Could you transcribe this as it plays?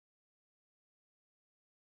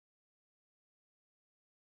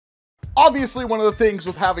Obviously, one of the things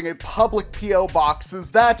with having a public P.O. box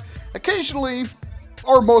is that occasionally,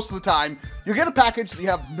 or most of the time, you get a package that you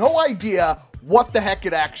have no idea what the heck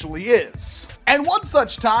it actually is. And one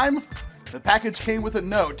such time, the package came with a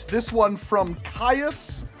note. This one from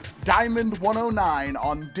Caius Diamond 109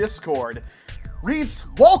 on Discord. Reads,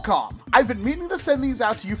 Walcom, I've been meaning to send these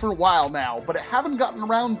out to you for a while now, but I haven't gotten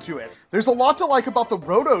around to it. There's a lot to like about the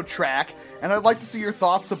Roto Track, and I'd like to see your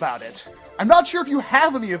thoughts about it. I'm not sure if you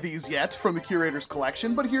have any of these yet from the Curator's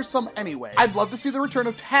collection, but here's some anyway. I'd love to see the return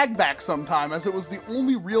of Tag back sometime, as it was the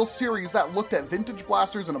only real series that looked at vintage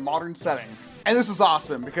blasters in a modern setting. And this is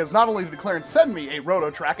awesome, because not only did Clarence send me a Roto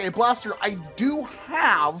Track, a blaster I do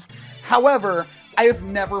have, however, I have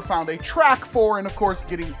never found a track for, and of course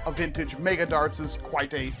getting a vintage Mega Darts is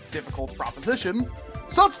quite a difficult proposition.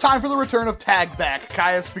 So it's time for the return of Tag back,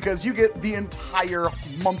 Caius, because you get the entire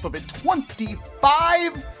month of it.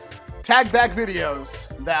 25 Tag back videos.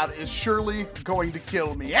 That is surely going to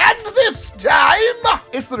kill me. And this time,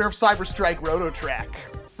 it's the NERF Cyber Strike Roto Track.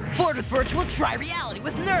 Flirt with virtual, try reality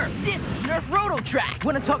with NERF. This is NERF Roto Track.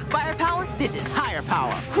 Want to talk firepower? This is higher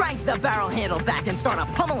power. Crank the barrel handle back and start a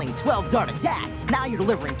pummeling 12-dart attack. Now you're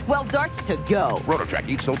delivering 12 darts to go. Roto Track,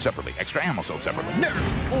 each sold separately. Extra ammo sold separately.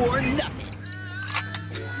 NERF or nothing.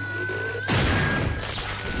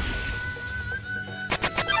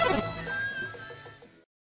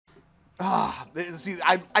 See,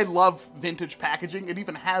 I love vintage packaging. It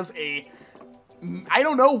even has a, I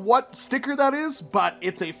don't know what sticker that is, but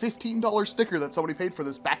it's a $15 sticker that somebody paid for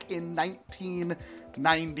this back in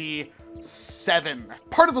 1997.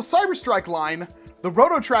 Part of the Cyber Strike line, the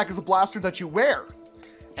Roto Track is a blaster that you wear.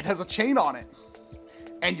 It has a chain on it,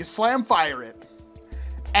 and you slam fire it.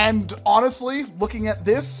 And honestly, looking at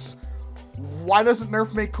this, why doesn't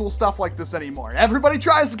NERF make cool stuff like this anymore? Everybody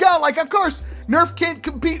tries to go, like, of course, NERF can't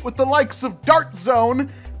compete with the likes of Dart Zone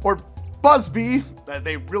or Buzzbee.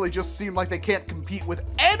 They really just seem like they can't compete with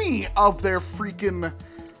any of their freaking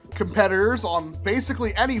competitors on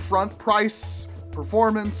basically any front: price,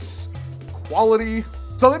 performance, quality.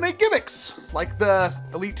 So they make gimmicks, like the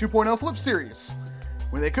Elite 2.0 Flip Series,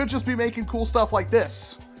 when they could just be making cool stuff like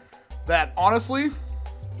this, that honestly,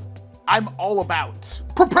 I'm all about.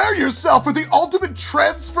 Prepare yourself for the ultimate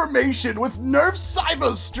transformation with NERF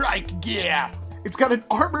Cyber Strike gear. It's got an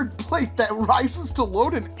armored plate that rises to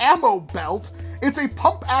load an ammo belt. It's a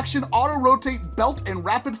pump action auto-rotate belt and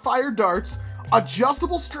rapid fire darts.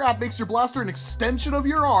 Adjustable strap makes your blaster an extension of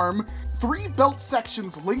your arm. 3 belt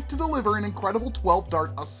sections linked to deliver an incredible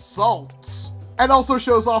 12-dart assault. And also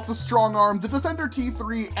shows off the strong arm, the Defender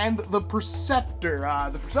T3, and the Perceptor.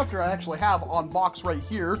 The Perceptor I actually have on box right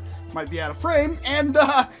here. Might be out of frame. And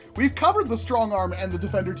we've covered the strong arm and the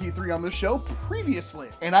Defender T3 on this show previously.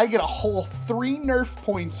 And I get a whole 3 NERF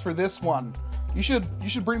points for this one. You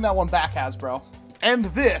should bring that one back, Hasbro. And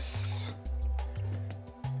this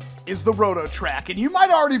is the Roto Track. And you might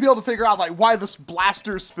already be able to figure out like why this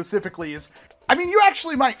blaster specifically is. I mean, you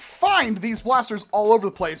actually might find these blasters all over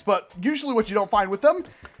the place, but usually what you don't find with them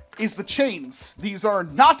is the chains. These are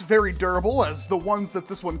not very durable, as the ones that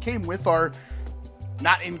this one came with are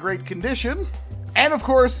not in great condition. And of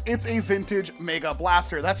course, it's a vintage Mega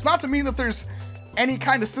Blaster. That's not to mean that there's any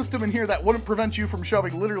kind of system in here that wouldn't prevent you from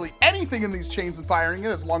shoving literally anything in these chains and firing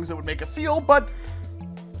it, as long as it would make a seal, but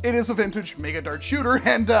it is a vintage Mega Dart shooter,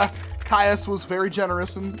 and Caius was very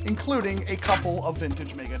generous in including a couple of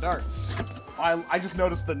vintage Mega Darts. I just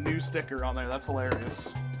noticed the new sticker on there. That's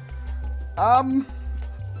hilarious.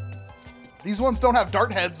 These ones don't have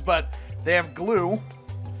dart heads, but they have glue.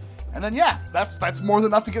 And then yeah, that's more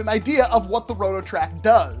than enough to get an idea of what the Roto Track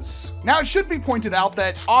does. Now it should be pointed out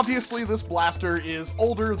that obviously this blaster is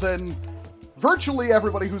older than virtually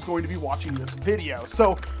everybody who's going to be watching this video.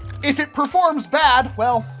 So if it performs bad,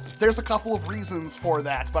 well, there's a couple of reasons for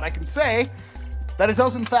that. But I can say that it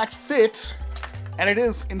does in fact fit, and it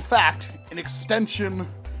is in fact an extension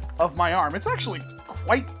of my arm. It's actually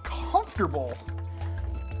quite comfortable.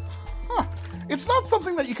 Huh. It's not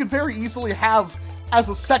something that you could very easily have as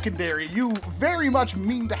a secondary. You very much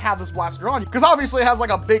mean to have this blaster on you, because obviously it has like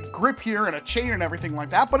a big grip here and a chain and everything like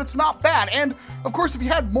that, but it's not bad. And of course, if you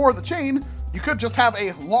had more of the chain, you could just have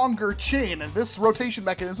a longer chain, and this rotation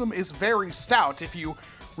mechanism is very stout. If you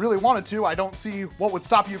really wanted to, I don't see what would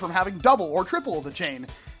stop you from having double or triple the chain,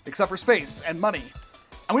 except for space and money.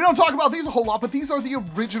 And we don't talk about these a whole lot, but these are the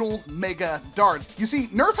original Mega Dart. You see,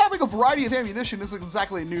 NERF having a variety of ammunition isn't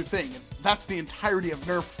exactly a new thing. That's the entirety of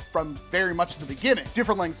NERF from very much the beginning.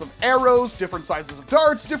 Different lengths of arrows, different sizes of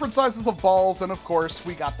darts, different sizes of balls, and of course,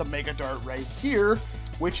 we got the Mega Dart right here,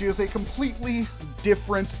 which is a completely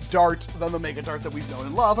different dart than the Mega Dart that we've known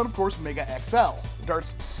and love, and of course, Mega XL.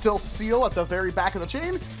 darts still seal at the very back of the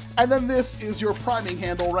chain. And then this is your priming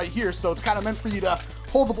handle right here. So it's kind of meant for you to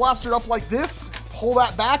hold the blaster up like this, pull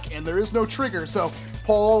that back, and there is no trigger. So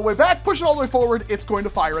pull all the way back, push it all the way forward, it's going to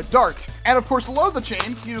fire a dart. And of course, to load the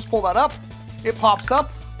chain, you just pull that up, it pops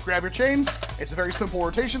up, grab your chain. It's a very simple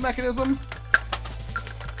rotation mechanism.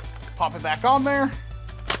 Pop it back on there.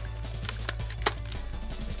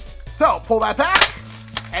 So pull that back,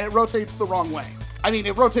 and it rotates the wrong way. I mean,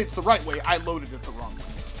 it rotates the right way. I loaded it the wrong way.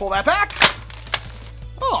 Pull that back.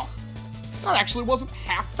 Oh, that actually wasn't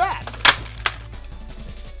half bad.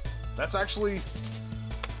 That's actually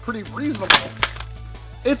pretty reasonable.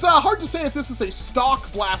 It's hard to say if this is a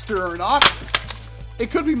stock blaster or not.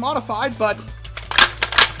 It could be modified, but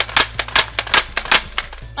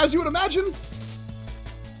as you would imagine,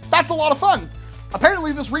 that's a lot of fun.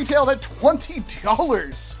 Apparently this retailed at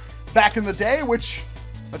 $20 back in the day, which,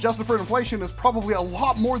 adjusted for inflation, is probably a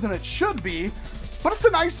lot more than it should be, but it's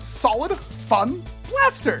a nice, solid, fun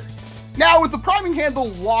blaster. Now, with the priming handle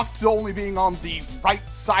locked to only being on the right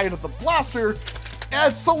side of the blaster,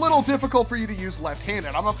 it's a little difficult for you to use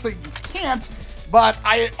left-handed. I'm not saying you can't, but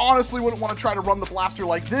I honestly wouldn't want to try to run the blaster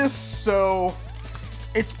like this, so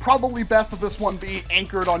it's probably best that this one be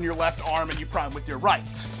anchored on your left arm and you prime with your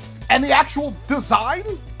right. And the actual design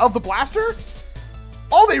of the blaster,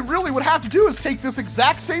 all they really would have to do is take this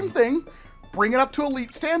exact same thing, bring it up to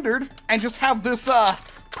Elite standard, and just have this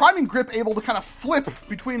priming grip able to kind of flip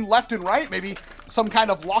between left and right, maybe some kind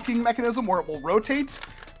of locking mechanism where it will rotate,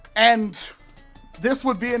 and this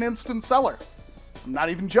would be an instant seller. I'm not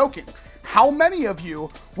even joking. How many of you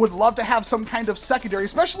would love to have some kind of secondary,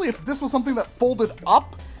 especially if this was something that folded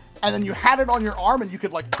up and then you had it on your arm and you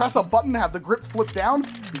could like press a button, have the grip flip down,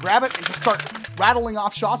 you grab it and just start rattling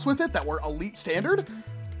off shots with it that were Elite standard?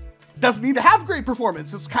 Doesn't need to have great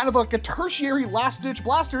performance. It's kind of like a tertiary last-ditch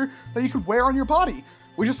blaster that you could wear on your body,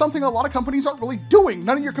 which is something a lot of companies aren't really doing.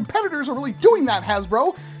 None of your competitors are really doing that,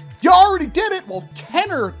 Hasbro. You already did it. Well,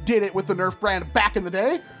 Kenner did it with the Nerf brand back in the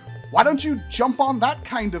day. Why don't you jump on that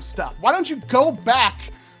kind of stuff? Why don't you go back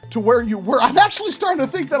to where you were? I'm actually starting to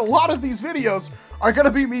think that a lot of these videos are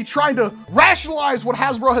gonna be me trying to rationalize what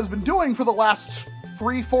Hasbro has been doing for the last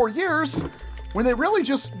 3-4 years, when they really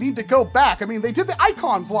just need to go back. I mean, they did the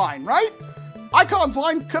Icons line, right? Icons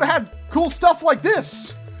line could have had cool stuff like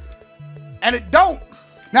this, and it don't.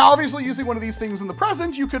 Now, obviously, using one of these things in the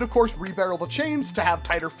present, you could, of course, rebarrel the chains to have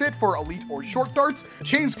tighter fit for Elite or short darts.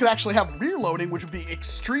 Chains could actually have rear loading, which would be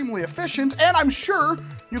extremely efficient, and I'm sure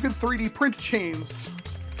you could 3D print chains.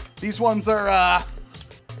 These ones are,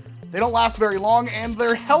 they don't last very long, and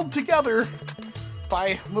they're held together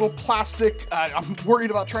by little plastic. I'm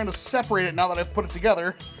worried about trying to separate it now that I've put it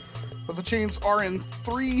together, but the chains are in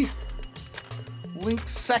 3 linked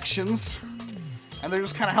sections, and they're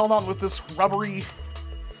just kind of held on with this rubbery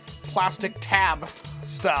plastic tab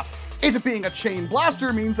stuff. It being a chain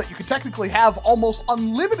blaster means that you could technically have almost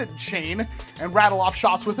unlimited chain and rattle off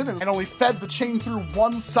shots with it and only fed the chain through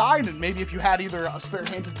one side, and maybe if you had either a spare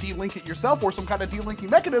hand to de-link it yourself or some kind of de-linking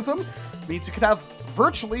mechanism, means you could have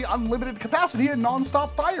virtually unlimited capacity and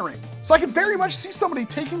non-stop firing. So I can very much see somebody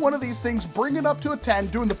taking one of these things, bringing it up to a 10,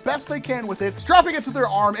 doing the best they can with it, strapping it to their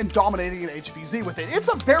arm, and dominating an HVZ with it. It's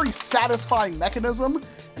a very satisfying mechanism,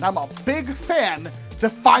 and I'm a big fan to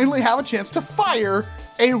finally have a chance to fire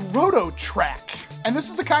a roto track. And this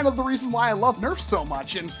is the reason why I love Nerf so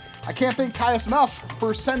much, and I can't thank Caius enough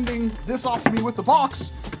for sending this off to me with the box,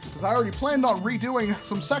 because I already planned on redoing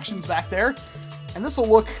some sections back there, and this will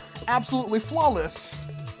look absolutely flawless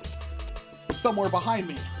somewhere behind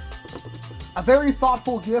me. A very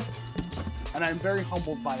thoughtful gift, and I'm very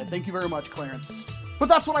humbled by it. Thank you very much, Clarence. But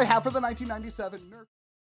that's what I have for the 1997 Nerf.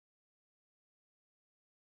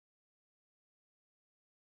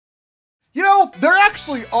 You know, there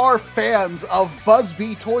actually are fans of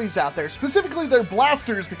Buzzbee toys out there, specifically their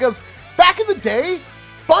blasters, because back in the day,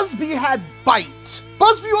 Buzzbee had bite.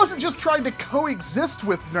 Buzzbee wasn't just trying to coexist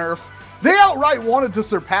with Nerf, they outright wanted to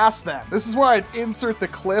surpass them. This is where I'd insert the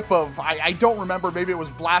clip of, I don't remember, maybe it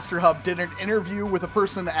was Blaster Hub did an interview with a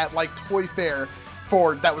person at like Toy Fair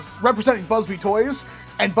that was representing Buzzbee Toys,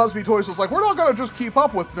 and Buzzbee Toys was like, we're not gonna just keep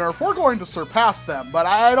up with Nerf, we're going to surpass them. But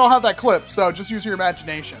I don't have that clip, so just use your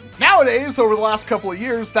imagination. Nowadays, over the last couple of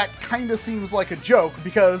years, that kinda seems like a joke,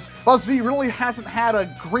 because Buzzbee really hasn't had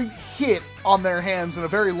a great hit on their hands in a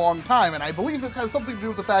very long time, and I believe this has something to do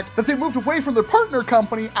with the fact that they moved away from their partner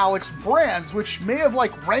company, Alex Brands, which may have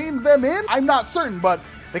like reined them in? I'm not certain, but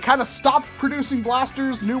they kind of stopped producing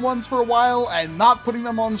blasters, new ones for a while, and not putting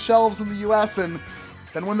them on shelves in the US, and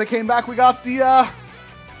then when they came back, we got the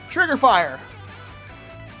Trigger Fire,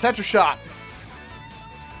 Tetra Shot,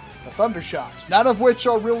 the Thundershot, none of which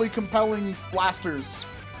are really compelling blasters.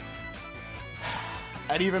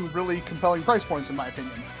 At even really compelling price points, in my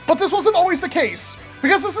opinion. But this wasn't always the case,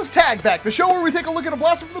 because this is Tag Back, the show where we take a look at a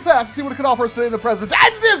blaster from the past to see what it could offer us today in the present.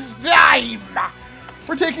 And this time,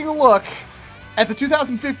 we're taking a look at the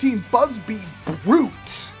 2015 Buzzbee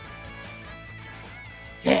Brute.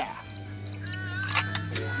 Yeah.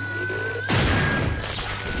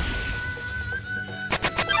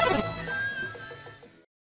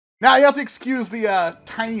 Now, you have to excuse the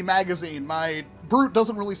tiny magazine. My Brute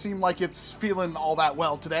doesn't really seem like it's feeling all that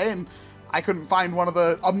well today, and I couldn't find one of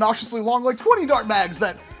the obnoxiously long, like 20 dart mags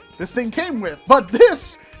that this thing came with. But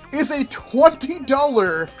this is a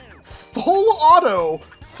 $20 full auto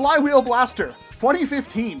flywheel blaster,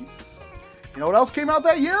 2015. You know what else came out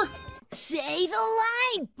that year? Say the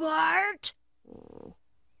line, Bart.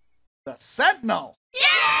 The Sentinel. Yay!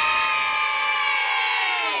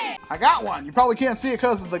 I got one. You probably can't see it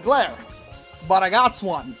because of the glare, but I got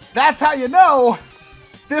one. That's how you know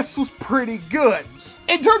this was pretty good.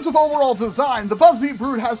 In terms of overall design, the Buzzbee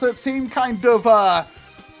Brute has that same kind of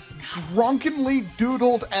drunkenly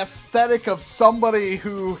doodled aesthetic of somebody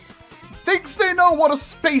who thinks they know what a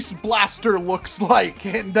space blaster looks like.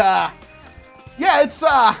 And yeah, it's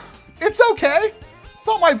okay.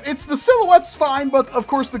 It's the silhouette's fine, but of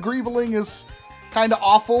course the greebling is kind of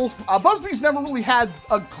awful. Buzzbee's never really had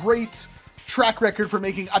a great track record for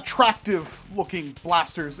making attractive looking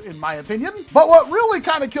blasters, in my opinion. But what really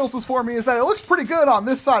kind of kills this for me is that it looks pretty good on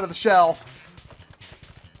this side of the shell.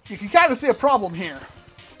 You can kind of see a problem here.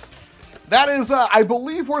 That is, I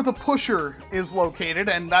believe, where the pusher is located,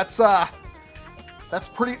 and that's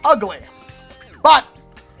pretty ugly. But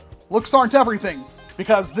looks aren't everything,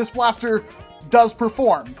 because this blaster does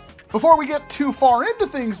perform. Before we get too far into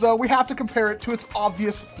things, though, we have to compare it to its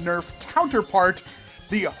obvious Nerf counterpart,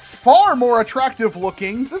 the far more attractive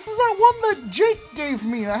looking. This is that one that Jake gave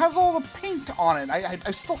me that has all the paint on it.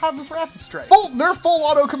 I still have this Rapid Strike. Nerf full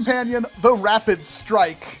auto companion, the Rapid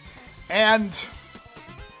Strike. And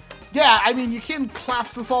yeah, I mean, you can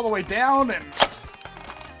collapse this all the way down and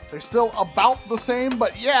they're still about the same,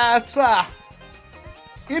 but yeah, it's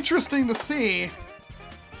interesting to see.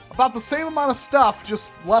 About the same amount of stuff,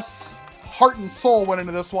 just less heart and soul went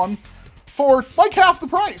into this one for like half the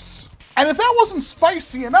price. And if that wasn't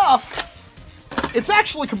spicy enough, it's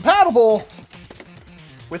actually compatible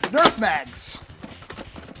with Nerf mags,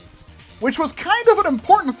 which was kind of an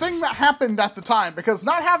important thing that happened at the time, because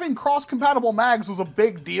not having cross-compatible mags was a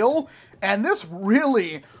big deal, and this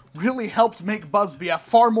really helped make Buzzbee a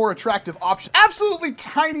far more attractive option. Absolutely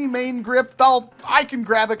tiny main grip. I can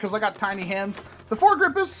grab it because I got tiny hands. The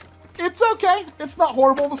foregrip it's okay. It's not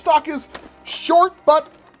horrible. The stock is short, but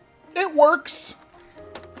it works.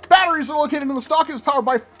 Batteries are located in the stock. It is powered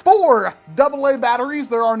by 4 AA batteries.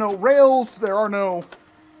 There are no rails. There are no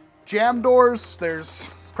jam doors. There's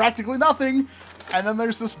practically nothing. And then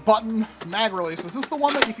there's this button mag release. Is this the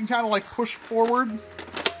one that you can kind of like push forward?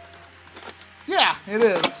 Yeah, it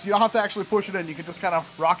is. You don't have to actually push it in. You can just kind of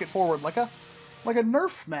rock it forward like a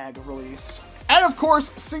Nerf mag release. And of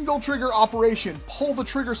course, single trigger operation. Pull the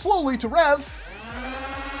trigger slowly to rev.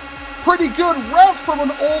 Pretty good rev from an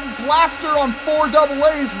old blaster on 4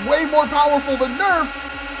 AA's, way more powerful than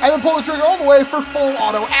Nerf. And then pull the trigger all the way for full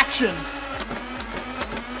auto action.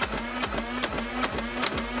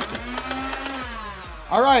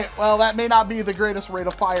 All right, well, that may not be the greatest rate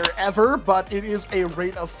of fire ever, but it is a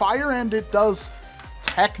rate of fire and it does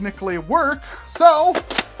technically work. So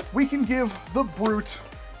we can give the Brute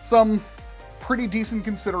some pretty decent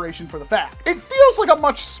consideration for the fact. It feels like a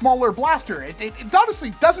much smaller blaster. It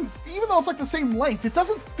honestly doesn't, even though it's like the same length, it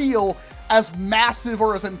doesn't feel as massive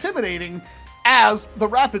or as intimidating as the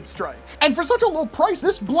Rapid Strike. And for such a low price,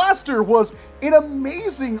 this blaster was an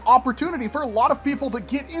amazing opportunity for a lot of people to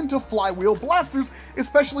get into flywheel blasters,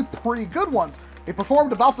 especially pretty good ones. It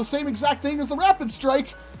performed about the same exact thing as the Rapid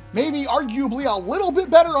Strike, maybe arguably a little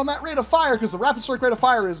bit better on that rate of fire because the Rapid Strike rate of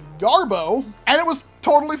fire is garbo, and it was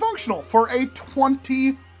totally functional for a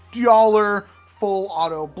 $20 full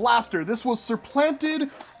auto blaster. This was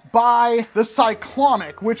supplanted by the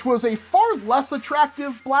Cyclonic, which was a far less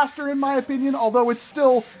attractive blaster in my opinion, although it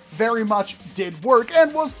still very much did work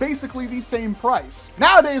and was basically the same price.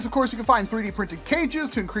 Nowadays, of course, you can find 3D printed cages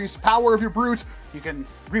to increase the power of your Brute. You can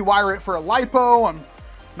rewire it for a lipo. I'm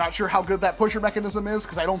not sure how good that pusher mechanism is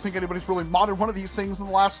because I don't think anybody's really modded one of these things in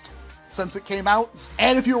the last since it came out.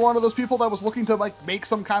 And if you're one of those people that was looking to like make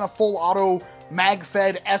some kind of full auto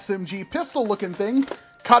mag-fed SMG pistol looking thing,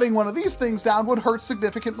 cutting one of these things down would hurt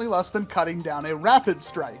significantly less than cutting down a Rapid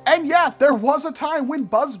Strike. And yeah, there was a time when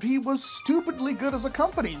Buzzbee was stupidly good as a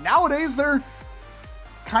company. Nowadays, they're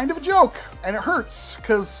kind of a joke, and it hurts,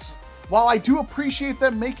 because while I do appreciate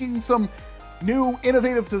them making some new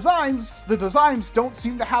innovative designs, the designs don't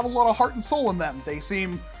seem to have a lot of heart and soul in them. They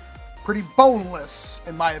seem pretty boneless,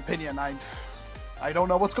 in my opinion. I don't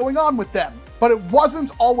know what's going on with them. But it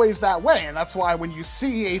wasn't always that way, and that's why when you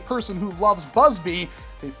see a person who loves Buzzbee,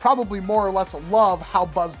 they probably more or less love how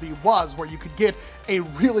Buzzbee was, where you could get a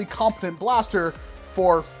really competent blaster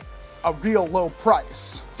for a real low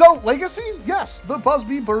price. So, Legacy, yes, the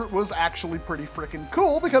Buzzbee Burt was actually pretty freaking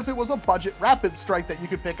cool because it was a budget rapid strike that you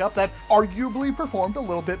could pick up that arguably performed a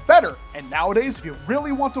little bit better. And nowadays, if you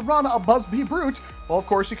really want to run a Buzzbee Brute, well, of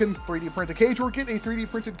course, you can 3D print a cage or get a 3D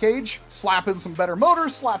printed cage, slap in some better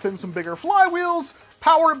motors, slap in some bigger flywheels,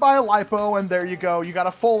 power it by a lipo, and there you go. You got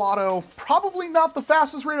a full auto, probably not the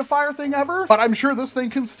fastest rate of fire thing ever, but I'm sure this thing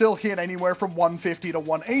can still hit anywhere from 150 to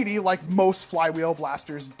 180 like most flywheel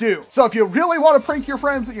blasters do. So if you really want to prank your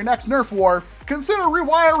friends at your next Nerf war, consider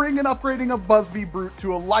rewiring and upgrading a Buzzbee Brute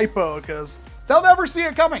to a lipo, because they'll never see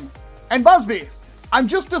it coming. And Buzzbee, I'm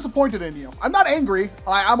just disappointed in you. I'm not angry.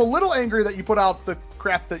 I'm a little angry that you put out the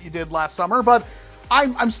crap that you did last summer, but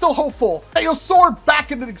I'm still hopeful that you'll soar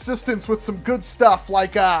back into existence with some good stuff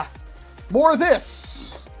like more of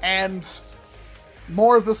this and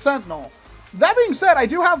more of the Sentinel. That being said, I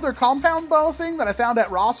do have their compound bow thing that I found at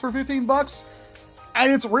Ross for 15 bucks,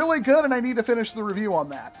 and it's really good, and I need to finish the review on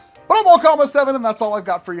that. But I'm Walcom S7, and that's all I've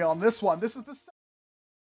got for you on this one. This is the...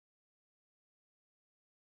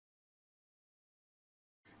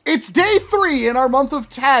 It's day 3 in our month of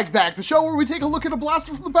Tag Back, the show where we take a look at a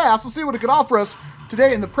blaster from the past to see what it could offer us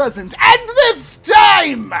today in the present, and this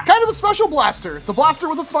time! Kind of a special blaster. It's a blaster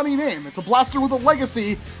with a funny name. It's a blaster with a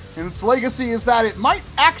legacy, and its legacy is that it might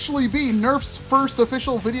actually be Nerf's first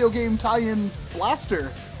official video game tie-in blaster.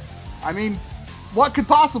 I mean, what could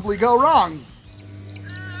possibly go wrong?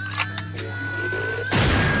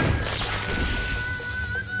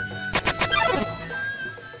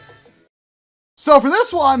 So for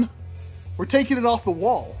this one, we're taking it off the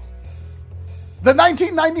wall. The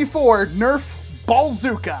 1994 NERF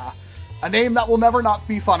Ballzooka, a name that will never not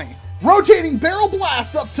be funny. Rotating barrel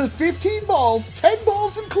blasts up to 15 balls, 10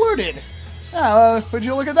 balls included. Would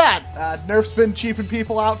you look at that? Nerf's been cheaping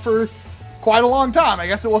people out for quite a long time. I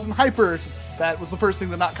guess it wasn't Hyper that was the first thing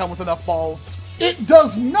to not come with enough balls. It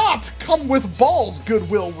does not come with balls,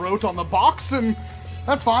 Goodwill wrote on the box, and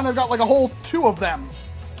that's fine. I've got like a whole 2 of them.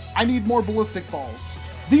 I need more ballistic balls.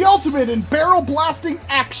 The ultimate in barrel blasting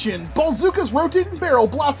action. Ballzooka's rotating barrel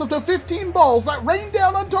blasts up to 15 balls that rain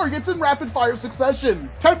down on targets in rapid fire succession.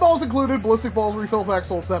 10 balls included, ballistic balls refill packs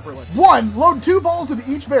sold separately. 1. Load 2 balls into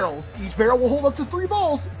each barrel. Each barrel will hold up to 3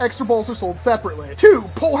 balls. Extra balls are sold separately. 2.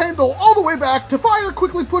 Pull handle all the way back. To fire,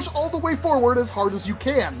 quickly push all the way forward as hard as you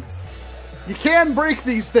can. You can break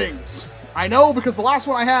these things. I know, because the last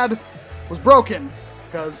one I had was broken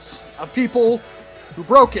because of people who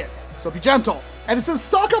broke it. So be gentle. And it says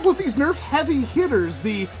stock up with these Nerf heavy hitters,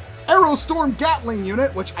 the Aero Storm Gatling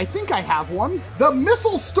unit, which I think I have one, the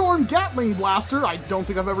Missile Storm Gatling Blaster, I don't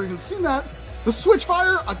think I've ever even seen that, the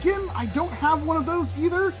Switchfire, again, I don't have one of those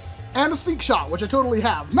either, and a Sneak Shot, which I totally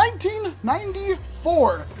have.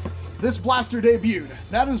 1994, this blaster debuted.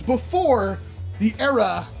 That is before the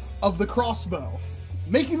era of the crossbow,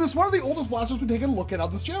 making this one of the oldest blasters we've taken a look at on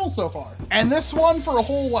this channel so far. And this one for a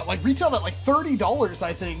whole, what, like retailed at like $30,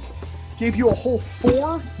 I think, gave you a whole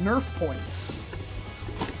 4 Nerf points.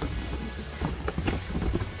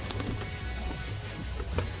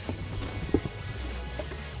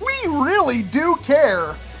 We really do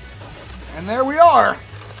care. And there we are.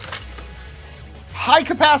 High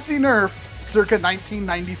capacity Nerf, circa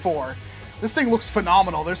 1994. This thing looks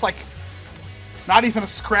phenomenal. There's like not even a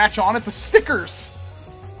scratch on it. The stickers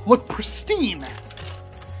look pristine.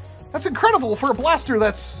 That's incredible for a blaster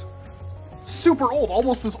that's super old,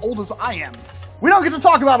 almost as old as I am. We don't get to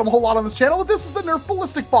talk about them a whole lot on this channel, but this is the NERF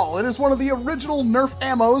Ballistic Ball. It is one of the original NERF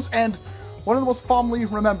ammos and one of the most fondly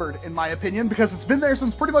remembered, in my opinion, because it's been there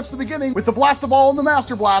since pretty much the beginning with the Blast-A-Ball and the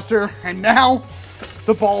Master Blaster, and now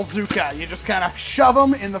the Ballzooka. You just kind of shove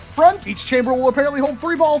them in the front. Each chamber will apparently hold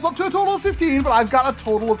 3 balls up to a total of 15, but I've got a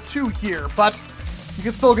total of 2 here, but you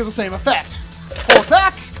can still get the same effect. Pull it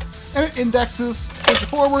back, and it indexes, push it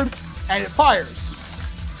forward, and it fires.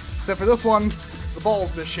 Except for this one, the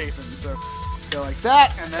ball's misshapen. So go like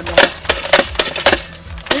that, and then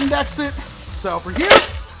we'll index it. So for here,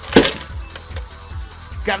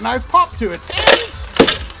 it's got a nice pop to it, and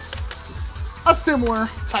a similar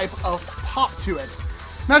type of pop to it.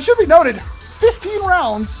 Now it should be noted, 15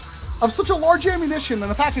 rounds of such a large ammunition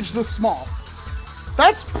in a package this small.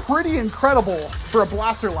 That's pretty incredible for a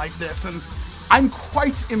blaster like this, and I'm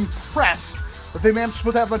quite impressed that they managed to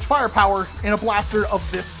put that much firepower in a blaster of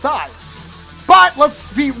this size. But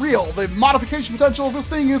let's be real, the modification potential of this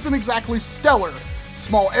thing isn't exactly stellar.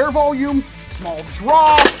 Small air volume, small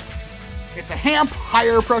draw, it's a HAMP, high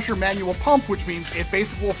air pressure manual pump, which means it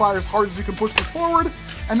basically will fire as hard as you can push this forward,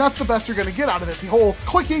 and that's the best you're gonna get out of it. The whole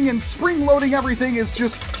clicking and spring loading everything is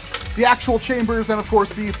just the actual chambers and of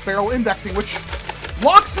course the barrel indexing, which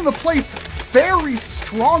locks into place very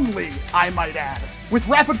strongly, I might add. With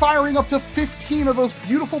rapid firing up to 15 of those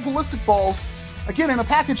beautiful ballistic balls, again in a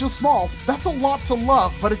package this small, that's a lot to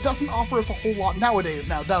love, but it doesn't offer us a whole lot nowadays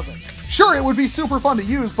now, does it? Sure, it would be super fun to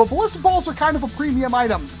use, but ballistic balls are kind of a premium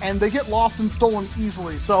item, and they get lost and stolen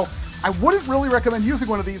easily, so I wouldn't really recommend using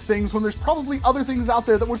one of these things when there's probably other things out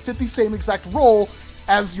there that would fit the same exact role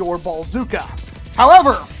as your Ballzooka.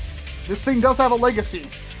 However, this thing does have a legacy.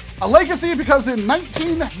 A legacy because in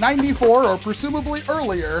 1994, or presumably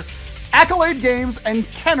earlier, Accolade Games and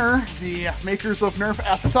Kenner, the makers of Nerf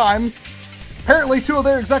at the time, apparently two of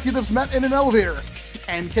their executives met in an elevator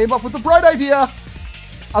and came up with the bright idea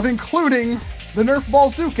of including the Nerf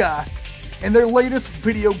Ballzooka in their latest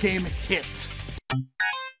video game hit.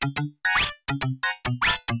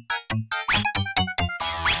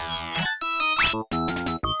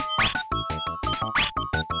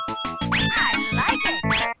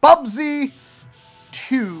 Buzzbee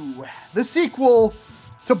 2, the sequel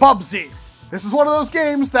to Buzzbee. This is one of those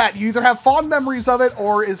games that you either have fond memories of it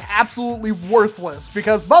or is absolutely worthless,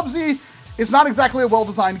 because Buzzbee is not exactly a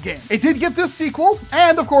well-designed game. It did get this sequel,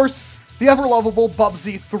 and of course, the ever-lovable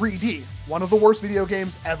Buzzbee 3D, one of the worst video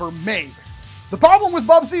games ever made. The problem with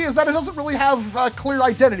Buzzbee is that it doesn't really have a clear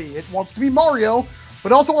identity. It wants to be Mario,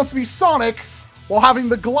 but it also wants to be Sonic, while having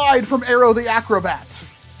the glide from Aero the Acrobat.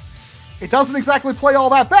 It doesn't exactly play all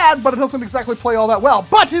that bad, but it doesn't exactly play all that well.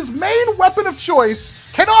 But his main weapon of choice,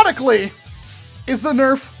 canonically, is the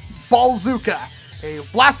NERF Ballzooka, a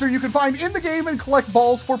blaster you can find in the game and collect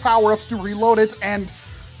balls for power-ups to reload it and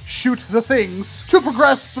shoot the things to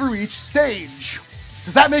progress through each stage.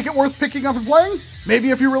 Does that make it worth picking up and playing?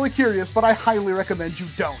 Maybe if you're really curious, but I highly recommend you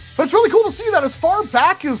don't. But it's really cool to see that as far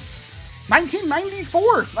back as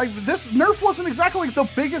 1994. Like, this NERF wasn't exactly the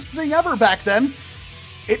biggest thing ever back then.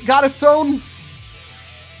 It got its own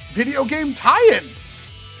video game tie-in.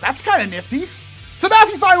 That's kind of nifty. So now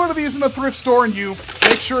if you find one of these in a thrift store and you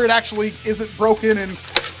make sure it actually isn't broken and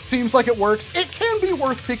seems like it works, it can be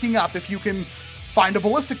worth picking up if you can find a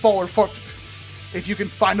ballistic ball or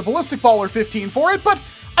 15 for it, but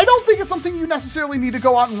I don't think it's something you necessarily need to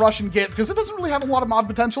go out and rush and get, because it doesn't really have a lot of mod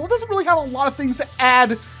potential. It doesn't really have a lot of things to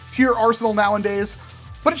add to your arsenal nowadays,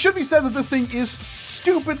 but it should be said that this thing is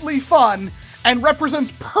stupidly fun and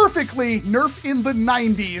represents perfectly Nerf in the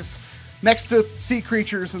 90s next to sea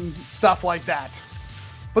creatures and stuff like that.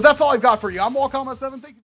 But that's all I've got for you. I'm Walcom S7.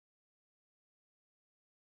 Thank you.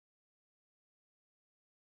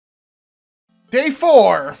 Day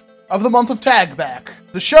 4 of the month of Tag Back,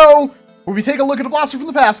 the show where we take a look at a blaster from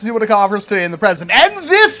the past to see what it offers today in the present. And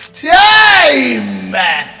this time,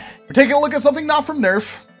 we're taking a look at something not from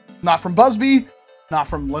NERF, not from Buzzbee, not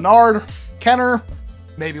from Leonard, Kenner.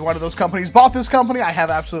 Maybe one of those companies bought this company. I have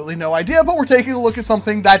absolutely no idea, but we're taking a look at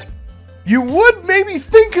something that you would maybe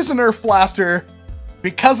think is a NERF blaster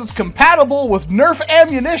because it's compatible with NERF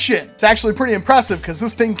ammunition. It's actually pretty impressive because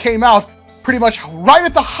this thing came out pretty much right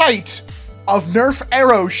at the height of NERF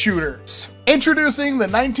arrow shooters. Introducing the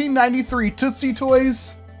 1993 Tootsie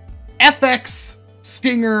Toys FX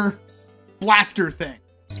Stinger blaster thing.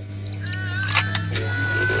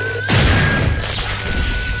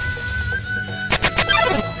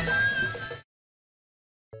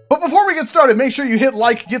 But before we get started, make sure you hit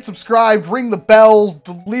like, get subscribed, ring the bell,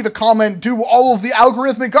 leave a comment, do all of the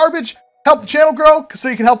algorithmic garbage, help the channel grow, so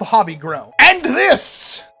you can help the hobby grow. And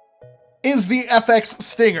this is the FX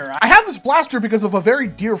Stinger. I have this blaster because of a very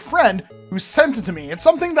dear friend who sent it to me. It's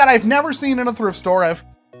something that I've never seen in a thrift store. I've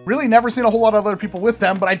really never seen a whole lot of other people with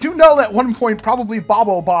them, but I do know that at one point probably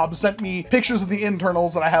Bobo Bob sent me pictures of the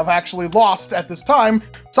internals that I have actually lost at this time,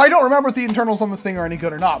 so I don't remember if the internals on this thing are any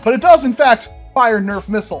good or not, but it does in fact fire NERF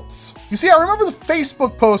missiles. You see, I remember the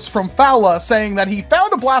Facebook post from Fowla saying that he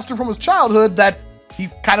found a blaster from his childhood that he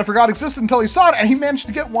kind of forgot existed until he saw it, and he managed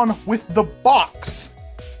to get one with the box.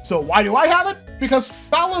 So why do I have it? Because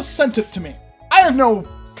Fowla sent it to me. I have no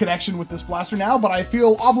connection with this blaster now, but I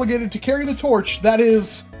feel obligated to carry the torch that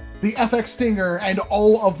is the FX Stinger and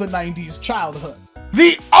all of the 90s childhood.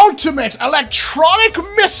 The ultimate electronic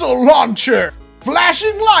missile launcher!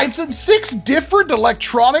 Flashing lights and 6 different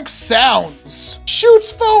electronic sounds.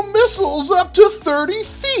 Shoots foam missiles up to 30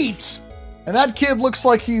 feet. And that kid looks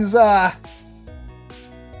like he's,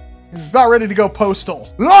 He's about ready to go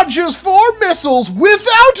postal. Launches 4 missiles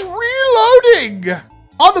without reloading!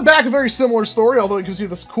 On the back, a very similar story, although you can see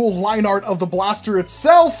this cool line art of the blaster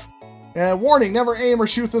itself. Warning, never aim or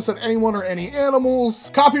shoot this at anyone or any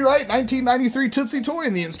animals. Copyright 1993 Tootsie Toy,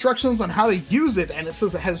 and the instructions on how to use it, and it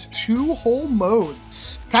says it has 2 whole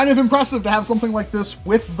modes. Kind of impressive to have something like this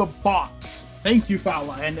with the box. Thank you,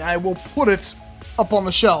 Fowler, and I will put it up on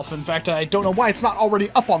the shelf. In fact, I don't know why it's not already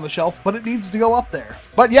up on the shelf, but it needs to go up there.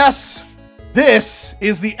 But yes, this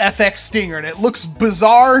is the FX Stinger, and it looks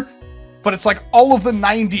bizarre, but it's like all of the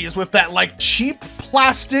 90s with that like cheap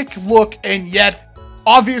plastic look, and yet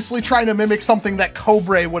obviously trying to mimic something that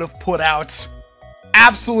Cobra would have put out.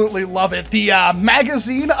 Absolutely love it. The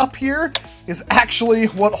magazine up here is actually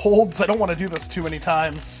what holds, I don't want to do this too many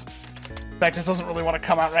times. In fact, it doesn't really want to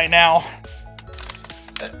come out right now.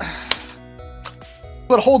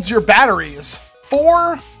 But holds your batteries.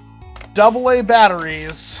 4 AA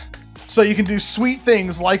batteries. So you can do sweet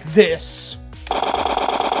things like this.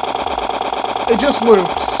 It just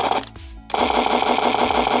loops.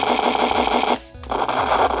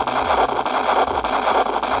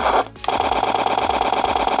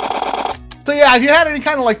 So yeah, if you had any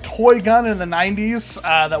kind of like toy gun in the 90s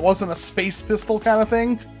that wasn't a space pistol kind of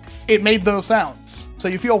thing, it made those sounds. So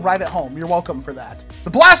you feel right at home. You're welcome for that. The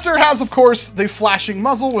blaster has, of course, the flashing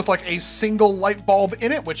muzzle with like a single light bulb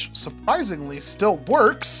in it, which surprisingly still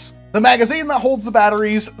works. The magazine that holds the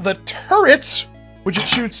batteries, the turret, which it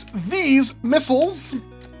shoots these missiles.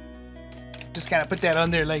 Just kind of put that on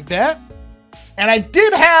there like that. And I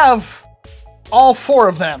did have all 4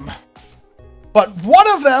 of them. But one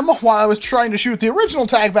of them, while I was trying to shoot the original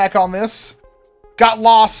tag back on this, got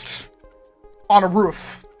lost on a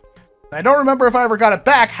roof. And I don't remember if I ever got it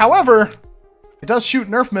back. However, it does shoot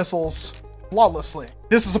Nerf missiles flawlessly.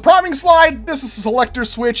 This is a priming slide. This is a selector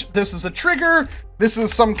switch. This is a trigger. This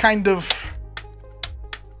is some kind of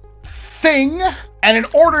thing. And in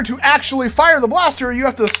order to actually fire the blaster, you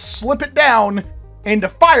have to slip it down into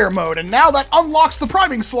fire mode. And now that unlocks the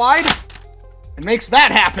priming slide and makes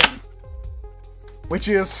that happen. Which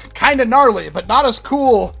is kind of gnarly, but not as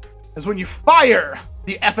cool as when you fire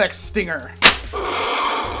the FX Stinger.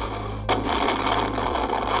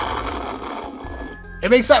 It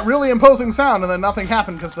makes that really imposing sound, and then nothing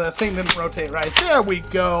happened because the thing didn't rotate right. There we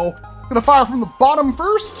go. Gonna fire from the bottom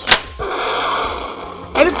first.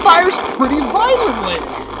 And it fires pretty violently.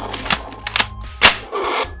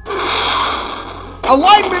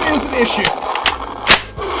 Alignment is an issue.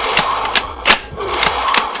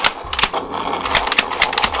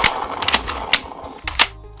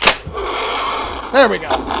 There we go.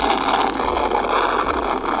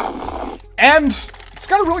 And it's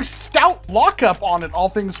got a really stout lockup on it, all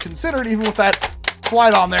things considered, even with that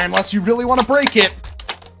slide on there, unless you really want to break it.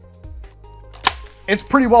 It's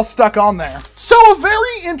pretty well stuck on there. So a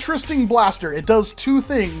very interesting blaster. It does 2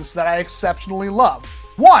 things that I exceptionally love.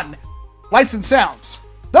 1, lights and sounds.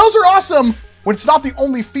 Those are awesome when it's not the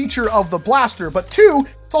only feature of the blaster, but 2,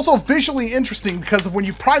 it's also visually interesting because of when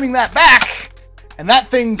you're priming that back, and that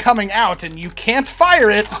thing coming out, and you can't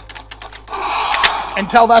fire it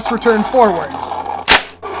until that's returned forward.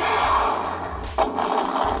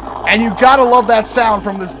 And you gotta love that sound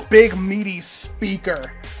from this big, meaty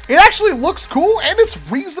speaker. It actually looks cool, and it's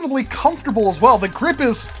reasonably comfortable as well. The grip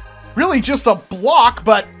is really just a block,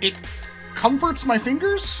 but it comforts my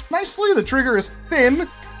fingers nicely. The trigger is thin,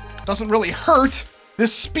 doesn't really hurt.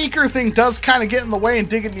 This speaker thing does kind of get in the way and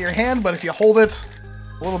dig into your hand, but if you hold it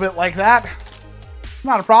a little bit like that,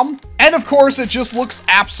 not a problem. And of course, it just looks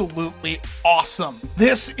absolutely awesome.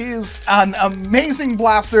 This is an amazing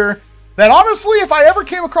blaster that honestly, if I ever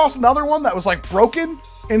came across another one that was like broken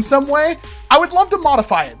in some way, I would love to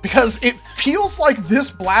modify it because it feels like this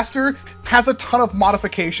blaster has a ton of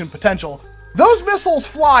modification potential. Those missiles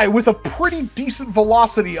fly with a pretty decent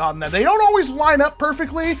velocity on them. They don't always line up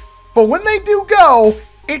perfectly, but when they do go,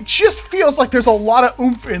 it just feels like there's a lot of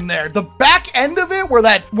oomph in there. The back end of it, where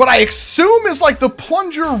that, what I assume is like the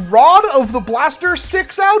plunger rod of the blaster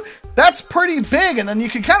sticks out, that's pretty big. And then you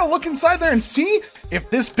can kind of look inside there and see if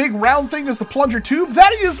this big round thing is the plunger tube.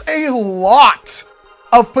 That is a lot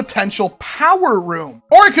of potential power room.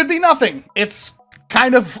 Or it could be nothing. It's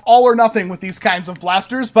kind of all or nothing with these kinds of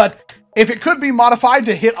blasters, but if it could be modified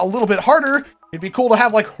to hit a little bit harder, it'd be cool to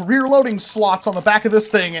have like rear loading slots on the back of this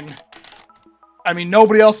thing, and I mean,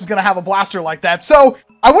 nobody else is gonna have a blaster like that. So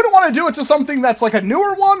I wouldn't want to do it to something that's like a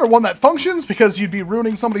newer one or one that functions, because you'd be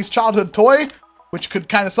ruining somebody's childhood toy, which could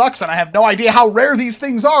kind of suck, and I have no idea how rare these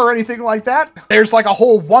things are or anything like that. There's like a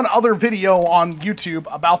whole one other video on YouTube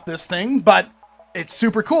about this thing, but it's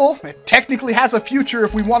super cool. It technically has a future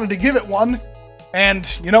if we wanted to give it one.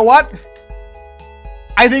 And you know what?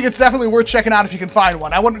 I think it's definitely worth checking out if you can find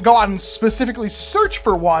one. I wouldn't go out and specifically search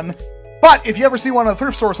for one, but if you ever see one at a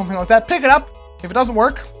thrift store or something like that, pick it up. If it doesn't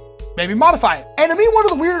work, maybe modify it. And to me, one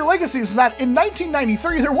of the weirder legacies is that in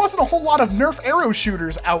 1993, there wasn't a whole lot of Nerf arrow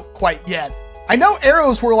shooters out quite yet. I know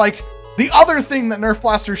arrows were like the other thing that Nerf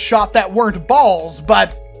blasters shot that weren't balls,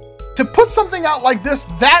 but to put something out like this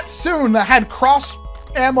that soon that had cross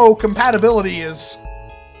ammo compatibility is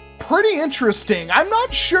pretty interesting. I'm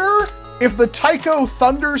not sure if the Tyco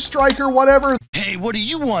Thunder Strike or whatever. Hey, what do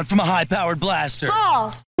you want from a high-powered blaster?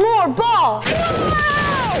 Balls! More balls!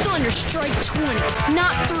 Thunder Strike 20.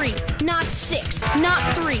 Not 3, not 6,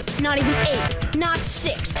 not 3, not even 8, not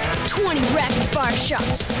 6. 20 rapid-fire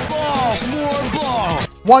shots. Balls! More balls!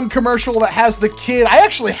 One commercial that has the kid. I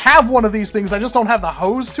actually have one of these things. I just don't have the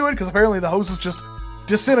hose to it because apparently the hose is just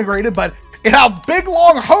disintegrated, but it had a big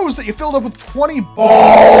long hose that you filled up with 20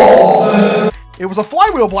 balls. It was a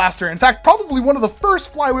flywheel blaster. In fact, probably one of the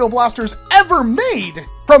first flywheel blasters ever made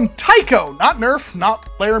from Tyco. Not Nerf, not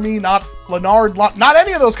Laramie, not Lenard, not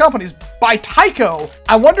any of those companies. By Tyco.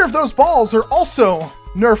 I wonder if those balls are also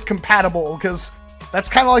Nerf compatible, because that's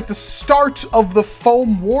kind of like the start of the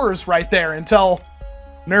foam wars right there, until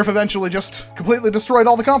Nerf eventually just completely destroyed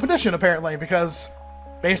all the competition, apparently, because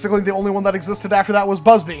basically the only one that existed after that was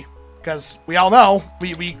Buzzbee. Because we all know,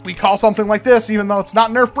 we call something like this, even though it's not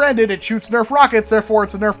Nerf branded, it shoots Nerf rockets, therefore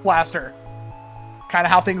it's a Nerf blaster. Kind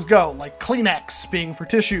of how things go, like Kleenex being for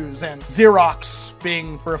tissues and Xerox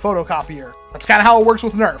being for a photocopier. That's kind of how it works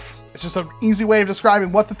with Nerf. It's just an easy way of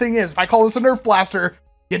describing what the thing is. If I call this a Nerf blaster,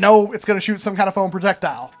 you know it's going to shoot some kind of foam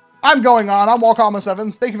projectile. I'm going on. I'm Walcom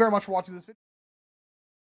S7. Thank you very much for watching this video.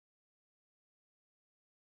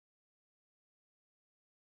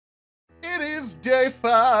 It is day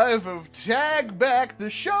 5 of Tag Back, the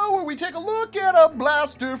show where we take a look at a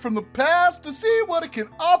blaster from the past to see what it can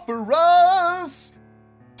offer us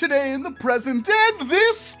today in the present, and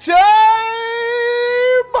this time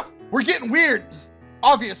we're getting weird,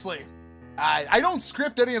 obviously. I don't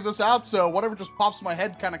script any of this out, so whatever just pops in my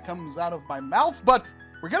head kind of comes out of my mouth, but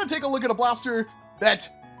we're gonna take a look at a blaster that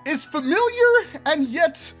is familiar and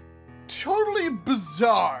yet totally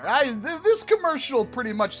bizarre. This commercial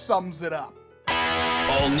pretty much sums it up.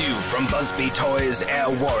 All new from Buzzbee Toys Air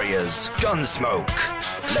Warriors, Gunsmoke.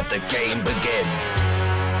 Let the game begin.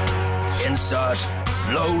 Insert,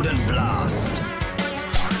 load and blast.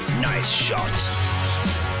 Nice shot.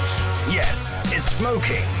 Yes, it's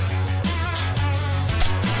smoking.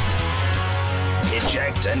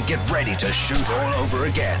 Eject and get ready to shoot all over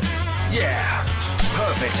again. Yeah,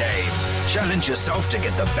 perfect aim. Challenge yourself to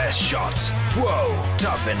get the best shot. Whoa,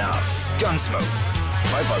 tough enough. Gunsmoke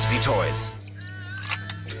by Buzzbee Toys.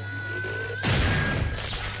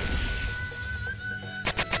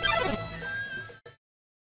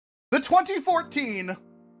 The 2014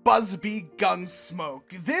 Buzzbee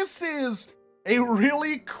Gunsmoke. This is a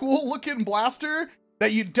really cool looking blaster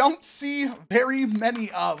that you don't see very many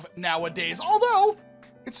of nowadays, although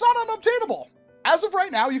it's not unobtainable. As of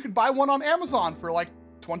right now, you could buy one on Amazon for like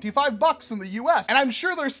 25 bucks in the US, and I'm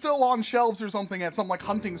sure they're still on shelves or something at some like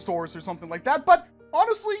hunting stores or something like that, but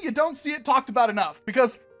honestly, you don't see it talked about enough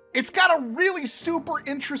because it's got a really super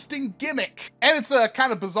interesting gimmick, and it's a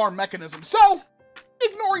kind of bizarre mechanism. So,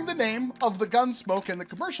 ignoring the name of the Gunsmoke and the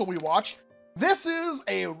commercial we watched, this is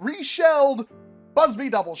a reshelled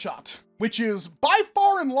Buzzbee double shot, which is by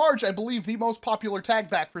far and large, I believe, the most popular tag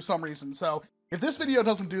back for some reason. So if this video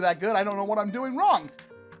doesn't do that good, I don't know what I'm doing wrong.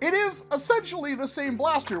 It is essentially the same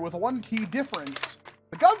blaster with one key difference.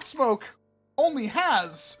 The Gunsmoke only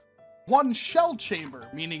has one shell chamber,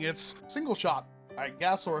 meaning it's single shot, I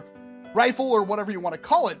guess, or rifle or whatever you want to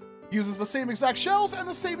call it. Uses the same exact shells and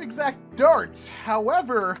the same exact darts.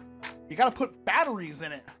 However, you gotta put batteries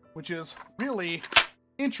in it, which is really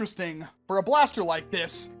interesting for a blaster like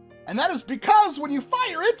this. And that is because when you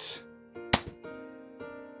fire it,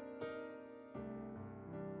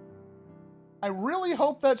 I really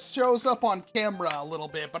hope that shows up on camera a little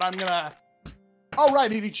bit, but I'm gonna... All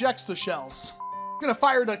right, it ejects the shells. I'm gonna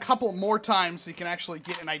fire it a couple more times so you can actually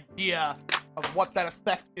get an idea of what that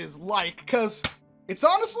effect is like, because it's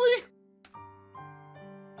honestly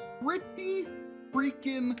pretty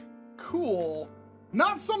freaking cool.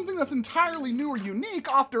 Not something that's entirely new or unique.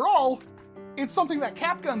 After all, it's something that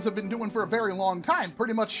cap guns have been doing for a very long time,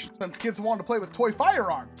 pretty much since kids wanted to play with toy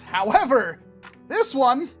firearms. However, this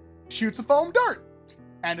one shoots a foam dart.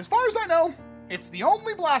 And as far as I know, it's the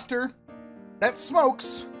only blaster that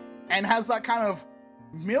smokes and has that kind of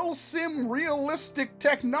milsim realistic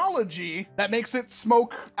technology that makes it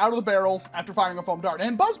smoke out of the barrel after firing a foam dart.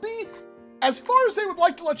 And Buzzbee as far as they would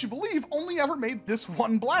like to let you believe, only ever made this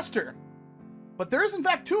one blaster. But there is in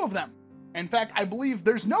fact 2 of them. In fact, I believe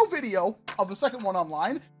there's no video of the second one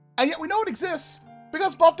online, and yet we know it exists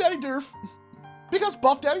because Buff Daddy Nerf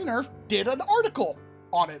did an article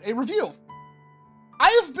on it, a review.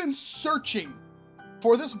 I have been searching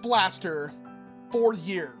for this blaster for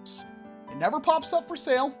years. It never pops up for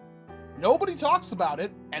sale. Nobody talks about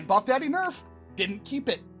it, and Buff Daddy Nerf didn't keep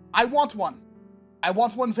it. I want one. I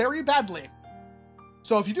want one very badly.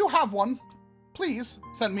 So if you do have one, please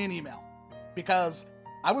send me an email, because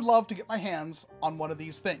I would love to get my hands on one of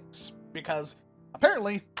these things, because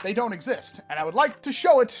apparently they don't exist, and I would like to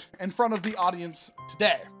show it in front of the audience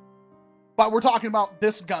today. But we're talking about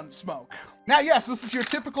this gun smoke. Now, yes, this is your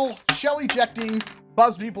typical shell ejecting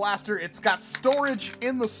Buzzbee blaster. It's got storage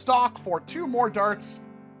in the stock for 2 more darts.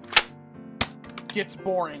 Gets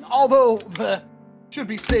boring. Although, should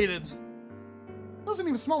be stated, doesn't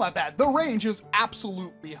even smell that bad. The range is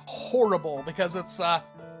absolutely horrible because it's a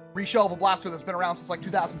reshell of a blaster that's been around since like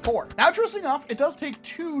 2004. Now, interesting enough, it does take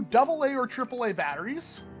 2 AA or AAA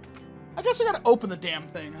batteries. I guess I gotta open the damn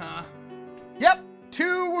thing, huh? Yep,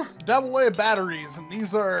 2 AA batteries, and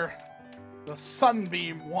these are the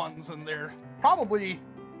Sunbeam ones, and they're probably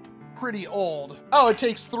pretty old. Oh, it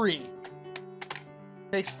takes 3.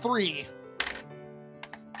 Takes 3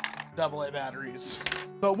 AA batteries.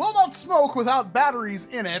 So it will not smoke without batteries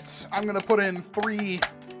in it. I'm gonna put in 3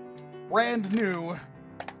 brand new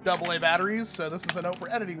AA batteries. So this is a note for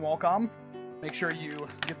editing, Walcom. Make sure you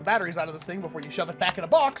get the batteries out of this thing before you shove it back in a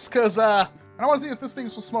box, because I don't want to see if this thing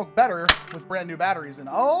will smoke better with brand new batteries in.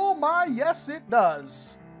 Oh my, yes it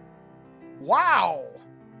does. Wow,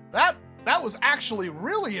 that was actually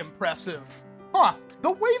really impressive. Huh,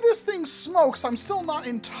 the way this thing smokes, I'm still not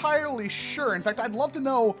entirely sure. In fact, I'd love to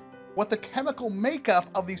know what the chemical makeup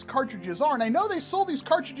of these cartridges are. And I know they sold these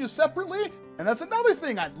cartridges separately, and that's another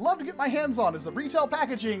thing I'd love to get my hands on, is the retail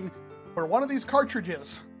packaging for one of these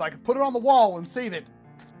cartridges, so I could put it on the wall and save it.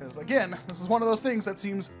 Because again, this is one of those things that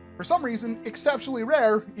seems, for some reason, exceptionally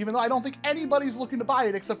rare, even though I don't think anybody's looking to buy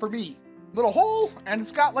it except for me. Little hole, and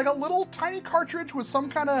it's got like a little tiny cartridge with some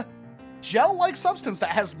kind of gel-like substance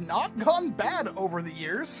that has not gone bad over the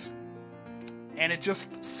years. And it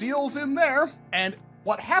just seals in there, and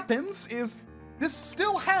what happens is this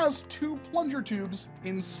still has 2 plunger tubes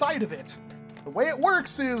inside of it. The way it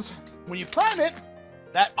works is when you prime it,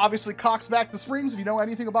 that obviously cocks back the springs. If you know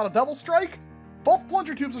anything about a double strike, both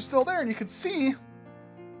plunger tubes are still there, and you can see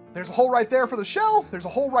there's a hole right there for the shell, there's a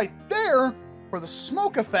hole right there for the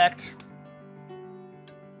smoke effect,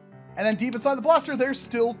 and then deep inside the blaster, there's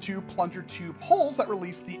still 2 plunger tube holes that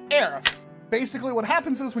release the air. Basically what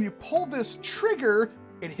happens is when you pull this trigger,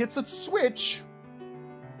 it hits a switch.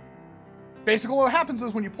 Basically what happens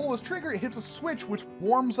is when you pull this trigger, it hits a switch which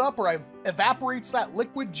warms up or evaporates that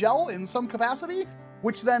liquid gel in some capacity,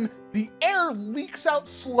 which then the air leaks out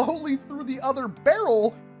slowly through the other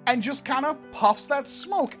barrel and just kind of puffs that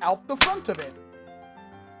smoke out the front of it.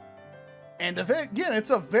 And again, it's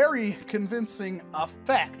a very convincing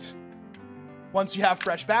effect once you have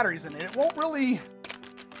fresh batteries in it. It won't really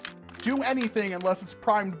do anything unless it's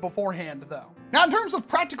primed beforehand, though. Now, in terms of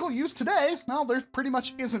practical use today, well, there pretty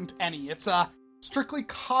much isn't any. It's a strictly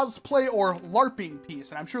cosplay or LARPing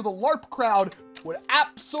piece, and I'm sure the LARP crowd would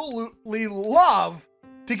absolutely love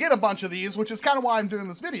to get a bunch of these, which is kind of why I'm doing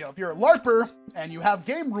this video. If you're a LARPer and you have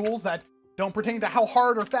game rules that don't pertain to how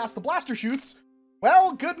hard or fast the blaster shoots,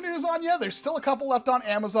 well, good news on you. There's still a couple left on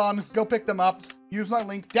Amazon. Go pick them up. Use my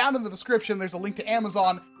link down in the description. There's a link to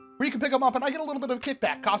Amazon where you can pick them up, and I get a little bit of a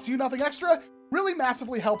kickback. Costs you nothing extra. Really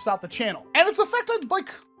massively helps out the channel. And it's affected, like,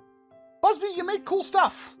 Buzzbee, you make cool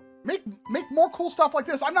stuff. Make more cool stuff like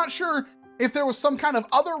this. I'm not sure if there was some kind of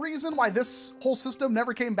other reason why this whole system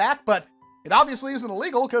never came back, but it obviously isn't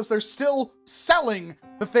illegal because they're still selling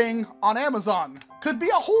the thing on Amazon. Could be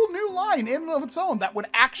a whole new line in and of its own that would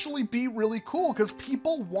actually be really cool because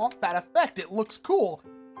people want that effect. It looks cool.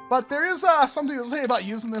 But there is something to say about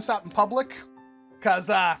using this out in public, because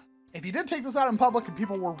if you did take this out in public and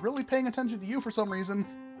people were really paying attention to you for some reason,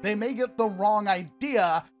 they may get the wrong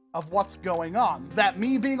idea of what's going on. Is that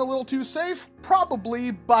me being a little too safe?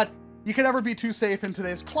 Probably, but you can never be too safe in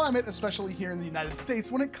today's climate, especially here in the United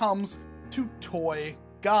States when it comes to toy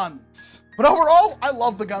guns. But overall, I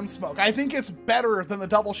love the gun smoke. I think it's better than the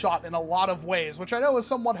double shot in a lot of ways, which I know is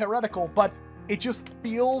somewhat heretical, but it just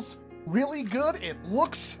feels really good. It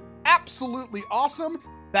looks absolutely awesome.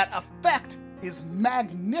 That effect is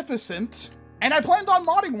magnificent. And I planned on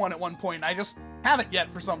modding one at one point. I just haven't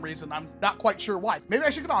yet for some reason. I'm not quite sure why. Maybe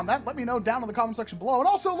I should get on that. Let me know down in the comment section below. And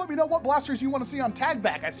also let me know what blasters you want to see on Tag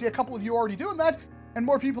Back. I see a couple of you already doing that, and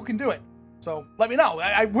more people can do it. So let me know.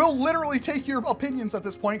 I will literally take your opinions at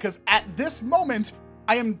this point, because at this moment,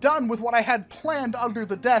 I am done with what I had planned under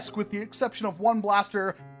the desk, with the exception of one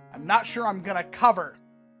blaster I'm not sure I'm gonna cover.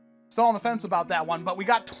 Still on the fence about that one, but we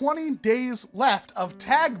got 20 days left of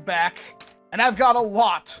tag back, and I've got a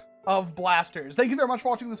lot of blasters. Thank you very much for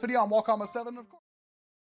watching this video on Walcom S7, of course.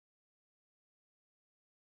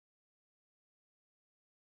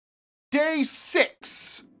 Day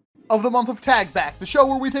 6 of the month of Tag Back, the show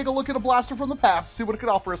where we take a look at a blaster from the past, see what it could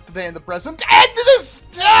offer us today in the present, and this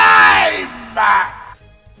time!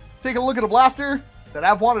 Take a look at a blaster that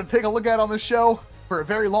I've wanted to take a look at on this show for a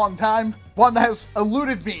very long time. One that has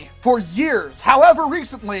eluded me for years. However,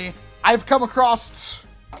 recently, I've come across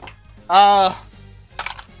a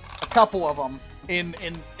couple of them in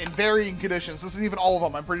varying conditions. This isn't even all of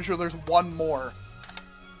them. I'm pretty sure there's one more.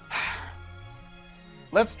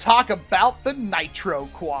 Let's talk about the Nitro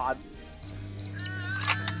Quad.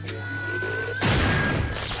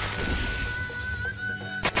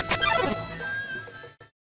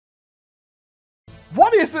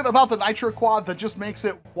 What is it about the Nitro Quad that just makes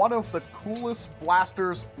it one of the coolest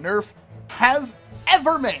blasters Nerf has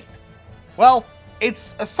ever made? Well,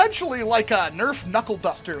 it's essentially like a Nerf knuckle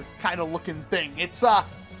duster kind of looking thing. It's,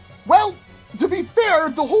 well, to be fair,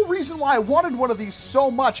 the whole reason why I wanted one of these so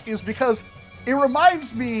much is because it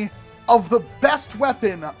reminds me of the best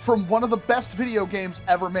weapon from one of the best video games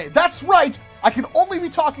ever made. That's right, I can only be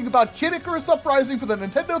talking about Kid Icarus Uprising for the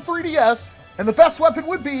Nintendo 3DS, and the best weapon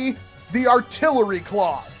would be the artillery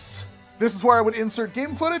claws. This is where I would insert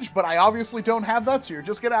game footage, but I obviously don't have that, so you're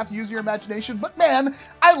just gonna have to use your imagination. But man,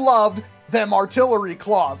 I loved them artillery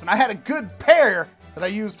claws, and I had a good pair that I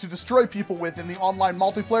used to destroy people with in the online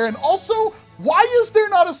multiplayer. And also, why is there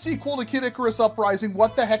not a sequel to Kid Icarus Uprising?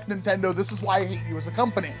 What the heck, Nintendo? This is why I hate you as a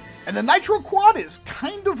company. And the Nitro Quad is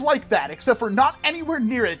kind of like that, except for not anywhere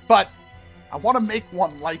near it, but I want to make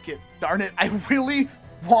one like it. Darn it, I really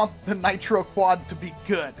want the Nitro Quad to be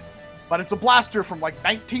good. But it's a blaster from like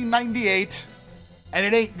 1998, and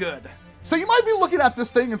it ain't good. So you might be looking at this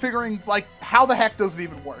thing and figuring, like, how the heck does it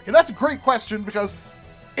even work? And that's a great question, because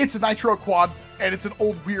it's a Nitro Quad, and it's an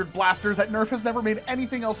old weird blaster that Nerf has never made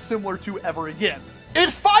anything else similar to ever again. It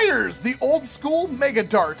fires the old school Mega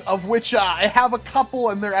Dart, of which I have a couple,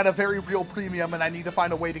 and they're at a very real premium, and I need to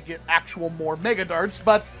find a way to get actual more Mega Darts,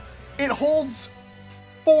 but it holds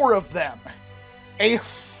 4 of them. A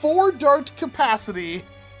 4-dart capacity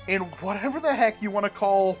in whatever the heck you want to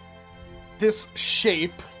call this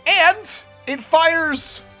shape, and it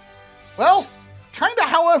fires, well, kind of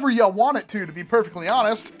however you want it to be perfectly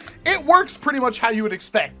honest. It works pretty much how you would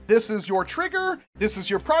expect. This is your trigger, this is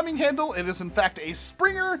your priming handle, it is in fact a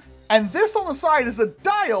springer, and this on the side is a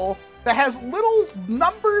dial that has little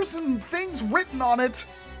numbers and things written on it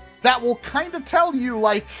that will kind of tell you,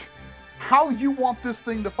 like, how you want this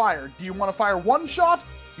thing to fire. Do you want to fire 1 shot?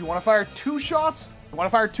 Do you want to fire 2 shots? You want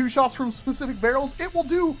to fire 2 shots from specific barrels? It will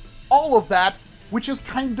do all of that, which is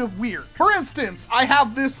kind of weird. For instance, I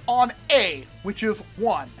have this on A, which is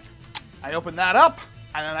 1. I open that up,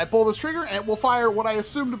 and then I pull this trigger, and it will fire what I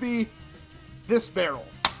assume to be this barrel.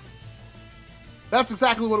 That's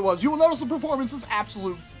exactly what it was. You will notice the performance is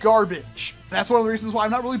absolute garbage. And that's one of the reasons why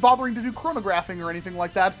I'm not really bothering to do chronographing or anything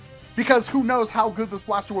like that, because who knows how good this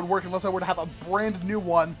blaster would work unless I were to have a brand new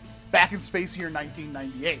one back in space year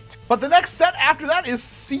 1998. But the next set after that is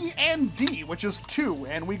C and D, which is 2,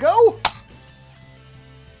 and we go.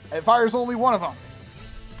 It fires only 1 of them.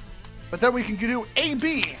 But then we can do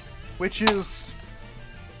AB, which is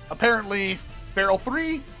apparently barrel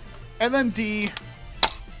 3, and then D,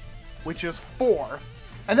 which is 4.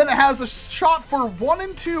 And then it has a shot for 1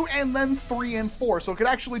 and 2, and then 3 and 4. So it could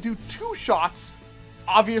actually do 2 shots,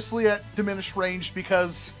 obviously at diminished range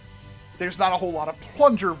because there's not a whole lot of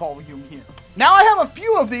plunger volume here. Now I have a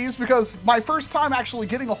few of these because my first time actually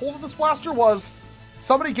getting a hold of this blaster was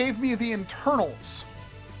somebody gave me the internals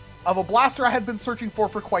of a blaster I had been searching for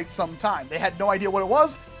quite some time. They had no idea what it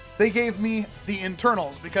was. They gave me the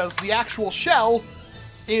internals because the actual shell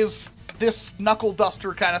is this knuckle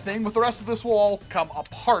duster kind of thing, but the rest of this will all come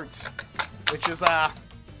apart, which is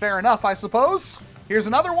fair enough, I suppose. Here's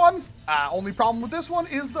another one. Only problem with this one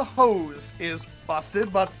is the hose is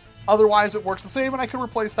busted, but otherwise it works the same, and I can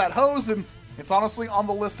replace that hose, and it's honestly on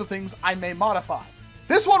the list of things I may modify.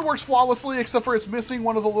 This one works flawlessly, except for it's missing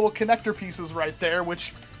one of the little connector pieces right there,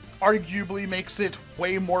 which arguably makes it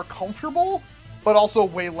way more comfortable, but also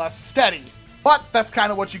way less steady. But that's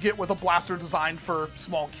kind of what you get with a blaster designed for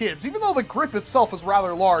small kids. Even though the grip itself is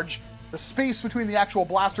rather large, the space between the actual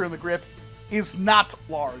blaster and the grip is not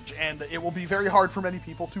large, and it will be very hard for many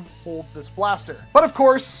people to hold this blaster. But of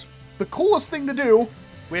course, the coolest thing to do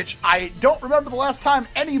which I don't remember the last time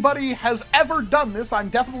anybody has ever done this. I'm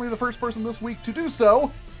definitely the first person this week to do so.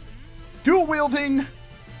 Dual wielding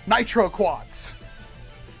nitro quads.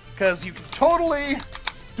 Because you can totally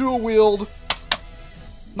dual wield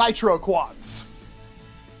nitro quads.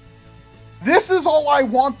 This is all I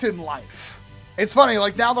want in life. It's funny,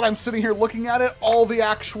 like now that I'm sitting here looking at it, all the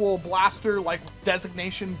actual blaster, like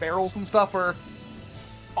designation barrels and stuff are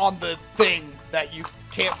on the thing that you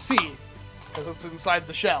can't see because it's inside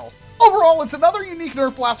the shell. Overall, it's another unique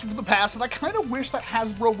Nerf blaster from the past that I kind of wish that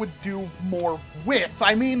Hasbro would do more with.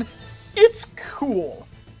 I mean, it's cool.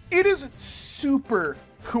 It is super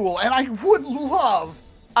cool, and I would love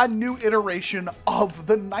a new iteration of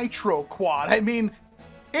the Nitro Quad. I mean,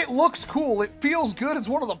 it looks cool, it feels good, it's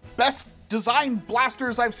one of the best designed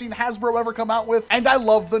blasters I've seen Hasbro ever come out with, and I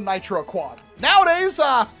love the Nitro Quad. Nowadays,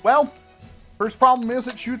 well, first problem is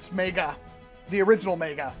it shoots Mega, the original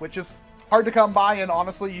Mega, which is hard to come by, and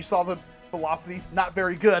honestly, you saw the velocity, not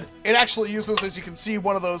very good. It actually uses, as you can see,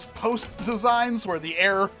 one of those post designs where the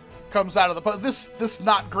air comes out of the post. This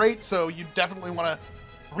not great, so you definitely want to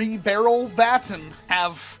re-barrel that and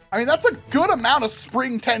have, I mean, that's a good amount of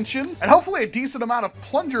spring tension and hopefully a decent amount of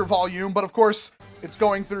plunger volume, but of course, it's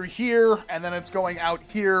going through here and then it's going out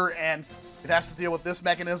here and it has to deal with this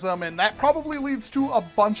mechanism, and that probably leads to a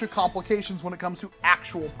bunch of complications when it comes to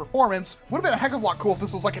actual performance. Would have been a heck of a lot cool if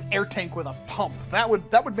this was like an air tank with a pump. That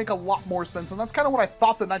would make a lot more sense, and that's kind of what I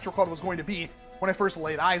thought the Nitro Quad was going to be when I first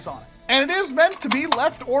laid eyes on it. And it is meant to be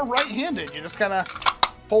left or right-handed. You just kind of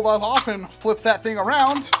pull that off and flip that thing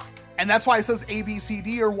around. And that's why it says A, B, C,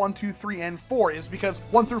 D, or 1, 2, 3, and 4, is because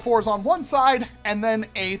 1 through 4 is on one side, and then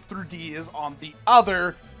A through D is on the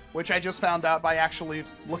other, which I just found out by actually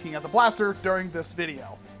looking at the blaster during this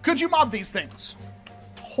video. Could you mod these things?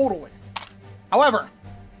 Totally. However,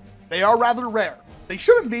 they are rather rare. They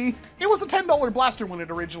shouldn't be. It was a $10 blaster when it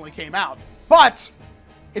originally came out. But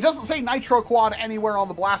it doesn't say Nitro Quad anywhere on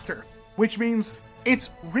the blaster, which means it's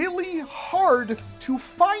really hard to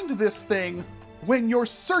find this thing when you're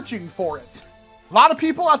searching for it. A lot of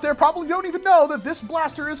people out there probably don't even know that this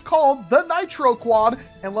blaster is called the Nitro Quad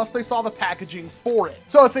unless they saw the packaging for it.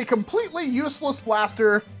 So it's a completely useless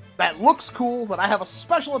blaster that looks cool, that I have a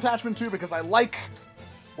special attachment to because I like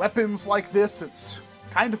weapons like this. It's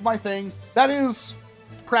kind of my thing. That is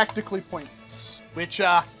practically pointless, which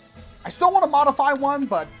I still want to modify one,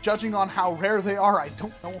 but judging on how rare they are, I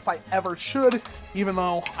don't know if I ever should, even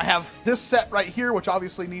though I have this set right here, which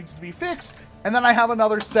obviously needs to be fixed, and then I have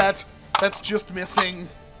another set that's just missing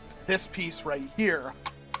this piece right here.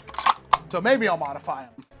 So maybe I'll modify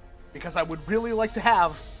them, because I would really like to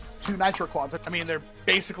have 2 Nitro Quads. I mean, they're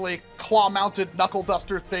basically claw-mounted knuckle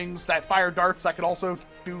duster things that fire darts that could also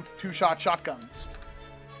do 2-shot shotguns.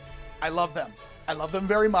 I love them. I love them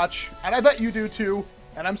very much, and I bet you do too.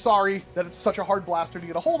 And I'm sorry that it's such a hard blaster to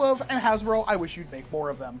get a hold of, and Hasbro, I wish you'd make more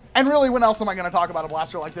of them. And really, when else am I going to talk about a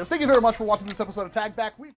blaster like this? Thank you very much for watching this episode of Tag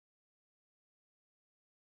Back.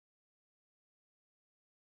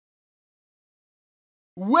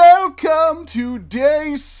 Welcome to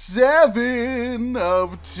day 7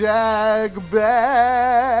 of Tag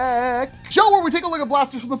Back, show where we take a look at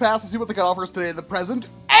blasters from the past and see what they can offer us today in the present,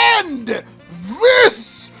 and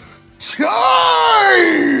this time!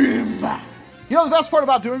 You know, the best part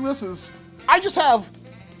about doing this is I just have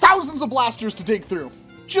thousands of blasters to dig through.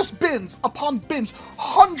 Just bins upon bins,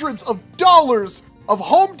 hundreds of dollars of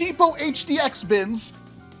Home Depot HDX bins,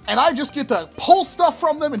 and I just get to pull stuff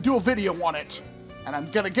from them and do a video on it. And I'm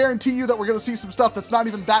gonna guarantee you that we're gonna see some stuff that's not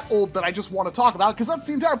even that old that I just want to talk about, because that's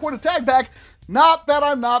the entire point of Tag Back. Not that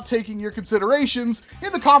I'm not taking your considerations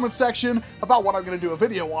in the comment section about what I'm gonna do a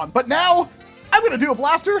video on, but now I'm gonna do a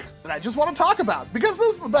blaster that I just want to talk about, because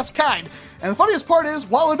those are the best kind. And the funniest part is,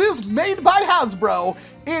 while it is made by Hasbro,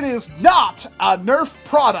 it is not a Nerf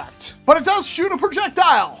product, but it does shoot a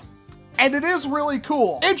projectile. And it is really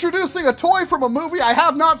cool. Introducing a toy from a movie I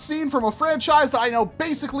have not seen, from a franchise that I know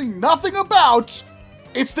basically nothing about.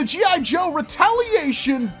 It's the G.I. Joe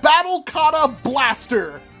Retaliation Battle Kata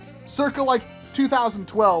Blaster. Circa like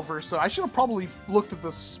 2012 or so. I should have probably looked at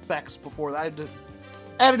the specs before that.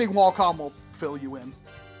 Editing Walcom will fill you in.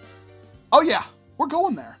 Oh yeah, we're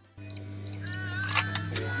going there.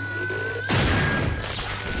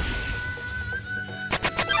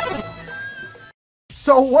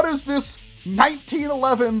 So what is this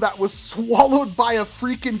 1911 that was swallowed by a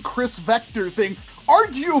freaking Chris Vector thing?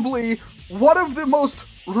 Arguably one of the most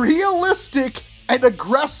realistic and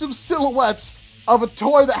aggressive silhouettes of a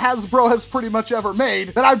toy that Hasbro has pretty much ever made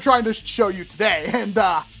that I'm trying to show you today. And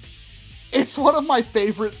It's one of my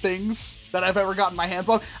favorite things that I've ever gotten my hands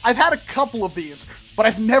on. I've had a couple of these, but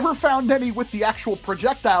I've never found any with the actual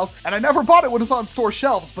projectiles, and I never bought it when it was on store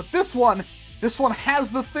shelves. But this one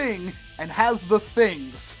has the thing and has the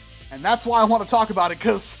things. And that's why I want to talk about it,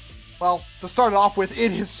 because, well, to start it off with,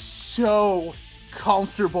 it is so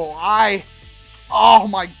comfortable. Oh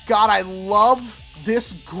my God, I love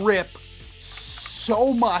this grip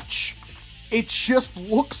so much. It just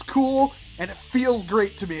looks cool and it feels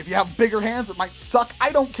great to me. If you have bigger hands, it might suck.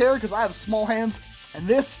 I don't care because I have small hands, and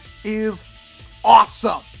this is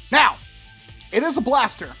awesome. Now, it is a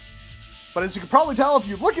blaster, but as you can probably tell if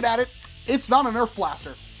you're looking at it, it's not a Nerf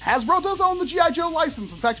blaster. Hasbro does own the G.I. Joe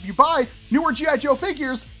license. In fact, if you buy newer G.I. Joe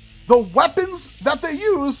figures, the weapons that they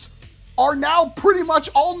use are now pretty much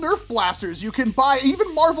all Nerf blasters. You can buy,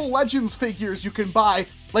 even Marvel Legends figures you can buy,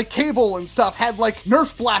 like Cable and stuff, had like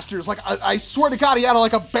Nerf blasters. Like, I swear to God, he had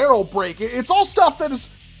like a barrel break. It's all stuff that is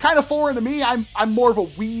kind of foreign to me. I'm more of a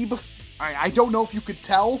weeb. I don't know if you could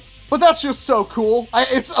tell, but that's just so cool.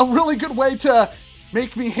 It's a really good way to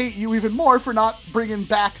make me hate you even more for not bringing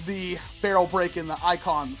back the barrel break in the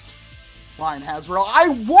Icons line, Hasbro. I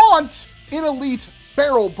want an Elite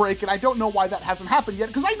barrel break, and I don't know why that hasn't happened yet,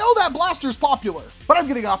 because I know that blaster's popular. But I'm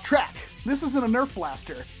getting off track. This isn't a Nerf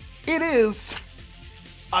blaster. It is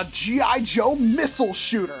a G.I. Joe missile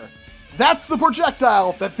shooter. That's the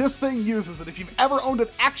projectile that this thing uses, and if you've ever owned an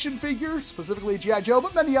action figure, specifically G.I. Joe,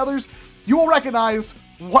 but many others, you will recognize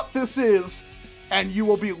what this is, and you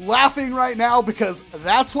will be laughing right now because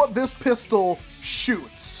that's what this pistol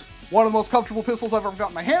shoots. One of the most comfortable pistols I've ever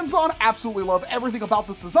gotten my hands on. Absolutely love everything about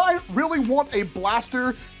this design. Really want a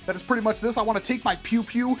blaster that is pretty much this. I want to take my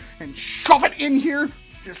pew-pew and shove it in here.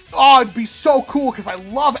 Just, oh, it'd be so cool because I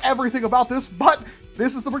love everything about this, but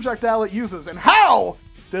this is the projectile it uses. And how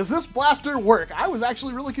does this blaster work? I was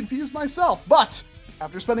actually really confused myself, but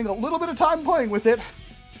after spending a little bit of time playing with it,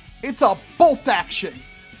 it's a bolt action.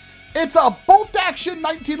 It's a bolt action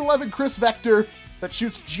 1911 Chris Vector that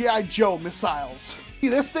shoots G.I. Joe missiles. See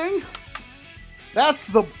this thing? That's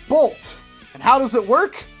the bolt. And how does it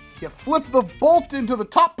work? You flip the bolt into the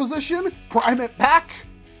top position, prime it back,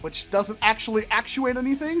 which doesn't actually actuate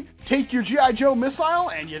anything. Take your G.I. Joe missile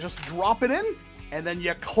and you just drop it in, and then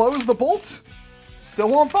you close the bolt. Still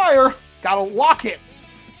won't fire. Gotta lock it.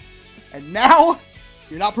 And now,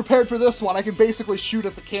 you're not prepared for this one. I can basically shoot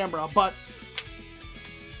at the camera, but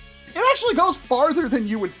it actually goes farther than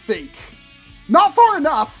you would think. Not far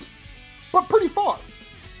enough, but pretty far.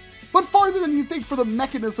 But farther than you think for the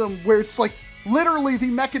mechanism, where it's like, literally the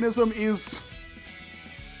mechanism is,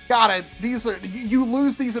 you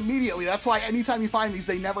lose these immediately. That's why anytime you find these,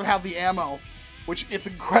 they never have the ammo, which it's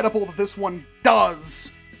incredible that this one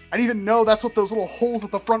does. I didn't even know that's what those little holes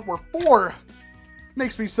at the front were for.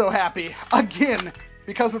 Makes me so happy. Again,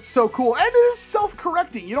 because it's so cool. And it is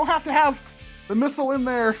self-correcting. You don't have to have the missile in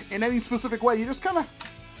there in any specific way. You just kind of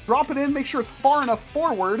drop it in, make sure it's far enough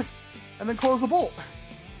forward, and then close the bolt.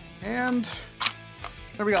 And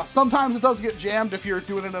there we go. Sometimes it does get jammed if you're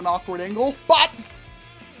doing it at an awkward angle, but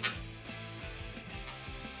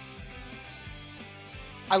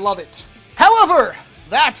I love it. However,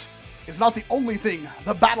 that is not the only thing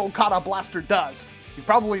the Battle Kata Blaster does. You've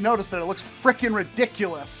probably noticed that it looks frickin'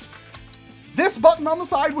 ridiculous. This button on the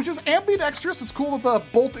side, which is ambidextrous, it's cool that the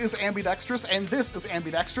bolt is ambidextrous, and this is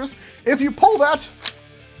ambidextrous. If you pull that,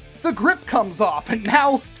 the grip comes off, and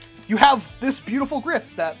now you have this beautiful grip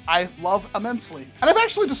that I love immensely. And I've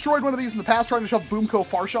actually destroyed one of these in the past trying to shove Boomco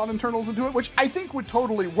Farshot internals into it, which I think would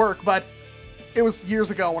totally work, but it was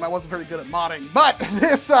years ago when I wasn't very good at modding. But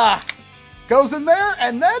this goes in there,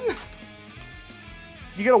 and then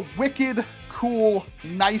you get a wicked cool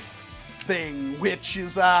knife thing, which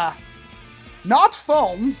is not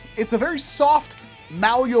foam. It's a very soft,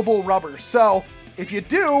 malleable rubber. So if you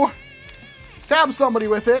do stab somebody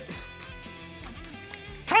with it,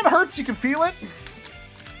 kind of hurts, you can feel it,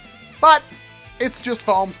 but it's just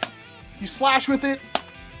foam. You slash with it,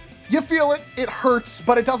 you feel it, it hurts,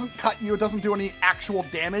 but it doesn't cut you, it doesn't do any actual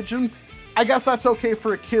damage, and I guess that's okay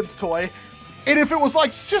for a kid's toy. And if it was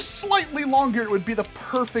like just slightly longer, it would be the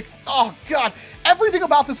perfect, oh God. Everything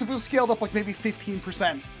about this, if it was scaled up like maybe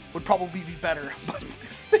 15%, would probably be better. But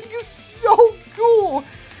this thing is so cool.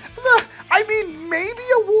 I mean, maybe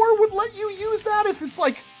a war would let you use that if it's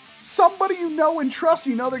like somebody you know and trust,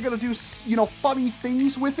 you know they're gonna do, you know, funny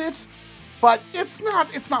things with it. But it's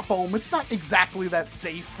not foam, it's not exactly that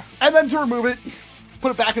safe. And then to remove it,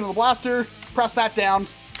 put it back into the blaster, press that down,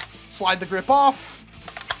 slide the grip off,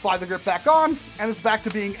 slide the grip back on, and it's back to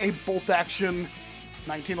being a bolt action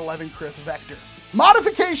 1911 Chris Vector.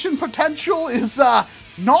 Modification potential is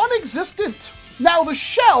non-existent. Now the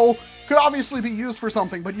shell could obviously be used for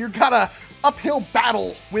something, but you've got a uphill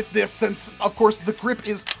battle with this since, of course, the grip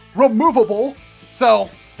is removable. So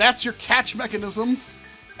that's your catch mechanism,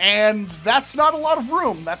 and that's not a lot of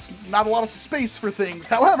room. That's not a lot of space for things.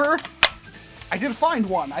 However, I did find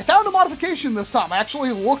one. I found a modification this time. I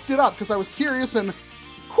actually looked it up because I was curious, and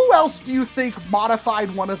who else do you think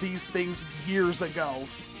modified one of these things years ago?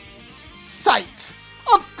 Psych.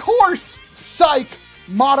 Of course, Psych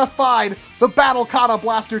modified the Battle Kata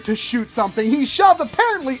blaster to shoot something. He shoved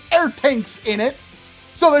apparently air tanks in it.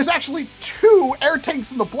 So there's actually 2 air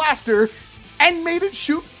tanks in the blaster and made it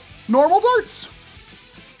shoot normal darts.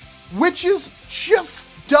 Which is just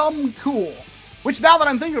dumb cool. Which, now that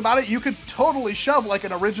I'm thinking about it, you could totally shove like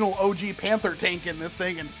an original OG Panther tank in this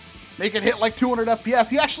thing and make it hit like 200 FPS.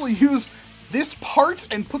 He actually used this part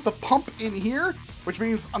and put the pump in here, which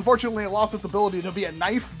means, unfortunately, it lost its ability to be a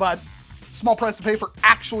knife, but small price to pay for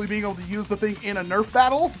actually being able to use the thing in a Nerf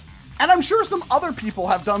battle. And I'm sure some other people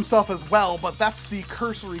have done stuff as well, but that's the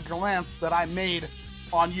cursory glance that I made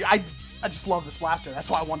on you. I just love this blaster. That's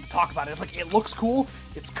why I wanted to talk about it. Like, it looks cool.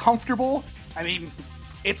 It's comfortable. I mean,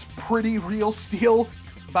 it's pretty real steel,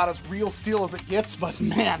 about as real steel as it gets, but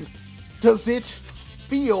man, does it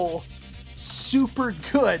feel super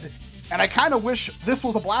good. And I kind of wish this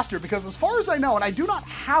was a blaster, because as far as I know, and I do not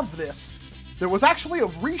have this, there was actually a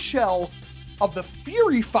reshell of the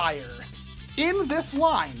Fury Fire in this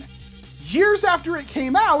line years after it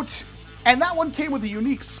came out, and that one came with a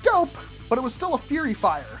unique scope, but it was still a Fury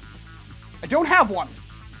Fire. I don't have one.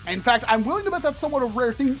 In fact, I'm willing to bet that's somewhat of a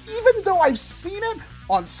rare thing, even though I've seen it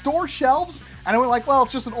on store shelves, and I went like, well,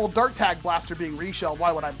 it's just an old dart tag blaster being reshelled,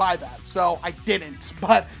 why would I buy that? So I didn't.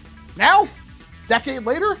 But now, decade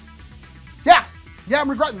later, yeah, I'm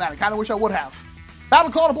regretting that. I kind of wish I would have.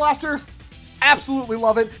 Battle Kata blaster, absolutely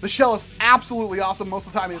love it. The shell is absolutely awesome. Most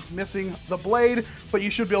of the time it's missing the blade, but you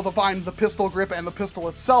should be able to find the pistol grip and the pistol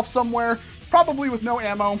itself somewhere, probably with no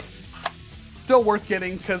ammo. Still worth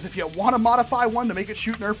getting, because if you want to modify one to make it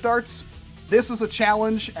shoot Nerf darts, this is a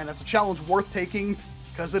challenge, and it's a challenge worth taking,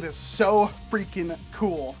 because it is so freaking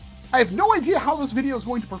cool. I have no idea how this video is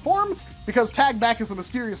going to perform, because tag back is a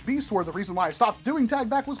mysterious beast, where the reason why I stopped doing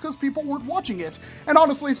tag back was because people weren't watching it. And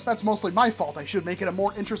honestly, that's mostly my fault. I should make it a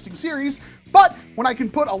more interesting series, but when I can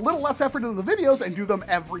put a little less effort into the videos and do them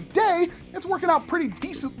every day, it's working out pretty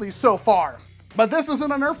decently so far. But this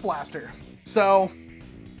isn't a Nerf blaster, so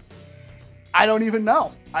I don't even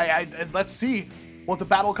know. Let's see what the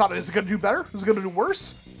Battle Kata is. It going to do better? Is it going to do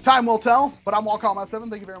worse? Time will tell, but I'm Walcom S7.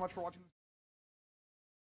 Thank you very much for watching.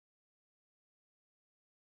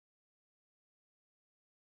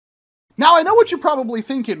 Now, I know what you're probably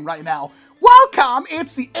thinking right now. Welcome!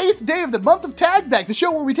 It's the 8th day of the month of Tag Back, the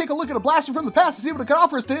show where we take a look at a blaster from the past to see what it can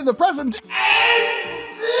offer us today in the present.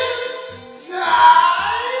 And this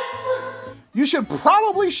time, you should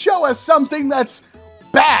probably show us something that's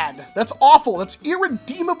bad, that's awful, that's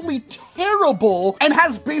irredeemably terrible, and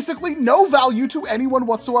has basically no value to anyone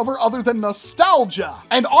whatsoever other than nostalgia.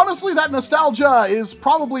 And honestly, that nostalgia is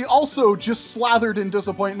probably also just slathered in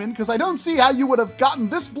disappointment, because I don't see how you would have gotten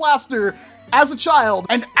this blaster as a child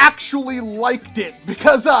and actually liked it.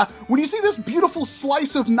 Because when you see this beautiful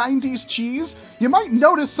slice of 90s cheese, you might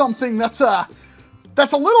notice something that's a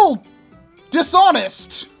little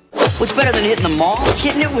dishonest. What's better than hitting the mall?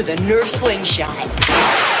 Hitting it with a Nerf slingshot.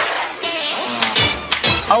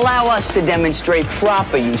 Allow us to demonstrate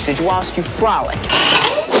proper usage whilst you frolic.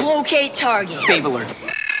 Locate target. Babe alert.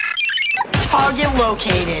 Target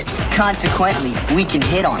located. Consequently, we can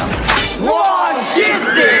hit on them. Long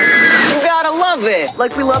distance! You gotta love it.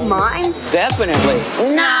 Like we love mines? Definitely.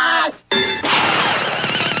 Not!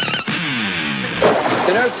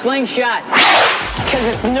 The Nerf slingshot. Because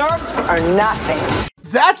it's Nerf or nothing.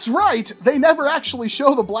 That's right, they never actually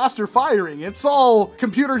show the blaster firing. It's all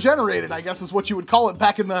computer generated, I guess is what you would call it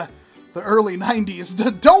back in the early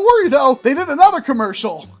 90s. Don't worry though, they did another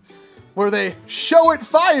commercial where they show it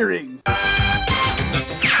firing.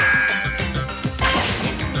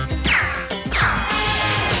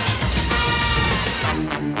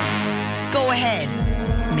 Go ahead,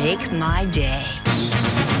 make my day.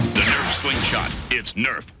 The Nerf slingshot, it's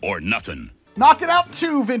Nerf or nothing. Knocking out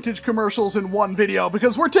 2 vintage commercials in one video,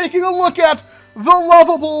 because we're taking a look at the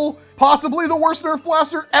lovable, possibly the worst Nerf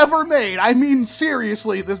blaster ever made. I mean,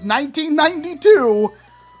 seriously, this 1992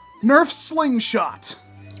 Nerf slingshot.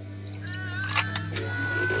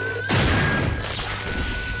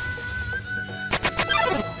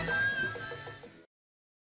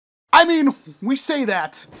 I mean, we say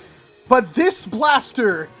that, but this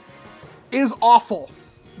blaster is awful.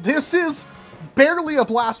 This is barely a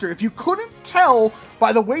blaster. If you couldn't tell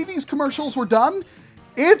by the way these commercials were done,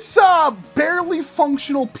 It's a barely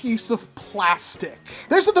functional piece of plastic.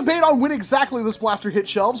 There's a debate on when exactly this blaster hit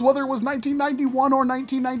shelves, whether it was 1991 or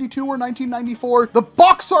 1992 or 1994. The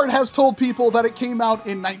box art has told people that it came out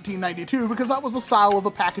in 1992 because that was the style of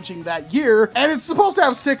the packaging that year, and it's supposed to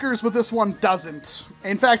have stickers, but this one doesn't.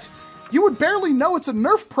 In fact, you would barely know it's a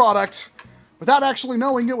NERF product without actually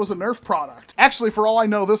knowing it was a NERF product. Actually, for all I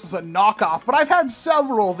know, this is a knockoff, but I've had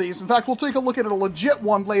several of these. In fact, we'll take a look at a legit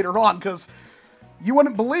one later on, because you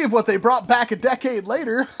wouldn't believe what they brought back a decade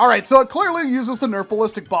later. All right, so it clearly uses the NERF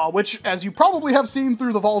ballistic ball, which, as you probably have seen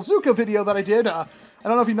through the Volzuka video that I did, I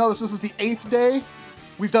don't know if you know this is the 8th day.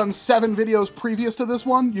 We've done 7 videos previous to this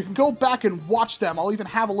one. You can go back and watch them. I'll even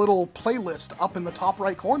have a little playlist up in the top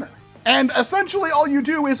right corner. And essentially all you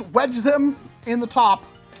do is wedge them in the top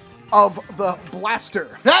of the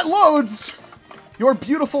blaster. That loads your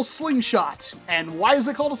beautiful slingshot. And why is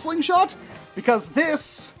it called a slingshot? Because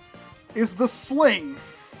this is the sling.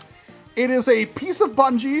 It is a piece of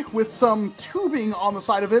bungee with some tubing on the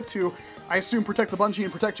side of it to, I assume, protect the bungee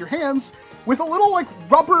and protect your hands, with a little like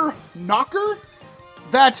rubber knocker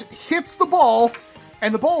that hits the ball,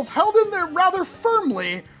 and the ball's held in there rather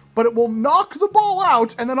firmly, but it will knock the ball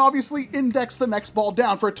out and then obviously index the next ball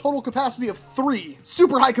down for a total capacity of 3.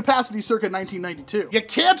 Super high capacity circa 1992. You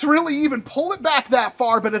can't really even pull it back that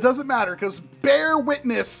far, but it doesn't matter because bear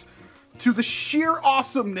witness to the sheer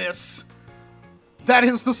awesomeness that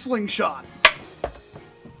is the slingshot.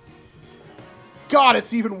 God,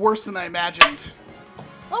 it's even worse than I imagined.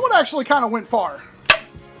 That one actually kind of went far.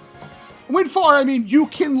 Went far, I mean, you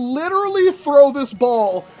can literally throw this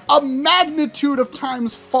ball a magnitude of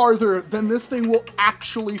times farther than this thing will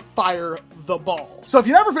actually fire the ball. So if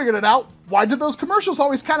you never figured it out, why did those commercials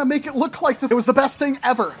always kind of make it look like it was the best thing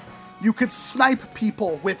ever? You could snipe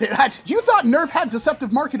people with it. You thought NERF had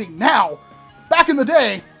deceptive marketing now. Back in the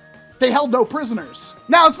day, they held no prisoners.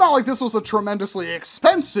 Now, it's not like this was a tremendously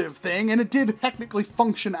expensive thing, and it did technically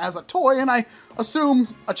function as a toy, and I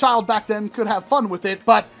assume a child back then could have fun with it,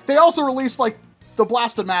 but they also released like the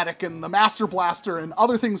Blast-O-Matic and the Master Blaster and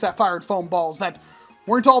other things that fired foam balls that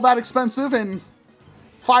weren't all that expensive and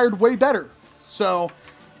fired way better. So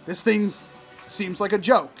this thing seems like a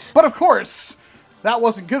joke. But of course, that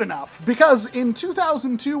wasn't good enough, because in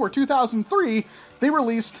 2002 or 2003, they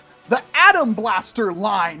released the Atom Blaster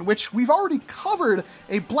line, which we've already covered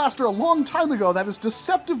a blaster a long time ago that is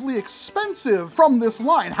deceptively expensive from this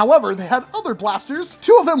line. However, they had other blasters.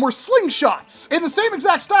 2 of them were slingshots in the same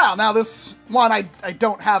exact style. Now, this one I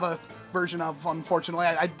don't have a version of, unfortunately.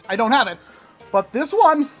 I don't have it. But this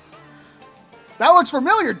one, that looks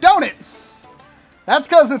familiar, don't it? That's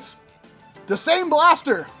because it's the same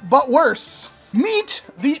blaster, but worse. Meet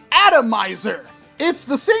the Atomizer. It's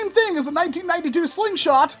the same thing as the 1992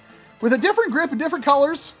 slingshot, with a different grip and different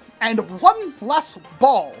colors, and 1 less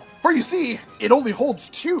ball. For you see, it only holds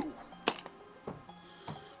 2.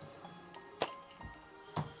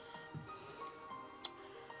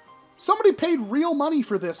 Somebody paid real money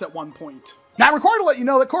for this at one point. Now, I'm required to let you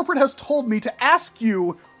know that corporate has told me to ask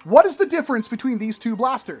you, what is the difference between these 2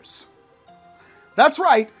 blasters? That's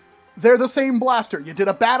right. They're the same blaster. You did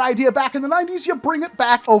a bad idea back in the 90s, you bring it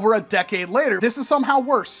back over a decade later. This is somehow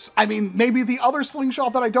worse. I mean, maybe the other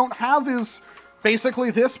slingshot that I don't have is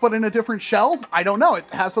basically this, but in a different shell. I don't know. It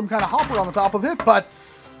has some kind of hopper on the top of it, but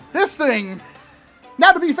this thing,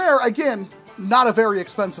 now to be fair, again, not a very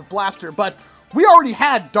expensive blaster, but we already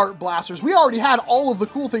had dart blasters. We already had all of the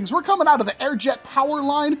cool things. We're coming out of the Airjet Power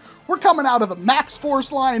line. We're coming out of the Max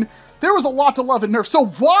Force line. There was a lot to love in NERF. So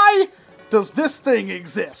why does this thing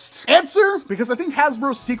exist? Answer, because I think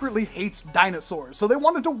Hasbro secretly hates dinosaurs, so they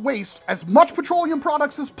wanted to waste as much petroleum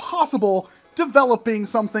products as possible developing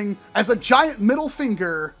something as a giant middle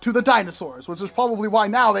finger to the dinosaurs, which is probably why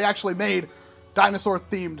now they actually made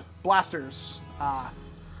dinosaur-themed blasters.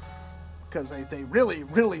 Because they really,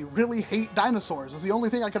 really, really hate dinosaurs. Is the only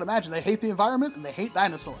thing I can imagine. They hate the environment and they hate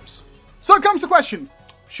dinosaurs. So it comes to the question,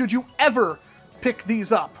 should you ever pick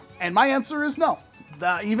these up? And my answer is no.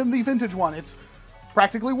 Even the vintage one, it's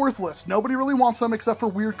practically worthless. Nobody really wants them except for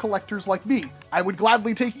weird collectors like me. I would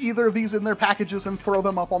gladly take either of these in their packages and throw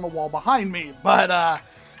them up on the wall behind me. But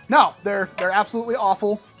no, they're absolutely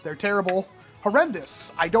awful. They're terrible,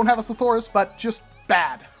 horrendous. I don't have a Sathoris, but just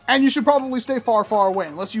bad. And you should probably stay far, far away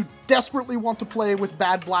unless you desperately want to play with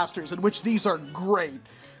bad blasters, in which these are great.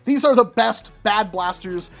 These are the best bad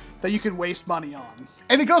blasters that you can waste money on.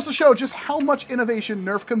 And it goes to show just how much innovation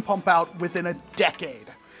NERF can pump out within a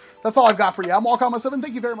decade. That's all I've got for you. I'm Walcom S7.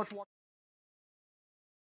 Thank you very much for watching.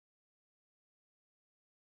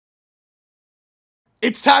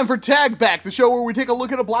 It's time for Tag Back, the show where we take a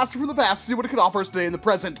look at a blaster from the past to see what it could offer us today in the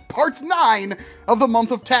present. Part 9 of the month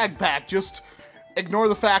of Tag Back. Just ignore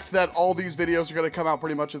the fact that all these videos are going to come out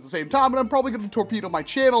pretty much at the same time, and I'm probably going to torpedo my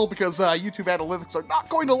channel because YouTube analytics are not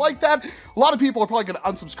going to like that. A lot of people are probably going to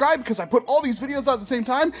unsubscribe because I put all these videos out at the same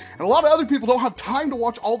time, and a lot of other people don't have time to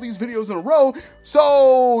watch all these videos in a row.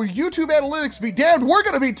 So YouTube analytics be damned, we're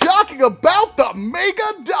going to be talking about the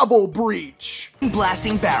Mega Double Breach.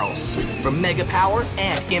 Blasting barrels for mega power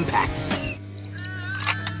and impact.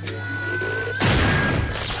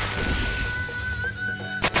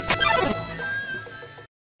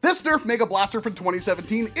 This NERF Mega Blaster from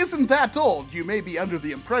 2017 isn't that old. You may be under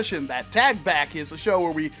the impression that Tag Back is a show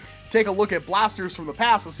where we take a look at blasters from the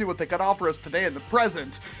past and see what they could offer us today in the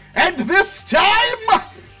present. And this time,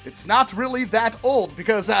 it's not really that old,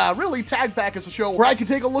 because really Tag Back is a show where I can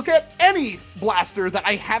take a look at any blaster that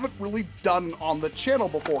I haven't really done on the channel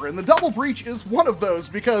before. And the Double Breach is one of those,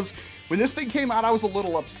 because when this thing came out, I was a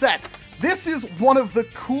little upset. This is one of the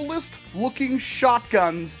coolest looking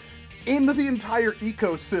shotguns in the entire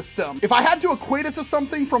ecosystem. If I had to equate it to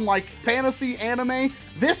something from like fantasy anime,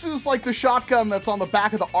 this is like the shotgun that's on the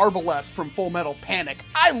back of the Arbalest from Full Metal Panic.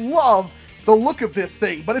 I love the look of this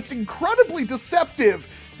thing, but it's incredibly deceptive.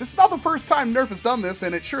 This is not the first time Nerf has done this,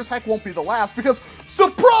 and it sure as heck won't be the last, because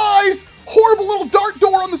surprise! Horrible little dart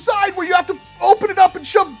door on the side where you have to open it up and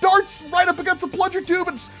shove darts right up against the plunger tube.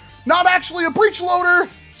 It's not actually a breech loader.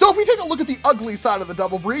 So if we take a look at the ugly side of the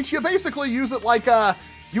Double Breach, you basically use it like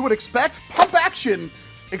you would expect, pump action,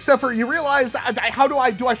 except for you realize,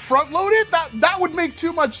 do I front load it? That would make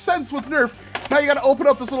too much sense with Nerf. Now you gotta open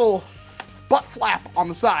up this little butt flap on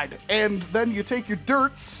the side, and then you take your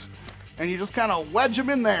dirts and you just kind of wedge them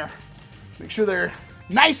in there. Make sure they're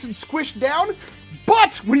nice and squished down,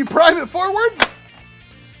 but when you prime it forward,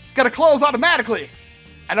 it's gotta close automatically.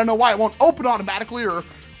 I don't know why it won't open automatically or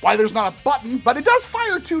why there's not a button, but it does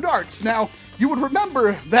fire 2 darts. Now, you would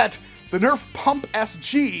remember that the NERF Pump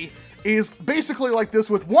SG is basically like this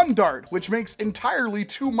with 1 dart, which makes entirely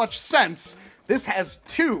too much sense. This has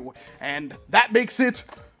 2, and that makes it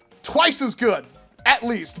twice as good, at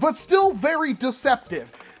least, but still very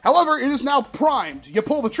deceptive. However, it is now primed. You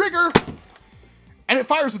pull the trigger, and it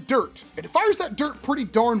fires a dirt. And it fires that dirt pretty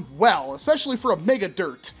darn well, especially for a mega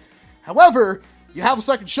dirt. However, you have a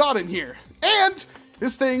second shot in here, and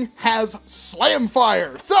this thing has slam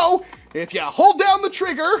fire. So, if you hold down the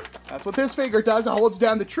trigger, that's what this finger does, it holds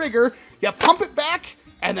down the trigger, you pump it back,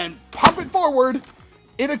 and then pump it forward,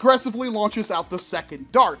 it aggressively launches out the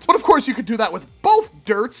second dart. But of course you could do that with both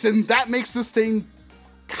dirts, and that makes this thing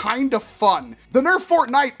kind of fun. The NERF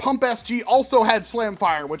Fortnite Pump SG also had slam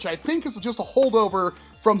fire, which I think is just a holdover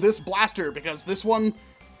from this blaster, because this one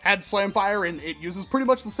had slam fire and it uses pretty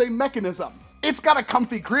much the same mechanism. It's got a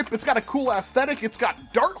comfy grip, it's got a cool aesthetic, it's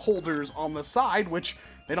got dart holders on the side, which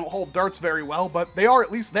they don't hold darts very well, but they are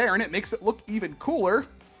at least there, and it makes it look even cooler.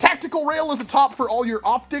 Tactical rail at the top for all your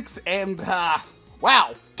optics, and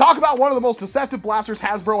wow. Talk about one of the most deceptive blasters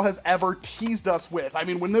Hasbro has ever teased us with. I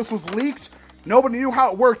mean, when this was leaked, nobody knew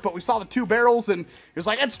how it worked, but we saw the 2 barrels, and it was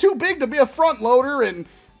like, it's too big to be a front loader, and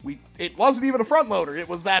it wasn't even a front loader. It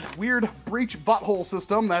was that weird breech butthole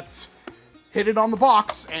system that's hidden on the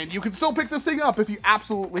box, and you can still pick this thing up if you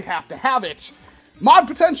absolutely have to have it. Mod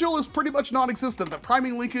potential is pretty much non-existent. The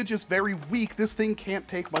priming linkage is very weak. This thing can't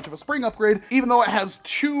take much of a spring upgrade. Even though it has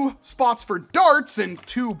 2 spots for darts and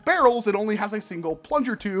 2 barrels, it only has a single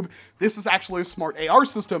plunger tube. This is actually a smart AR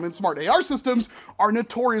system, and smart AR systems are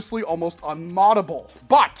notoriously almost unmoddable.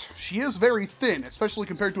 But she is very thin, especially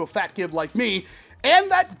compared to a fat kid like me,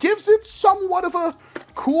 and that gives it somewhat of a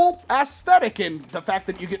cool aesthetic. And the fact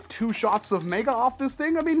that you get 2 shots of Mega off this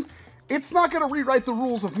thing, I mean, it's not going to rewrite the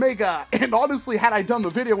rules of Mega, and honestly, had I done the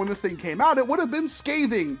video when this thing came out, it would have been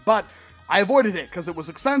scathing, but I avoided it because it was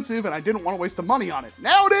expensive and I didn't want to waste the money on it.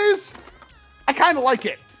 Nowadays, I kind of like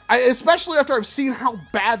it, especially after I've seen how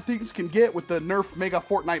bad things can get with the NERF Mega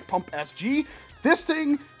Fortnite Pump SG. This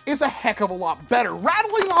thing is a heck of a lot better.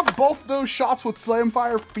 Rattling off both those shots with slam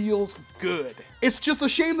fire feels good. It's just a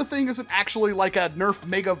shame the thing isn't actually like a NERF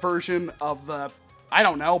Mega version of the, I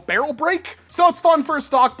don't know, barrel break? So it's fun for a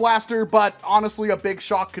stock blaster, but honestly, a big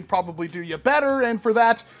shock could probably do you better, and for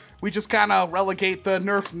that, we just kind of relegate the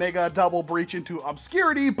NERF Mega Double Breach into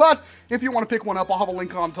obscurity. But if you want to pick one up, I'll have a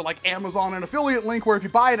link on to like Amazon, an affiliate link, where if you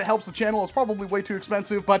buy it, it helps the channel. It's probably way too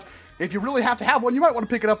expensive, but if you really have to have one, you might want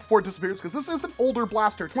to pick it up before it disappears, because this is an older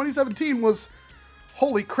blaster. 2017 was,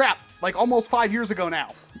 holy crap, like almost 5 years ago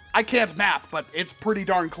now. I can't math, but it's pretty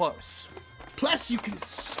darn close. Plus, you can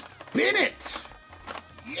spin it.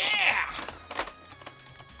 Yeah!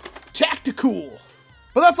 Tactical.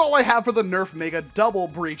 But that's all I have for the NERF Mega Double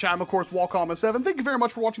Breach. I'm, of course, Walcom S7. Thank you very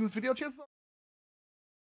much for watching this video. Chances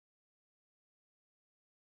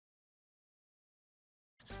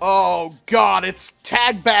Oh God, it's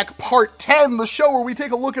Tag Back Part 10, the show where we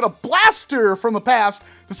take a look at a blaster from the past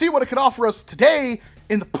to see what it could offer us today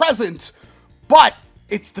in the present. But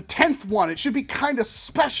it's the 10th one. It should be kind of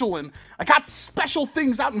special, and I got special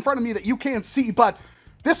things out in front of me that you can't see, but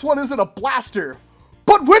this one isn't a blaster.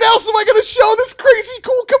 But when else am I gonna show this crazy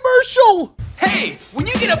cool commercial? Hey, when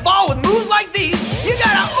you get a ball with moves like these, you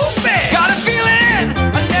gotta oop it! Gotta feel it!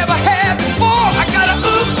 I never had before! I gotta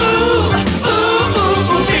oop ooh! Ooh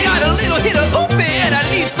ooh ooh! They got a little hit of oop it, and I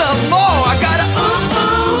need some more! I gotta ooh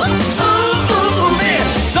ooh! Ooh ooh ooh! Man,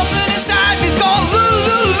 something inside me's gone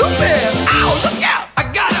loop it! Ow, look out! I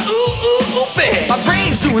gotta ooh ooh oop it! My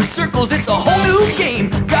brain's doing circles, it's a whole new game!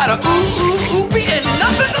 Gotta ooh ooh oop it, and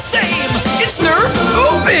nothing's the same! It's NERF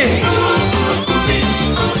Oopie!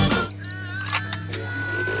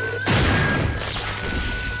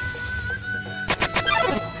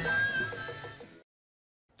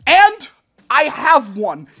 And I have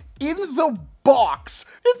one in the box.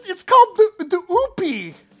 It's called the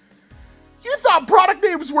Oopie. You thought product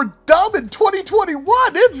names were dumb in 2021.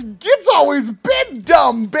 It's always been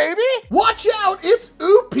dumb, baby. Watch out, it's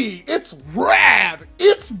Oopie. It's rad.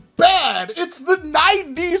 It's bad. It's the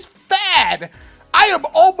 90s fad. I am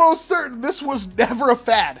almost certain this was never a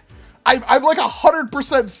fad. I'm like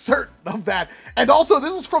 100% certain of that. And also,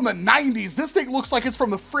 this is from the 90s. This thing looks like it's from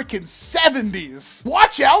the freaking 70s.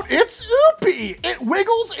 Watch out, it's Oopie. It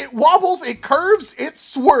wiggles, it wobbles, it curves, it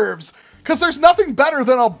swerves. Because there's nothing better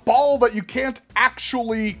than a ball that you can't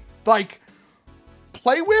actually, like,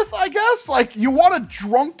 play with, I guess? Like, you want a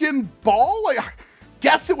drunken ball? Like, I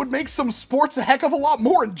guess it would make some sports a heck of a lot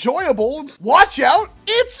more enjoyable. Watch out,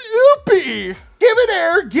 it's Oopie. Give it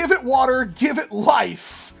air, give it water, give it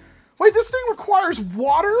life. Wait, this thing requires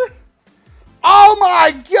water? Oh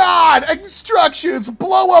my God! Instructions: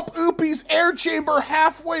 blow up Oopie's air chamber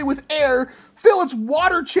halfway with air. Fill its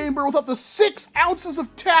water chamber with up to 6 ounces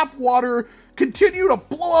of tap water. Continue to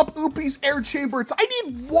blow up Oopie's air chamber. I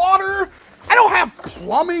need water. I don't have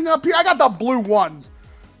plumbing up here. I got the blue one.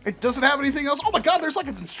 It doesn't have anything else. Oh my God, there's like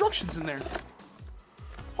instructions in there.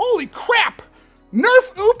 Holy crap!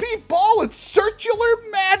 NERF Oopie ball, it's circular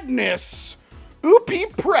madness. Oopie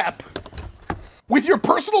prep. With your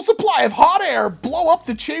personal supply of hot air, blow up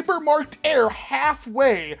the chamber marked air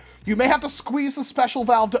halfway. You may have to squeeze the special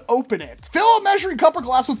valve to open it. Fill a measuring cup or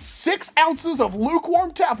glass with 6 ounces of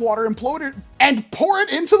lukewarm tap water and pour it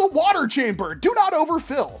into the water chamber. Do not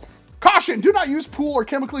overfill. Caution, do not use pool or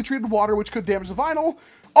chemically treated water, which could damage the vinyl.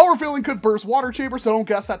 Overfilling could burst water chamber, so don't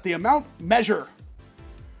guess at the amount. Measure.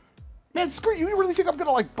 Man, screw you. You really think I'm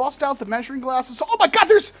gonna like bust out the measuring glasses? Oh my God,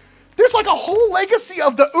 there's like a whole legacy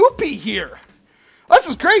of the Oopie here. This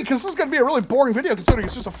is great, because this is going to be a really boring video considering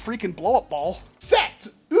it's just a freaking blow-up ball. Set.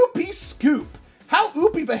 Oopie scoop. How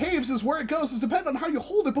Oopie behaves is where it goes is dependent on how you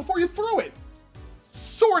hold it before you throw it.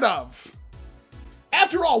 Sort of.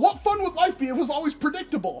 After all, what fun would life be if it was always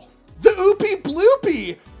predictable? The Oopie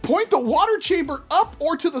bloopie. Point the water chamber up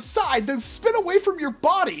or to the side, then spin away from your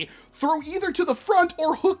body. Throw either to the front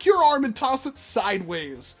or hook your arm and toss it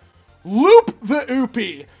sideways. Loop the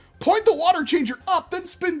Oopie. Point the water changer up, then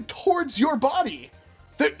spin towards your body.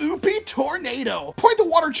 The Oopie Tornado. Point the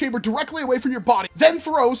water chamber directly away from your body, then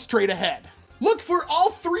throw straight ahead. Look for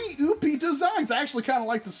all 3 Oopie designs. I actually kind of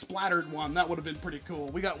like the splattered one. That would have been pretty cool.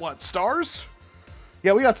 We got what, stars?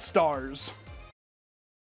 Yeah, we got stars.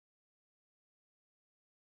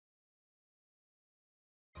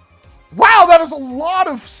 Wow, that is a lot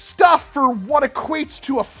of stuff for what equates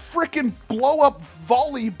to a frickin' blow-up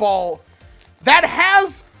volleyball that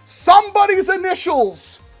has somebody's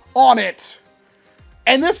initials on it.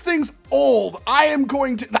 And this thing's old. I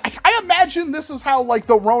imagine this is how like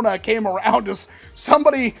the Rona came around, as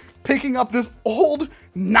somebody picking up this old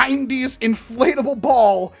 90s inflatable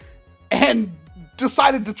ball and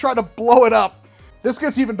decided to try to blow it up. This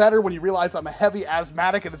gets even better when you realize I'm a heavy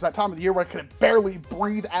asthmatic and it's that time of the year where I can barely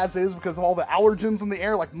breathe as is because of all the allergens in the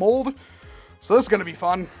air like mold. So this is gonna be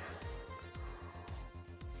fun.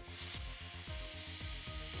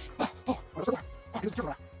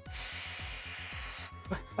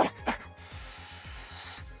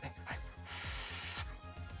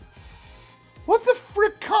 What the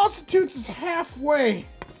frick constitutes as halfway?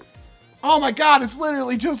 Oh my God, it's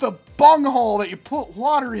literally just a bunghole that you put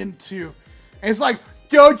water into. And it's like,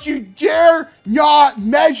 don't you dare not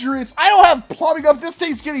measure it. I don't have plumbing up. This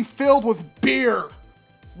thing's getting filled with beer.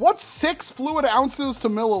 What's 6 fluid ounces to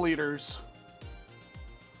milliliters?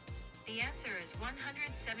 The answer is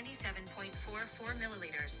 177.44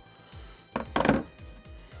 milliliters.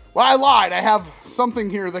 Well, I lied. I have something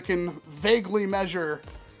here that can vaguely measure.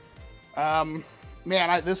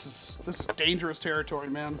 Man, this is dangerous territory,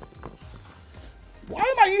 man. Why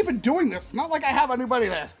am I even doing this? It's not like I have anybody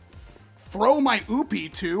to throw my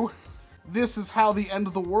oopie to. This is how the end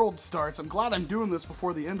of the world starts. I'm glad I'm doing this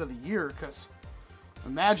before the end of the year, because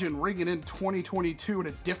imagine ringing in 2022 in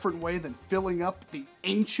a different way than filling up the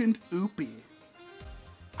ancient oopie.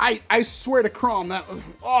 I swear to Crom that,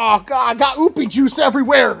 oh God, I got oopie juice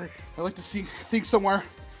everywhere. I like to think somewhere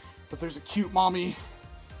that there's a cute mommy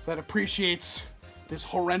that appreciates this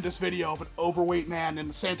horrendous video of an overweight man in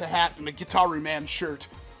a Santa hat and a Guitar Man shirt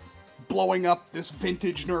blowing up this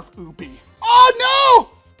vintage Nerf oopie. Oh no!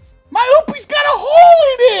 My oopie's got a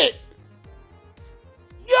hole in it!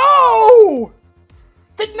 Yo!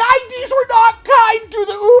 The 90s were not kind to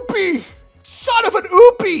the oopie! Son of an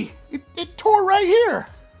oopie! It tore right here.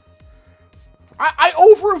 I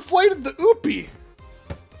overinflated the oopie.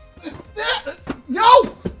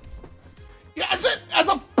 No! Yeah, as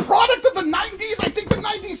a product of the 90s, I think the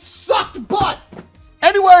 90s sucked butt.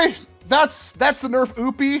 Anyway, that's the Nerf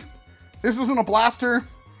oopie. This isn't a blaster,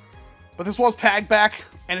 but this was tagged back,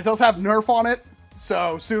 and it does have Nerf on it,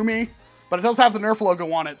 so sue me. But it does have the Nerf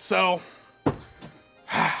logo on it, so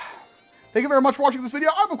thank you very much for watching this video.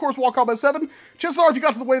 I'm, of course, Walcom S7. Chances are, if you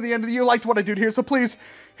got to the way to the end of the year, liked what I did here, so please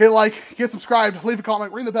hit like, get subscribed, leave a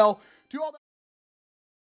comment, ring the bell, do all that.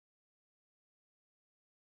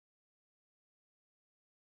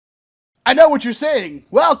 I know what you're saying.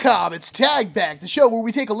 Welcome, it's Tag Back, the show where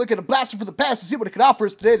we take a look at a blaster for the past and see what it can offer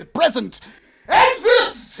us today, the present. And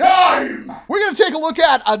this time, we're going to take a look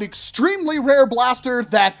at an extremely rare blaster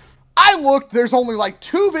that I looked, there's only like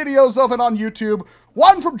 2 videos of it on YouTube,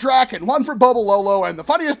 one from Drac and one from Boba Lolo, and the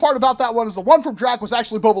funniest part about that one is the one from Drac was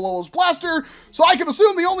actually Boba Lolo's blaster, so I can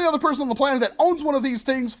assume the only other person on the planet that owns one of these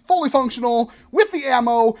things, fully functional, with the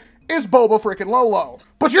ammo, is Boba frickin' Lolo.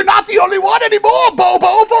 But you're not the only one anymore,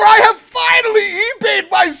 Bobo, for I have finally eBayed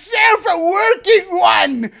myself a working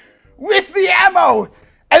one with the ammo.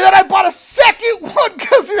 And then I bought a second one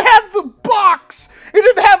because it had the box. It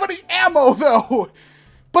didn't have any ammo, though.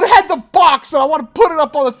 But it had the box, and I want to put it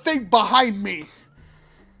up on the thing behind me.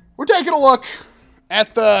 We're taking a look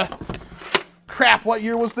at the... Crap, what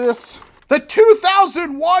year was this? The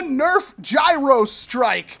 2001 NERF Gyro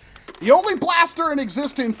Strike. The only blaster in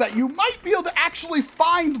existence that you might be able to actually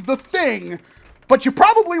find the thing, but you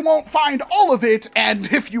probably won't find all of it,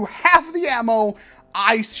 and if you have the ammo,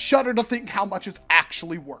 I shudder to think how much it's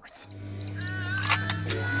actually worth.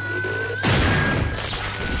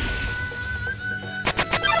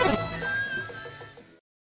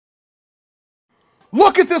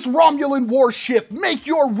 Look at this Romulan warship, make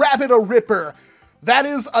your rabbit a ripper. That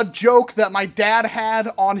is a joke that my dad had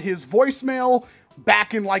on his voicemail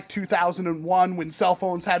back in like 2001 when cell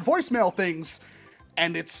phones had voicemail things,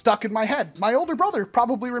 and it's stuck in my head. My older brother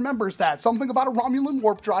probably remembers that. Something about a Romulan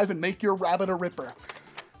warp drive and make your rabbit a ripper.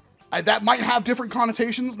 That might have different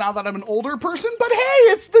connotations now that I'm an older person, but hey,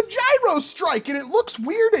 it's the Gyro Strike, and it looks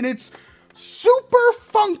weird, and it's super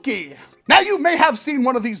funky. Now, you may have seen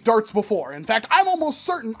one of these darts before. In fact, I'm almost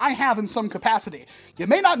certain I have in some capacity. You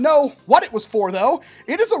may not know what it was for, though.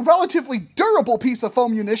 It is a relatively durable piece of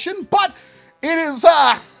foam munition, but it is,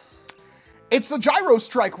 it's a Gyro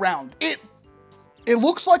Strike round. It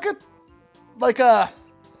looks like a,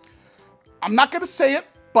 I'm not gonna say it,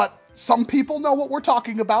 but some people know what we're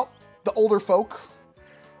talking about. The older folk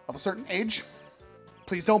of a certain age.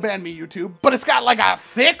 Please don't ban me, YouTube. But it's got like a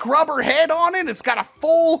thick rubber head on it. It's got a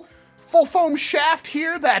full foam shaft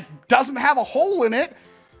here that doesn't have a hole in it.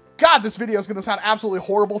 God, this video is gonna sound absolutely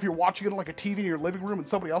horrible if you're watching it on like a TV in your living room and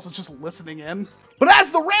somebody else is just listening in. But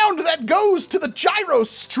as the round that goes to the Gyro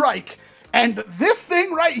Strike, and this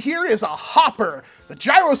thing right here is a hopper. The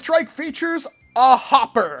Gyro Strike features a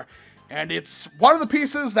hopper, and it's one of the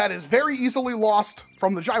pieces that is very easily lost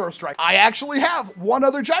from the Gyro Strike. I actually have one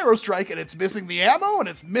other Gyro Strike, and it's missing the ammo, and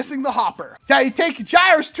it's missing the hopper. So you take your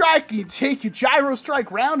Gyro Strike, and you take your Gyro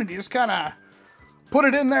Strike round, and you just kind of put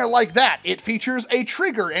it in there like that. It features a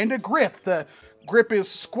trigger and a grip. The grip is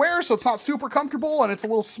square, so it's not super comfortable, and it's a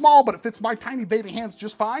little small, but it fits my tiny baby hands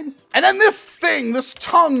just fine. And then this thing, this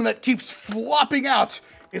tongue that keeps flopping out,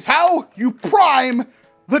 is how you prime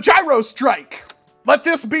the Gyro Strike. Let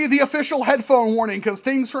this be the official headphone warning, because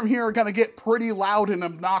things from here are gonna get pretty loud and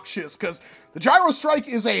obnoxious, because the Gyro Strike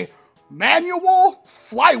is a manual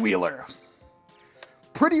flywheeler.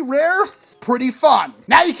 Pretty rare, pretty fun.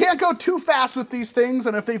 Now, you can't go too fast with these things,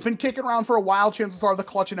 and if they've been kicking around for a while, chances are the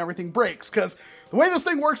clutch and everything breaks, because the way this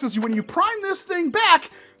thing works is when you prime this thing back,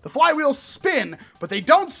 the flywheels spin, but they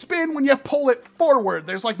don't spin when you pull it forward.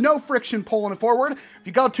 There's like no friction pulling it forward. If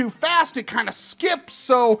you go too fast, it kind of skips,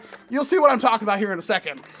 so you'll see what I'm talking about here in a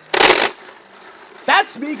second.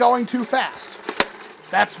 That's me going too fast.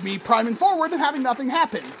 That's me priming forward and having nothing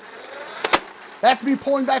happen. That's me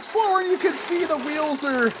pulling back slower, and you can see the wheels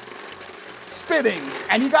are spinning.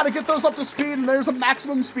 And you got to get those up to speed, and there's a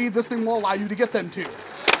maximum speed this thing will allow you to get them to.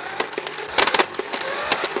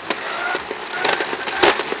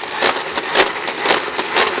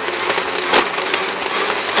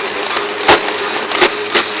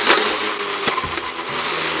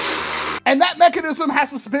 And that mechanism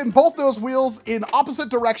has to spin both those wheels in opposite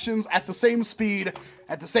directions at the same speed,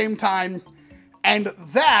 at the same time. And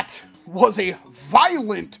that was a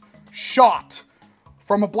violent shot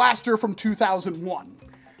from a blaster from 2001.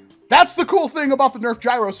 That's the cool thing about the NERF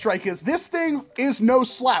Gyro Strike is this thing is no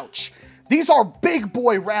slouch. These are big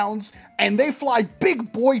boy rounds, and they fly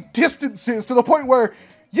big boy distances to the point where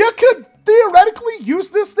you could theoretically use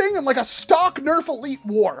this thing in like a stock NERF Elite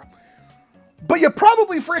war. But you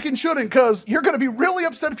probably freaking shouldn't, because you're going to be really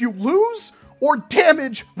upset if you lose or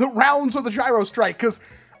damage the rounds of the Gyro Strike, because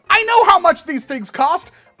I know how much these things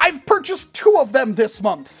cost. I've purchased 2 of them this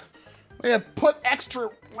month. We put extra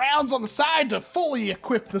rounds on the side to fully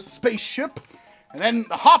equip the spaceship, and then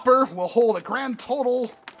the hopper will hold a grand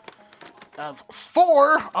total of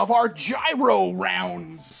 4 of our gyro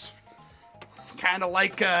rounds. Kind of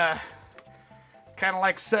like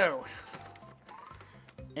so.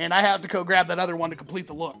 And I have to go grab that other one to complete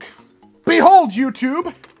the look. Behold,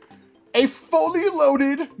 YouTube, a fully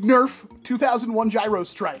loaded NERF 2001 Gyro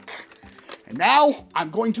Strike. And now I'm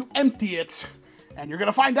going to empty it. And you're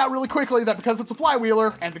gonna find out really quickly that because it's a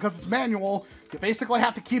flywheeler and because it's manual, you basically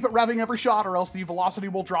have to keep it revving every shot or else the velocity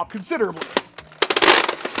will drop considerably.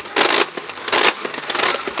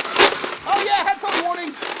 Oh yeah, headphone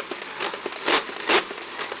warning.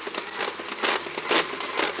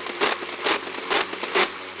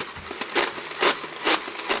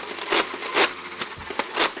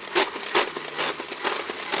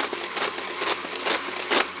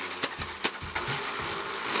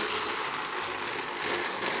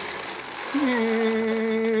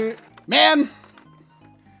 Man,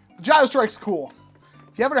 the Gyro Strike's cool.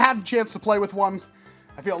 If you ever had a chance to play with one,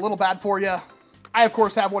 I feel a little bad for you. I, of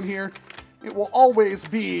course, have one here. It will always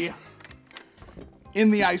be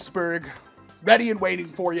in the iceberg, ready and waiting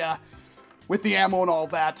for you with the ammo and all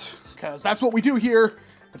that, because that's what we do here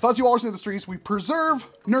at Fuzzy Walrus Industries. We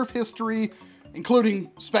preserve NERF history,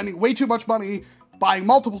 including spending way too much money buying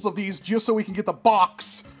multiples of these just so we can get the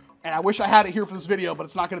box. And I wish I had it here for this video, but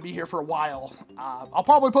it's not going to be here for a while. I'll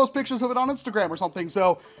probably post pictures of it on Instagram or something,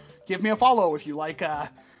 so give me a follow if you like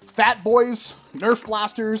Fat Boys, NERF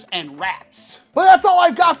Blasters, and Rats. But that's all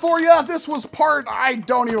I've got for you. This was part,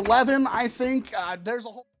 11, I think. There's a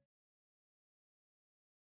whole...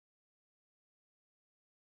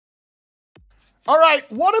 All right,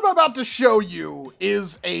 what I'm about to show you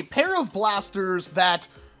is a pair of blasters that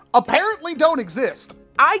apparently don't exist.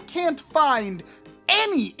 I can't find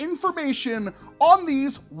any information on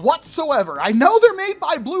these whatsoever. I know they're made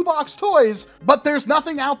by Blue Box Toys, but there's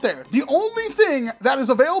nothing out there. The only thing that is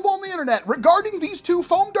available on the internet regarding these 2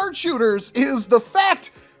 foam dart shooters is the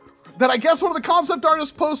fact that I guess one of the concept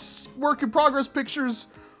artists posts work in progress pictures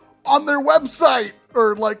on their website,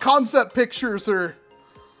 or like concept pictures, or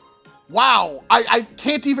wow, I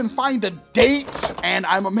can't even find a date, and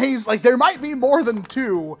I'm amazed. Like, there might be more than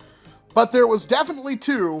 2, but there was definitely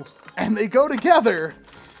 2. And they go together.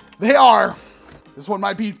 They are, this one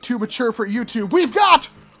might be too mature for YouTube. We've got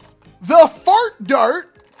the Fart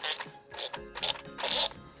Dart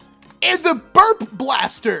and the Burp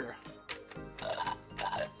Blaster.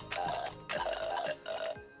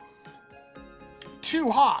 Too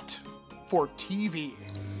hot for TV.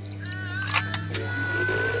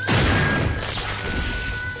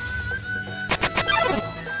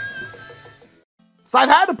 So I've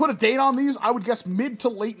had to put a date on these. I would guess mid to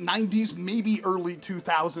late 90s, maybe early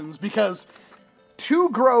 2000s, because too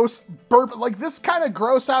gross burp, like this kind of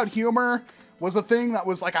gross out humor was a thing that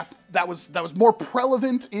was like that was more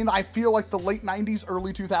prevalent in, I feel like, the late 90s,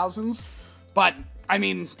 early 2000s. But I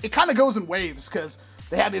mean, it kind of goes in waves, because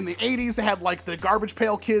they had in the 80s, they had like the Garbage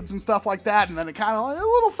Pail Kids and stuff like that, and then it kind of like a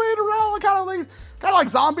little fade around, kind of like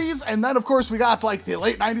zombies. And then of course we got like the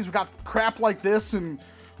late 90s, we got crap like this and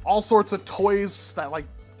all sorts of toys that like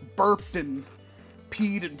burped and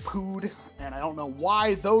peed and pooed, and I don't know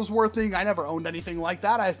why those were a thing. I never owned anything like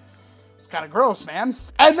that. I It's kind of gross, man.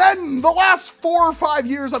 And then the last 4 or 5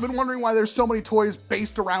 years, I've been wondering why there's so many toys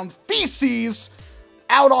based around feces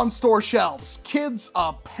out on store shelves. Kids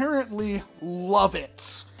apparently love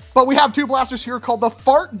it. But we have two blasters here called the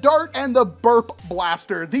Fart Dart and the Burp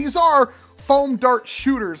Blaster. These are foam dart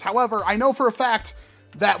shooters. However, I know for a fact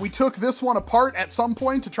that we took this one apart at some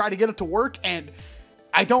point to try to get it to work, and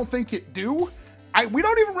I don't think it do. We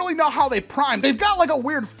don't even really know how they prime. They've got like a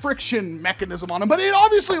weird friction mechanism on them, but it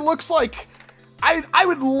obviously looks like I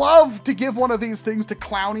would love to give one of these things to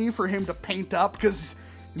Clowny for him to paint up, because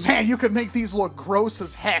man, you could make these look gross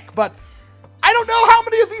as heck, but I don't know how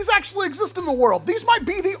many of these actually exist in the world. These might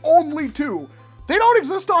be the only two. They don't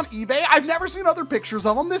exist on eBay. I've never seen other pictures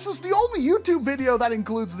of them. This is the only YouTube video that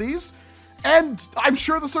includes these, and I'm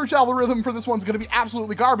sure the search algorithm for this one's gonna be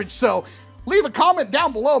absolutely garbage, so leave a comment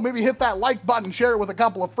down below, maybe hit that like button, share it with a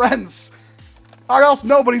couple of friends, or else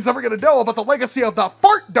nobody's ever gonna know about the legacy of the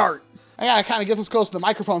Fart Dart. I gotta kind of get this close to the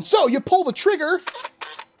microphone. So you pull the trigger,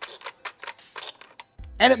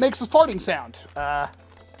 and it makes a farting sound.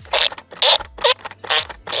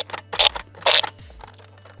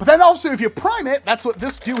 But then also, if you prime it, that's what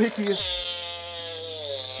this doohickey is.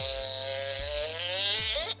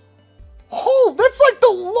 Oh, that's like the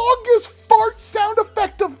longest fart sound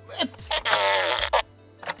effect of...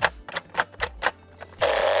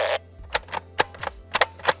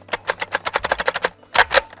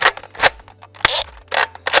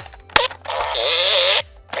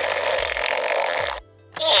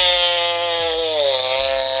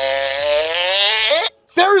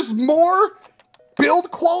 There's more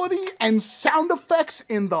build quality and sound effects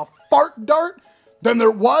in the Fart Dart than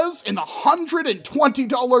there was in the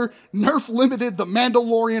 $120 NERF Limited The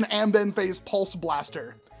Mandalorian Amben Phase Pulse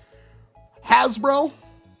Blaster. Hasbro,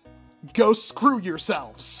 go screw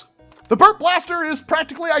yourselves. The Burp Blaster is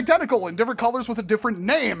practically identical in different colors with a different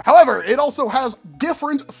name. However, it also has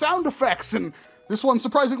different sound effects, and this one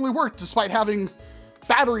surprisingly worked despite having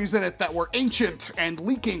batteries in it that were ancient and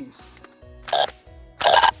leaking.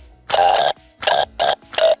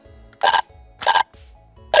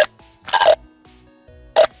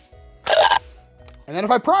 And then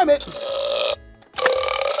if I prime it,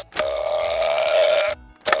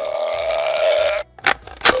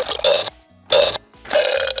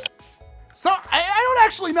 so I don't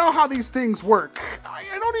actually know how these things work. I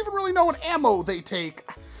don't even really know what ammo they take.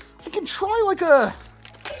 I can try like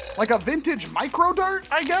a vintage micro dart,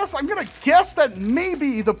 I guess. I'm gonna guess that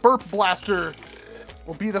maybe the Burp Blaster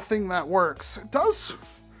will be the thing that works. It does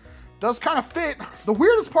kind of fit. The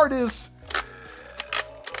weirdest part is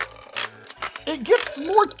it gets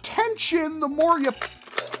more tension the more you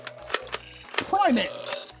prime it.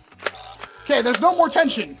 Okay, there's no more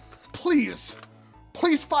tension. Please,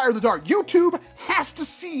 please fire the dart. YouTube has to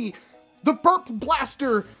see the Burp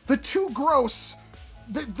Blaster, the Too Gross,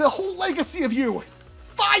 the whole legacy of you.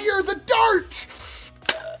 Fire the dart!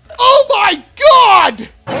 Oh my God!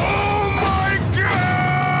 Oh my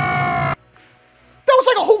God! That was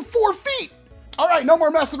like a whole 4 feet. All right, no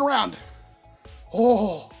more messing around.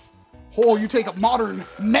 Oh, you take a modern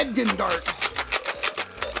Medgun dart,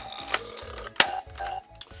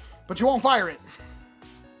 but you won't fire it.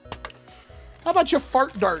 How about your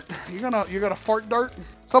Fart Dart? You gonna Fart Dart?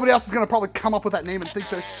 Somebody else is gonna probably come up with that name and think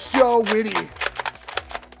they're so witty.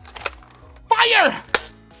 Fire!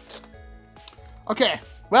 Okay,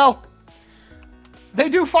 well, they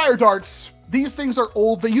do fire darts. These things are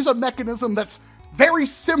old. They use a mechanism that's very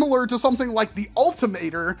similar to something like the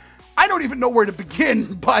Ultimator. I don't even know where to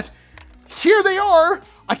begin, but here they are.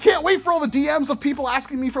 I can't wait for all the DMs of people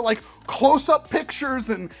asking me for like close-up pictures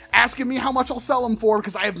and asking me how much I'll sell them for,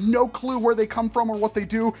 because I have no clue where they come from or what they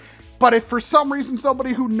do. But if for some reason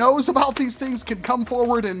somebody who knows about these things can come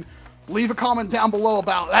forward and leave a comment down below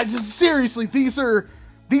about that, just seriously, these are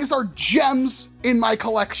gems in my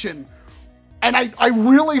collection. And I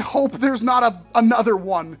really hope there's not another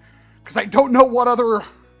one, because I don't know what other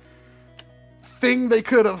thing they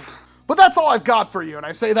could have. But that's all I've got for you, and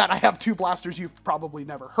I say that I have two blasters you've probably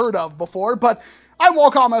never heard of before, but I'm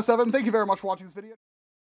Walcom S7. Thank you very much for watching this video.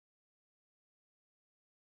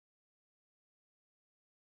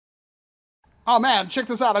 Oh man, check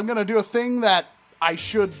this out. I'm gonna do a thing that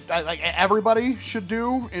like everybody should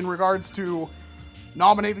do in regards to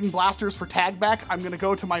nominating blasters for tag back. I'm gonna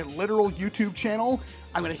go to my literal YouTube channel.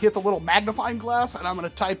 I'm gonna hit the little magnifying glass, and I'm gonna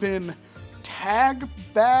type in tag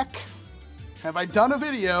back. Have I done a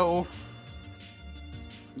video?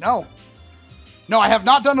 No. No, I have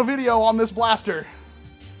not done a video on this blaster.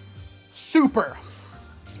 Super.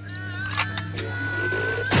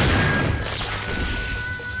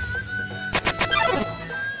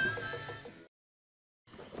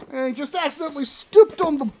 I just accidentally stooped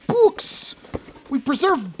on the books. We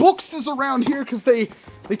preserve books around here because they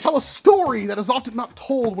tell a story that is often not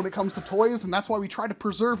told when it comes to toys, and that's why we try to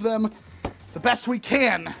preserve them the best we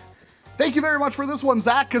can. Thank you very much for this one,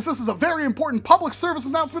 Zach, because this is a very important public service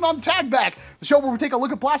announcement on Tag Back, the show where we take a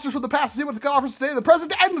look at blasters from the past and see what they offers today, the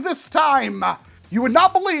present, and this time. You would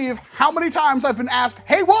not believe how many times I've been asked,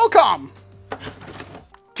 hey, Walcom,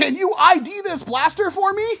 can you ID this blaster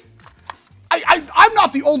for me? I'm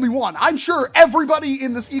not the only one. I'm sure everybody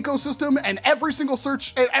in this ecosystem and every single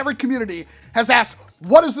search, every community has asked,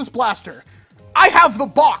 what is this blaster? I have the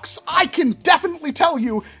box. I can definitely tell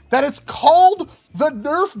you that it's called the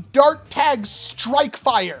NERF Dart Tag Strike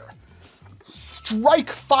Fire. Strike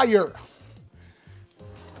Fire.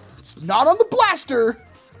 It's not on the blaster,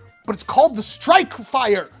 but it's called the Strike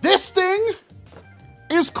Fire. This thing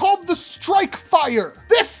is called the Strike Fire.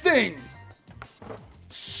 This thing.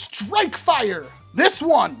 Strike Fire. This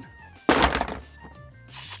one.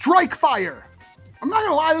 Strike Fire. I'm not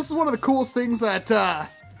gonna lie, this is one of the coolest things that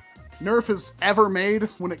NERF has ever made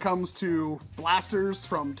when it comes to blasters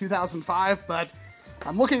from 2005, but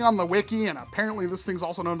I'm looking on the wiki and apparently this thing's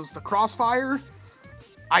also known as the Crossfire.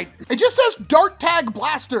 It just says Dart Tag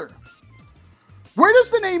Blaster. Where does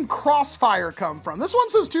the name Crossfire come from? This one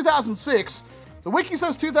says 2006. The wiki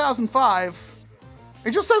says 2005.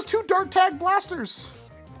 It just says 2 Dart Tag Blasters.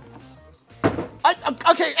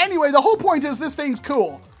 Okay, anyway, the whole point is this thing's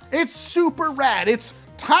cool. It's super rad. It's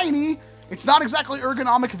tiny. It's not exactly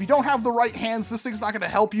ergonomic. If you don't have the right hands, this thing's not gonna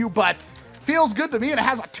help you, but feels good to me, and it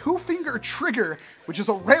has a 2-finger trigger, which is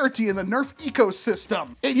a rarity in the NERF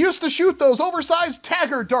ecosystem. It used to shoot those oversized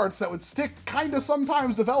tagger darts that would stick kinda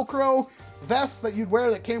sometimes to Velcro vests that you'd wear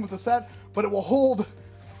that came with the set, but it will hold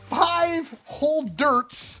 5 whole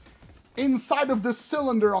dirts inside of this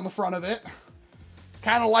cylinder on the front of it,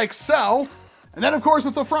 kinda like so. And then of course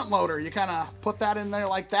it's a front loader. You kinda put that in there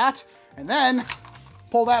like that, and then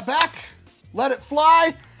pull that back, let it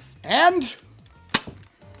fly, and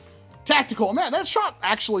tactical. Man, that shot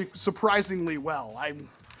actually surprisingly well.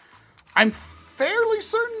 I'm fairly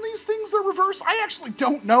certain these things are reverse. I actually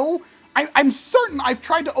don't know. I'm certain I've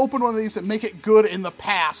tried to open one of these and make it good in the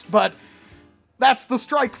past, but that's the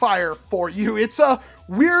Strike Fire for you. It's a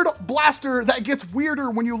weird blaster that gets weirder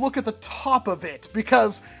when you look at the top of it,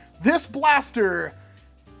 because this blaster,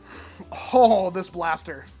 oh, this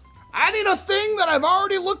blaster. I need a thing that I've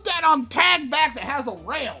already looked at on Tag Back that has a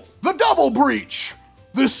rail. The Double Breach,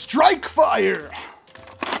 the Strike Fire.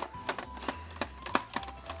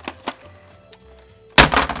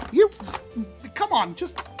 You, come on,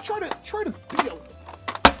 just try to be a...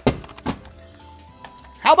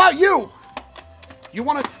 How about you? You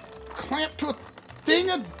want to clamp to a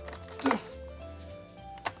thing and...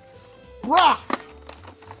 Bruh.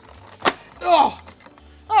 Oh,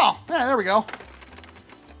 yeah, there we go.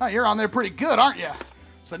 Oh, you're on there pretty good, aren't you?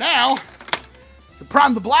 So now, to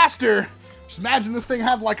prime the blaster, just imagine this thing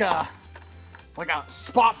had like a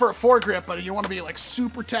spot for a foregrip, but you want to be like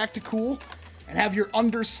super tactical and have your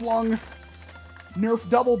underslung NERF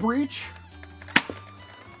Double Breach.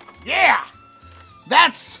 Yeah!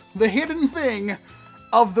 That's the hidden thing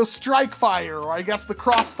of the Strike Fire, or I guess the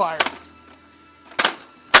Crossfire.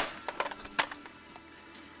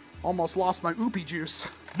 Almost lost my oopie juice.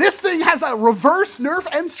 This thing has a reverse NERF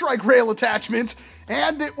end strike rail attachment,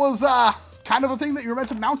 and it was kind of a thing that you were meant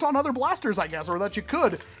to mount on other blasters, I guess, or that you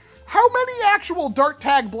could. How many actual Dart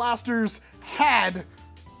Tag blasters had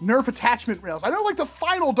NERF attachment rails? I know like the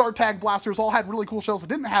final Dart Tag blasters all had really cool shells that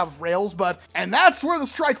didn't have rails, and that's where the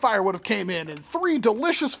Strike Fire would have came in 3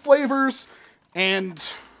 delicious flavors, and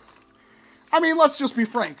I mean, let's just be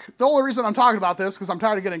frank. The only reason I'm talking about this, because I'm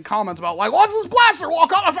tired of getting comments about like, what's this blaster,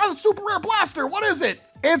 Walcom? I found a super rare blaster, what is it?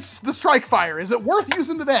 It's the Strike Fire. Is it worth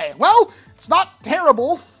using today? Well, it's not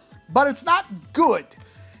terrible, but it's not good.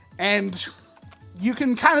 And you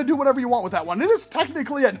can kind of do whatever you want with that one. It is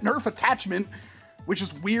technically a NERF attachment, which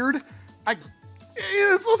is weird.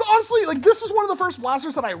 It's honestly, like, this is one of the first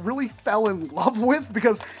blasters that I really fell in love with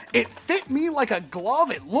because it fit me like a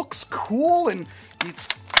glove. It looks cool, and it's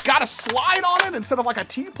got a slide on it instead of like a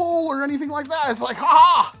T-pole or anything like that. It's like,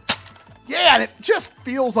 ha! Yeah, and it just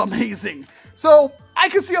feels amazing. So I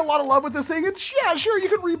can see a lot of love with this thing, and yeah, sure, you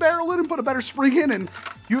could rebarrel it and put a better spring in and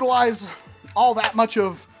utilize all that much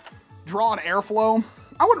of draw and airflow.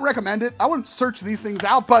 I wouldn't recommend it. I wouldn't search these things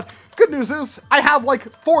out, but good news is I have like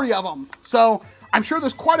 40 of them. So I'm sure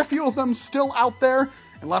there's quite a few of them still out there,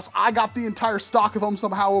 unless I got the entire stock of them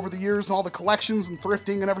somehow over the years and all the collections and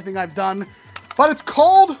thrifting and everything I've done. But it's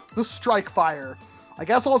called the Strike Fire. I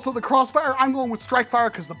guess also the Crossfire. I'm going with Strike Fire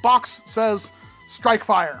because the box says Strike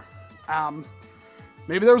Fire.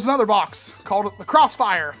 Maybe there was another box called the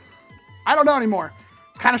Crossfire. I don't know anymore.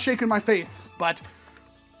 It's kind of shaking my faith, but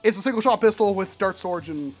it's a single shot pistol with dart storage,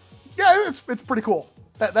 and yeah, it's pretty cool.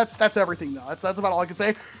 That's everything though. That's about all I can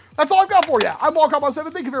say. That's all I've got for you. I'm Walcom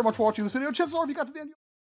S7. Thank you very much for watching this video. Chances are if you got to the end.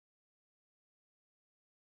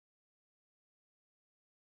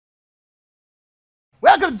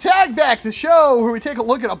 Welcome to Tag Back, the show where we take a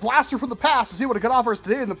look at a blaster from the past to see what it can offer us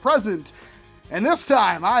today in the present. And this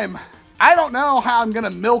time, I don't know how I'm gonna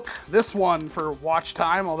milk this one for watch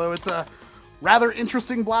time, although it's a rather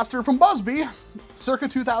interesting blaster from Buzzbee, circa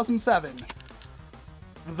 2007.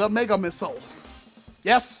 The Mega Missile.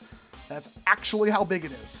 Yes, that's actually how big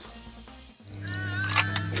it is.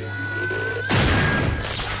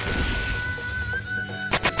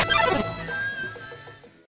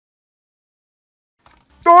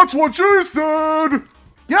 That's what she said!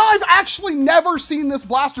 You know, I've actually never seen this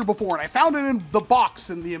blaster before, and I found it in the box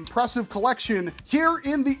in the impressive collection here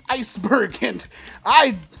in the Iceberg, and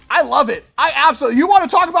I love it. I absolutely, you want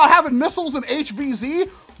to talk about having missiles in HVZ?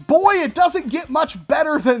 Boy, it doesn't get much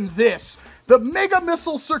better than this. The Mega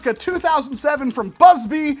Missile circa 2007 from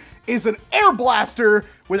Buzzbee is an air blaster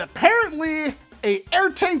with apparently an air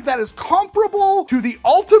tank that is comparable to the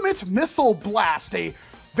Ultimate Missile Blast, a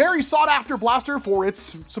very sought after blaster for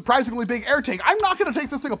its surprisingly big air tank. I'm not gonna take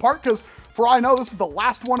this thing apart because for all I know, this is the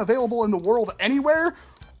last one available in the world anywhere,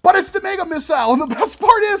 but it's the Mega Missile, and the best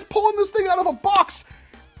part is pulling this thing out of a box,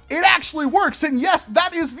 it actually works. And yes,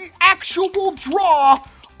 that is the actual draw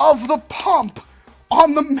of the pump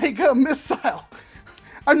on the Mega Missile.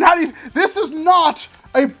 This is not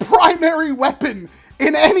a primary weapon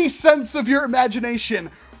in any sense of your imagination,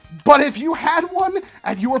 but if you had one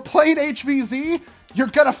and you were playing HVZ, you're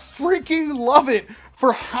gonna freaking love it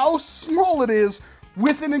for how small it is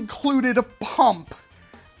with an included pump.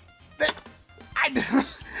 I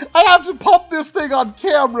have to pump this thing on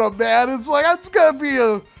camera, man. It's like, I'm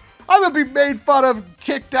gonna be made fun of and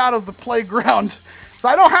kicked out of the playground. So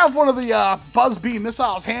I don't have one of the Buzzbee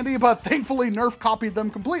missiles handy, but thankfully Nerf copied them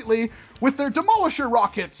completely with their Demolisher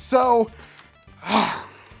rockets, so... I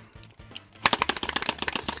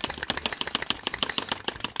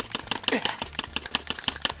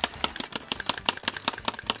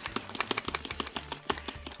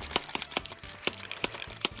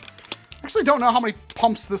actually don't know how many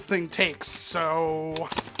pumps this thing takes, so...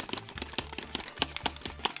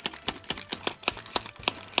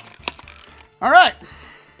 Alright.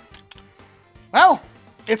 Well,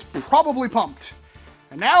 it's probably pumped.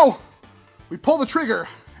 And now, we pull the trigger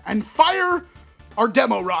and fire our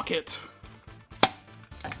demo rocket.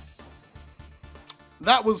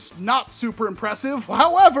 That was not super impressive.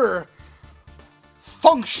 However,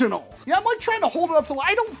 functional. Yeah, I'm like trying to hold it up to,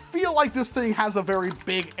 I don't feel like this thing has a very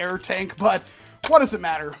big air tank, but what does it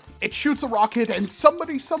matter? It shoots a rocket, and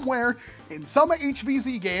somebody somewhere in some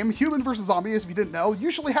HVZ game, human versus zombies, if you didn't know,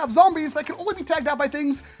 usually have zombies that can only be tagged out by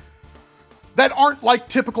things that aren't like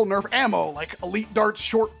typical Nerf ammo, like elite darts,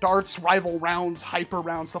 short darts, rival rounds, hyper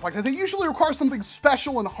rounds, stuff like that. They usually require something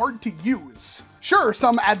special and hard to use. Sure,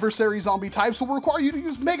 some adversary zombie types will require you to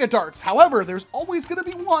use mega darts. However, there's always gonna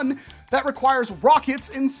be one that requires rockets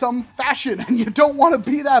in some fashion, and you don't wanna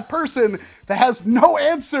be that person that has no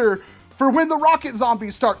answer for when the rocket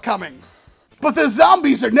zombies start coming. But the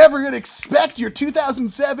zombies are never gonna expect your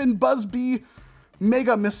 2007 Buzzbee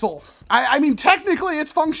Mega Missile. I mean, technically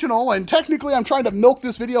it's functional, and technically I'm trying to milk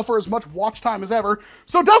this video for as much watch time as ever.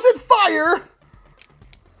 So does it fire?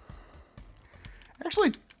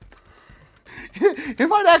 Actually, it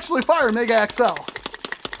might actually fire Mega XL.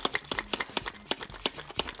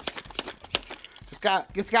 Just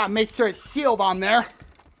gotta make sure it's sealed on there.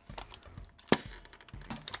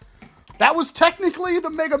 That was technically the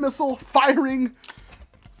Mega Missile firing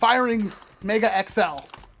Mega XL.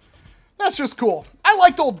 That's just cool. I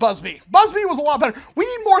liked old Buzzbee. Buzzbee was a lot better. We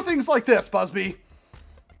need more things like this, Buzzbee.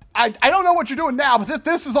 I don't know what you're doing now, but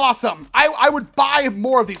this is awesome. I would buy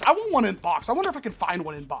more of these. I want one in box. I wonder if I can find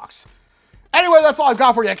one in box. Anyway, that's all I've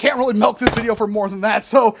got for you. I can't really milk this video for more than that.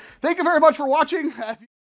 So thank you very much for watching.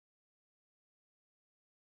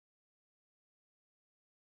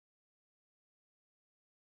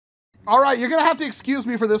 All right, you're gonna have to excuse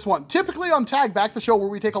me for this one. Typically on Tag Back, the show where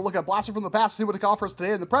we take a look at blaster from the past, see what it can offer us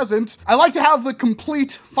today in the present, I like to have the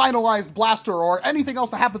complete finalized blaster or anything else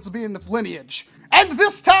that happens to be in its lineage. And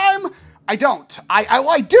this time, I don't.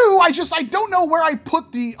 I do, I don't know where I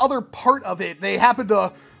put the other part of it. They happen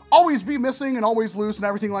to always be missing and always loose and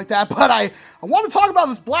everything like that, but I want to talk about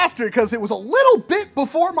this blaster because it was a little bit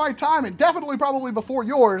before my time and definitely probably before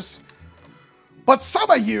yours. But some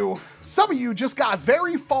of you just got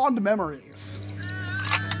very fond memories.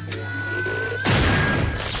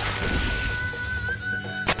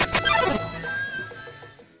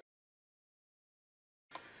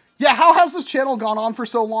 Yeah, how has this channel gone on for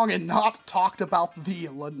so long and not talked about the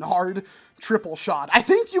Lenard triple shot? I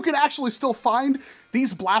think you can actually still find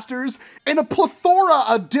these blasters in a plethora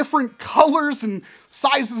of different colors and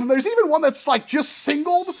sizes, and there's even one that's like just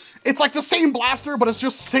singled. It's like the same blaster, but it's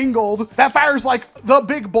just singled. That fires like the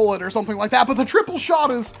big bullet or something like that, but the triple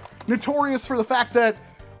shot is notorious for the fact that,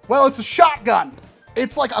 well, it's a shotgun.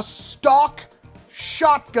 It's like a stock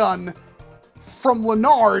shotgun from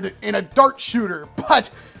Lenard in a dart shooter,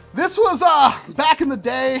 but this was back in the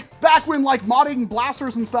day, back when like modding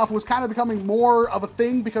blasters and stuff was kind of becoming more of a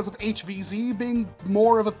thing because of HVZ being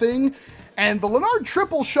more of a thing. And the Lenard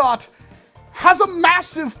triple shot has a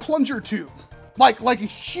massive plunger tube, like a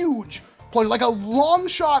huge plunger, like a long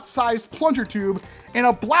shot sized plunger tube in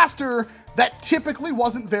a blaster that typically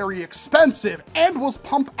wasn't very expensive and was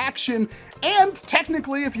pump action. And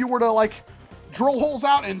technically, if you were to like drill holes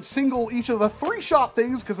out and single each of the 3-shot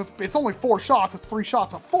things, because it's only 4 shots, it's 3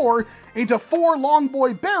 shots of 4, into 4 long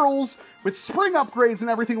boy barrels with spring upgrades and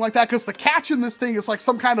everything like that, because the catch in this thing is like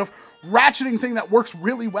some kind of ratcheting thing that works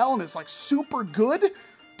really well and is like super good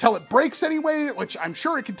till it breaks anyway, which I'm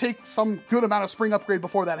sure it could take some good amount of spring upgrade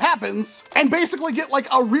before that happens, and basically get like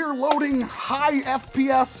a rear loading high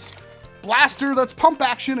FPS blaster that's pump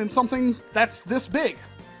action and something that's this big.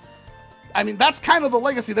 I mean, that's kind of the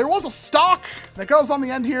legacy. There was a stock that goes on the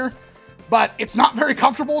end here, but it's not very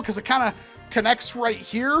comfortable because it kind of connects right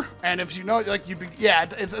here. And if you know, like,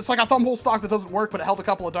 it's like a thumb hole stock that doesn't work, but it held a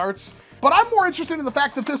couple of darts. But I'm more interested in the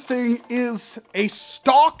fact that this thing is a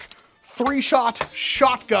stock 3-shot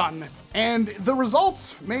shotgun, and the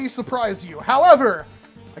results may surprise you. However,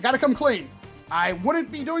 I gotta come clean. I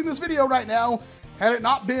wouldn't be doing this video right now had it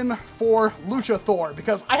not been for Lucha Thor,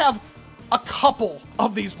 because I have a couple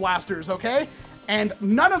of these blasters, okay? And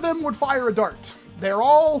none of them would fire a dart. They're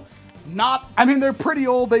all not, I mean, they're pretty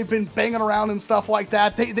old. They've been banging around and stuff like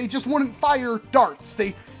that. They just wouldn't fire darts.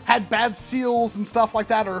 They had bad seals and stuff like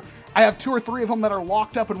that, or I have 2 or 3 of them that are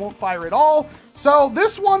locked up and won't fire at all. So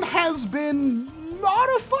this one has been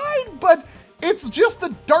modified, but it's just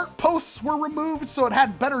the dart posts were removed, so it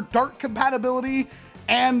had better dart compatibility.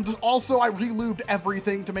 And also I relubed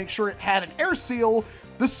everything to make sure it had an air seal.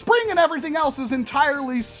 The spring and everything else is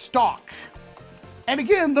entirely stock. And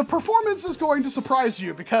again, the performance is going to surprise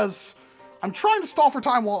you because I'm trying to stall for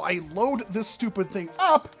time while I load this stupid thing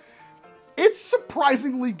up. It's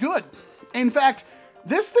surprisingly good. In fact,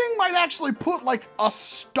 this thing might actually put like a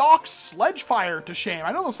stock Sledgefire to shame.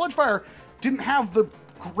 I know the Sledgefire didn't have the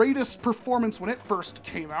greatest performance when it first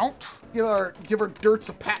came out. Give our dirts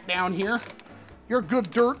a pat down here. You're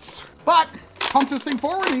good dirts, but pump this thing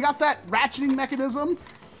forward and you got that ratcheting mechanism.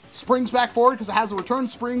 Springs back forward because it has a return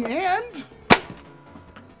spring, and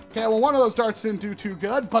okay, well, one of those darts didn't do too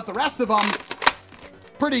good, but the rest of them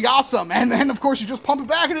pretty awesome. And then of course you just pump it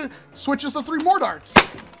back and it switches to 3 more darts,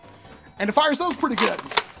 and it fires those pretty good.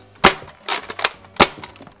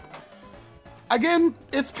 Again,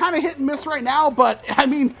 it's kind of hit and miss right now, but I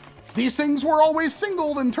mean, these things were always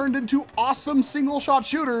singled and turned into awesome single shot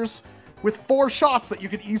shooters with 4 shots that you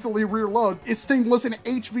could easily rear load. This thing was an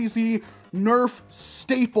HVZ NERF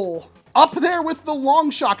staple. Up there with the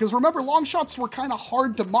long shot, because remember, long shots were kind of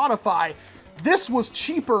hard to modify. This was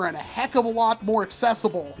cheaper and a heck of a lot more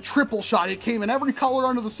accessible. Triple shot, it came in every color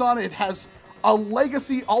under the sun. It has a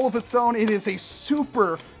legacy all of its own. It is a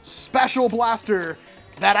super special blaster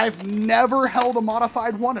that I've never held a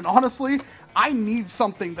modified one, and honestly, I need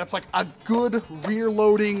something that's like a good rear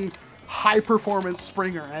loading, high performance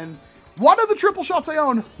Springer, and one of the triple shots I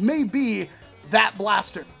own may be that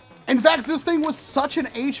blaster. In fact, this thing was such an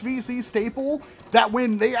HVZ staple that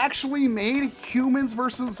when they actually made Humans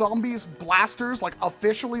vs. Zombies blasters, like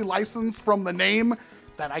officially licensed from the name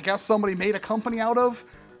that I guess somebody made a company out of,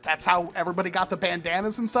 that's how everybody got the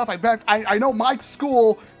bandanas and stuff. I know my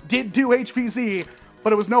school did do HVZ,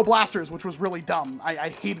 but it was no blasters, which was really dumb. I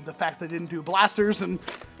hated the fact they didn't do blasters, and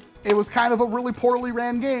it was kind of a really poorly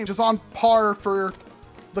ran game, just on par for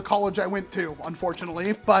the college I went to,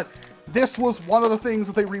 unfortunately. But this was one of the things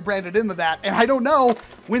that they rebranded into that, and I don't know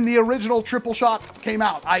when the original triple shot came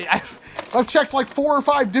out. I've checked like 4 or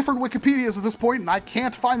 5 different Wikipedias at this point, and I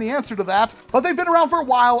can't find the answer to that, but they've been around for a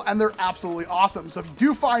while, and they're absolutely awesome. So if you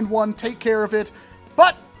do find one, take care of it.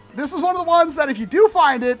 But this is one of the ones that if you do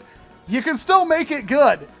find it, you can still make it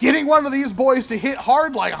good. Getting one of these boys to hit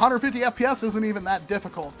hard like 150 FPS isn't even that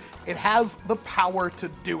difficult. It has the power to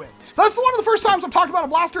do it. So this is one of the first times I've talked about a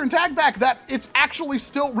blaster and tag back that it's actually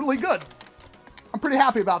still really good. I'm pretty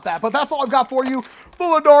happy about that, but that's all I've got for you. The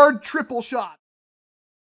Lenard triple shot.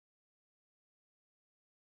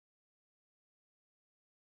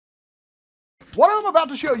 What I'm about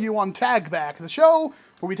to show you on Tag Back, the show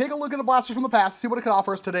where we take a look at a blaster from the past, see what it can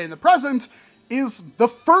offer us today in the present, is the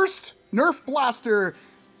first NERF blaster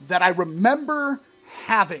that I remember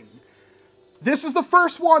having. This is the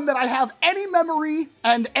first one that I have any memory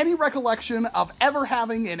and any recollection of ever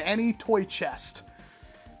having in any toy chest.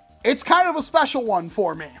 It's kind of a special one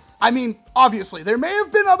for me. I mean, obviously, there may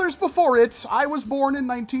have been others before it. I was born in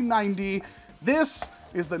 1990. This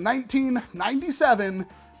is the 1997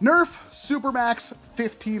 NERF Supermax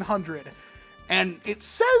 1500. And it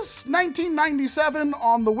says 1997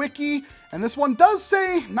 on the wiki, and this one does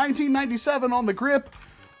say 1997 on the grip,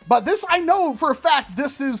 but this, I know for a fact,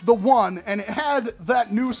 this is the one, and it had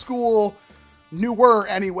that new school, newer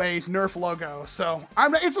anyway, NERF logo. So,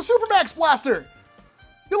 it's a Supermax blaster.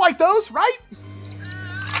 You like those, right?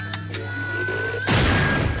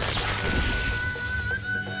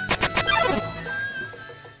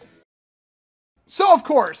 So, of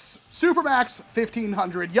course, Supermax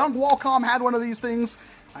 1500. Young Walcom had one of these things.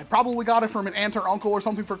 I probably got it from an aunt or uncle or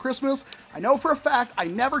something for Christmas. I know for a fact I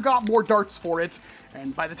never got more darts for it,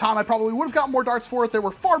 and by the time I probably would have got more darts for it, there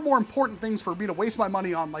were far more important things for me to waste my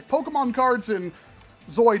money on, like Pokemon cards and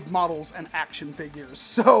Zoid models and action figures.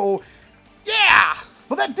 So, yeah!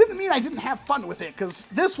 But that didn't mean I didn't have fun with it, because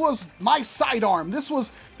this was my sidearm. This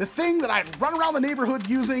was the thing that I'd run around the neighborhood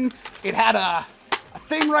using. It had a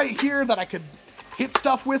thing right here that I could hit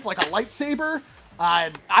stuff with, like a lightsaber.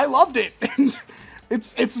 I loved it.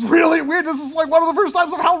 It's really weird. This is like one of the first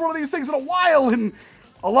times I've held one of these things in a while, and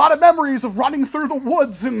a lot of memories of running through the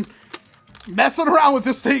woods and messing around with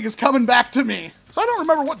this thing is coming back to me. So I don't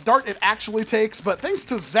remember what dart it actually takes, but thanks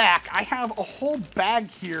to Zach, I have a whole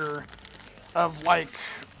bag here of, like,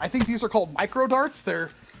 I think these are called micro darts. They're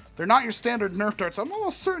not your standard NERF darts. I'm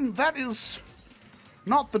almost certain that is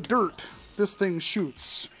not the dirt this thing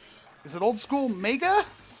shoots. Is it old school Mega?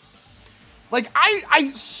 Like, I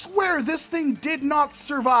swear this thing did not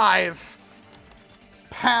survive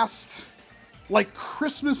past, like,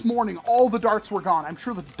 Christmas morning. All the darts were gone. I'm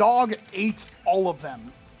sure the dog ate all of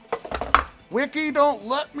them. Wiki, don't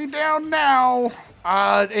let me down now.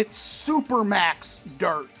 It's Supermax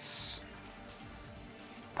darts.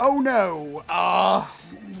 Oh no. I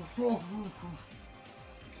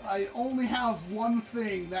only have one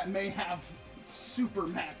thing that may have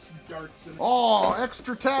Supermax darts in it. Oh,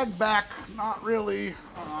 extra tag back. Not really.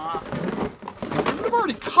 I've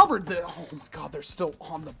already covered the. Oh my god, they're still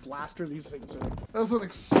on the blaster. These things are. That's an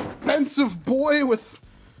expensive boy with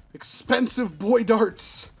expensive boy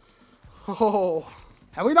darts. Oh.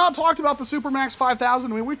 Have we not talked about the Supermax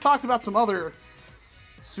 5000? I mean, we've talked about some other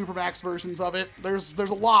Supermax versions of it. There's a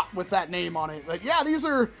lot with that name on it. Like, yeah, these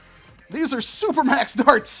are Supermax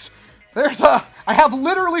darts. I have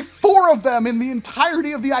literally 4 of them in the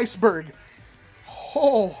entirety of the iceberg.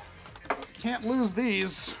 Oh, can't lose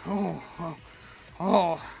these. Oh.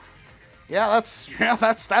 Yeah, that's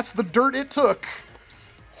the dirt it took.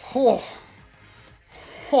 That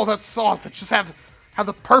just have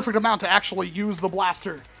the perfect amount to actually use the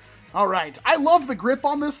blaster. All right, I love the grip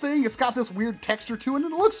on this thing. It's got this weird texture to it,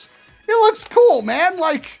 and it looks cool, man.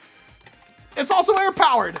 Like, it's also air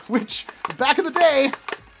powered, which back in the day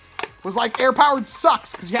was like air powered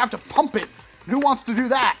sucks because you have to pump it. And who wants to do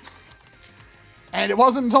that? And it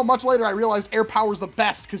wasn't until much later I realized air power is the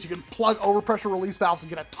best because you can plug overpressure release valves and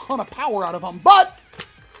get a ton of power out of them. But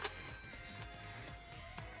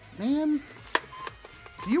man,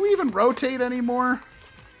 do you even rotate anymore?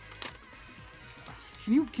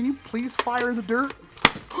 Can you please fire the dirt?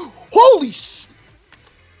 Holy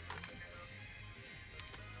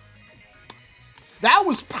that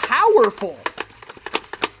was powerful.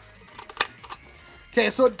 Okay,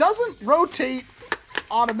 so it doesn't rotate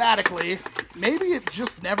automatically. Maybe it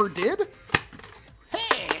just never did?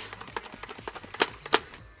 Hey!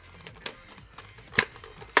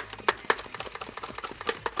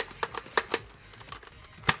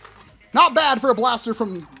 Not bad for a blaster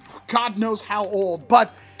from God knows how old,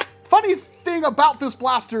 but funny thing about this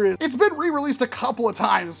blaster is it's been re-released a couple of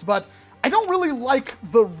times, but I don't really like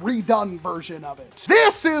the redone version of it.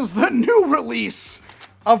 This is the new release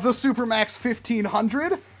of the Supermax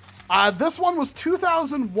 1500. This one was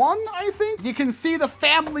 2001, I think. You can see the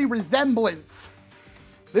family resemblance.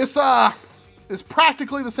 This is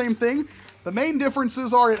practically the same thing. The main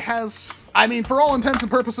differences are it has, I mean, for all intents and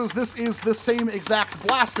purposes, this is the same exact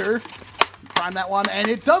blaster. Prime that one, and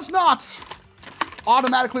it does not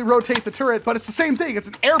automatically rotate the turret, but it's the same thing. It's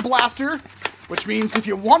an air blaster, which means if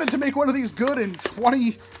you wanted to make one of these good in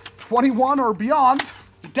 2021 or beyond,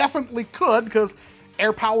 you definitely could, because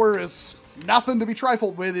air power is nothing to be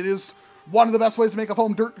trifled with. It is one of the best ways to make a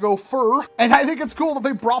foam dirt go fur. And I think it's cool that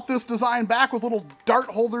they brought this design back with little dart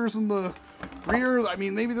holders in the rear. I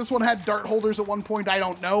mean, maybe this one had dart holders at one point, I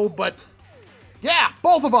don't know, but yeah,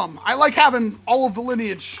 both of them. I like having all of the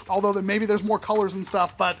lineage, although maybe there's more colors and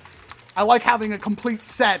stuff, but I like having a complete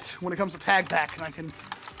set when it comes to tag pack, and I can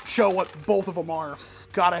show what both of them are.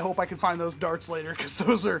 God, I hope I can find those darts later, because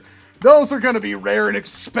those are going to be rare and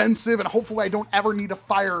expensive, and hopefully I don't ever need to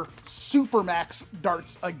fire Supermax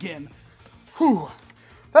darts again. Whew.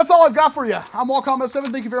 That's all I've got for you. I'm Walcom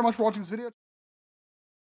S7. Thank you very much for watching this video.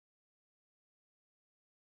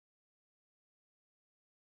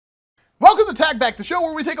 Welcome to Tag Back, the show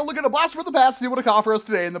where we take a look at a blaster from the past and see what it can offer us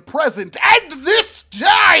today in the present and this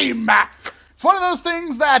time. It's one of those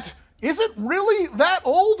things that isn't really that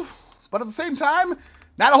old, but at the same time,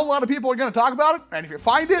 not a whole lot of people are going to talk about it, and if you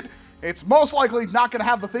find it, it's most likely not going to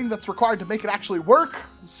have the thing that's required to make it actually work.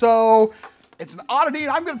 So it's an oddity,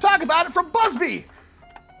 and I'm going to talk about it from Buzzbee,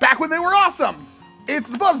 back when they were awesome. It's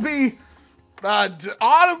the Buzzbee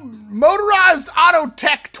Motorized Auto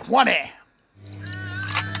Tech 20.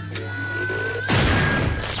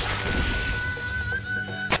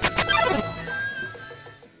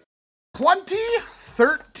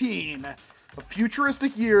 (2013), a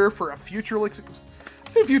futuristic year for a futuristic. I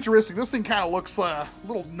say futuristic. This thing kind of looks a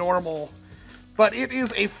little normal, but it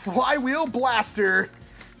is a flywheel blaster.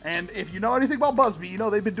 And if you know anything about Buzzbee, you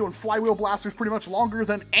know they've been doing flywheel blasters pretty much longer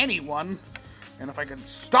than anyone. And if I can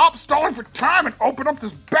stop stalling for time and open up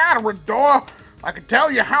this battery door, I can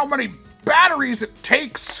tell you how many batteries it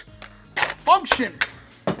takes to function.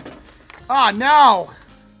 Ah, no.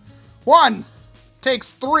 1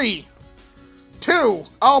 takes 3. 2.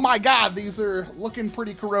 Oh my God, these are looking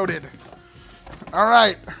pretty corroded. All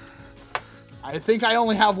right. I think I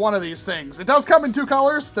only have one of these things. It does come in 2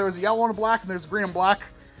 colors. There's a yellow and a black, and there's a green and black.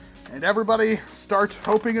 And everybody start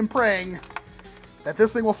hoping and praying that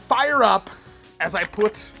this thing will fire up as I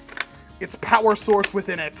put its power source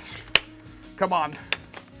within it. Come on.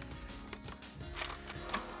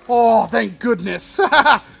 Oh, thank goodness.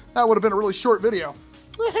 That would have been a really short video.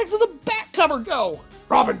 Where the heck did the back cover go?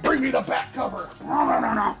 Robin, bring me the back cover.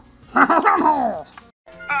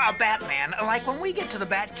 Batman, like when we get to the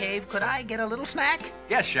Bat Cave, could I get a little snack?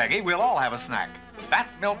 Yes, Shaggy, we'll all have a snack. Bat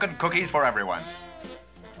milk and cookies for everyone.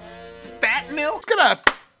 Bat milk? It's gonna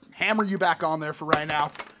hammer you back on there for right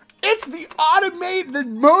now. It's the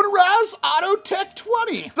motorized Auto Tech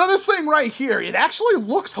 20. So this thing right here, it actually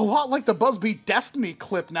looks a lot like the Buzzbee Destiny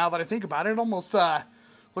clip now that I think about it. It almost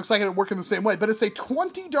looks like it would work in the same way, but it's a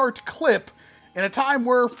 20 dart clip in a time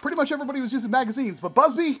where pretty much everybody was using magazines. But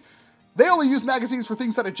Buzzbee, they only used magazines for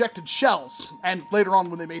things that ejected shells, and later on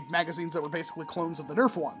when they made magazines that were basically clones of the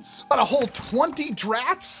NERF ones. But a whole 20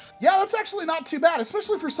 drats? Yeah, that's actually not too bad,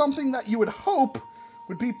 especially for something that you would hope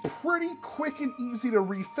would be pretty quick and easy to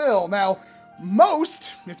refill. Now,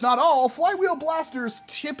 most, if not all, flywheel blasters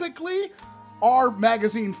typically are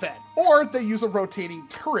magazine fed, or they use a rotating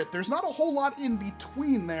turret. There's not a whole lot in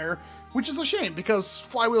between there, which is a shame because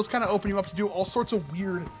flywheels kind of open you up to do all sorts of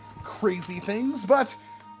weird, crazy things, but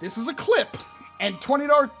this is a clip, and 20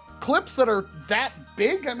 dart clips that are that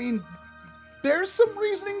big, I mean, there's some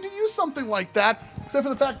reasoning to use something like that, except for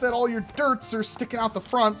the fact that all your dirts are sticking out the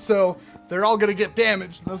front, so they're all gonna get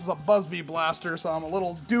damaged. This is a Buzzbee blaster, so I'm a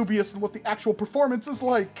little dubious in what the actual performance is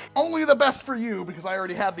like. Only the best for you, because I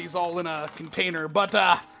already have these all in a container, but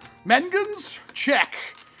Menguns, check.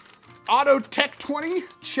 Auto Tech 20,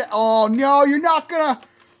 check. Oh no, you're not gonna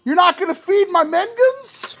feed my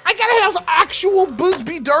Menguns? I gotta have actual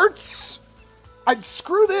Buzzbee darts.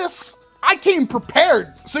 Screw this. I came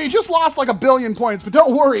prepared. So you just lost like 1 billion points, but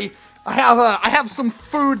don't worry. I have some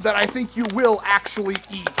food that I think you will actually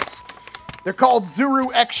eat. They're called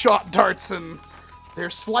Zuru X-Shot darts, and they're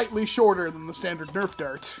slightly shorter than the standard NERF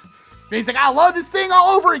dart. Means I gotta load this thing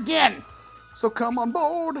all over again. So come on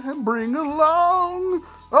board and bring along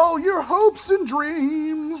all your hopes and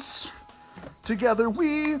dreams. Together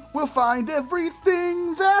we will find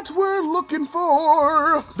everything that we're looking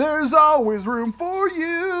for. There's always room for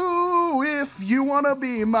you if you want to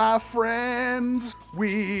be my friend.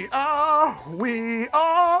 We are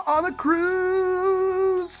on a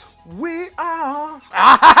cruise. We are.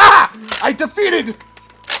 I defeated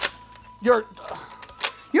your.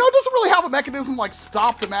 You know, it doesn't really have a mechanism like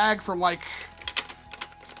stop the mag from like.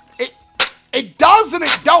 It does and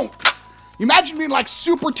it don't. Imagine being like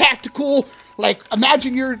super tactical. Like,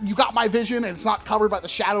 imagine you got my vision and it's not covered by the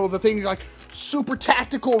shadow of the thing. You're like super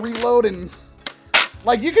tactical reload, and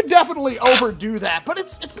like you could definitely overdo that, but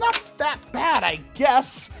it's not that bad, I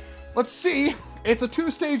guess. Let's see. It's a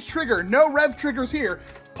 2-stage trigger, no rev triggers here.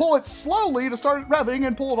 Pull it slowly to start it revving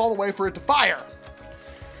and pull it all the way for it to fire.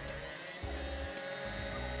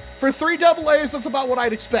 For 3 AA's, that's about what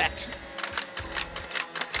I'd expect.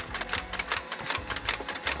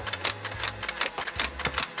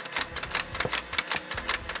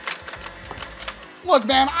 Look,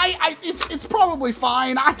 man, it's probably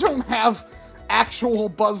fine. I don't have actual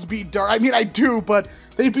Buzzbee dart. I mean, I do, but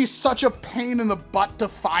they'd be such a pain in the butt to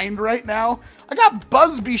find right now. I got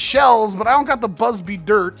Buzzbee shells, but I don't got the Buzzbee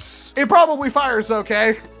dirts. It probably fires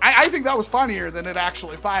okay. I think that was funnier than it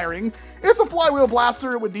actually firing. It's a flywheel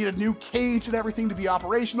blaster. It would need a new cage and everything to be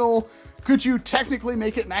operational. Could you technically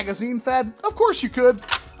make it magazine fed? Of course you could.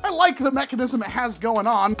 I like the mechanism it has going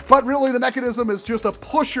on, but really the mechanism is just a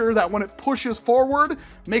pusher that when it pushes forward,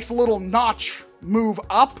 makes a little notch move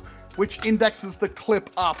up, which indexes the clip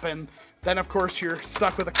up. And then of course you're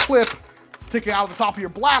stuck with a clip sticking out of the top of your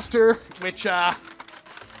blaster, which, I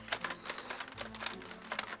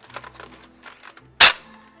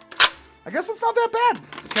guess it's not that bad.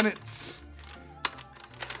 Can it,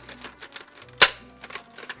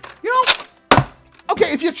 you know,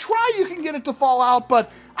 okay, if you try, you can get it to fall out,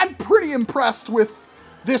 but I'm pretty impressed with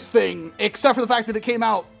this thing, except for the fact that it came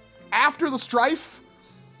out after the Strife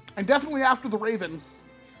and definitely after the Raven.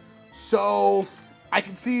 So I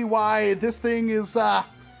can see why this thing is,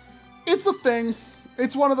 it's a thing.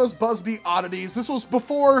 It's one of those Buzzbee oddities. This was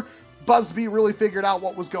before Buzzbee really figured out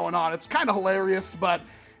what was going on. It's kind of hilarious, but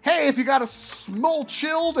hey, if you got a small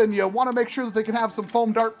chilled and you want to make sure that they can have some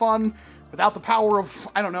foam dart fun without the power of,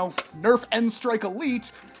 I don't know, NERF N-Strike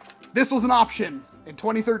Elite, this was an option in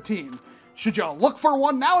 2013. Should you look for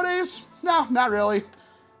one nowadays? No, not really.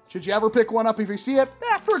 Should you ever pick one up if you see it?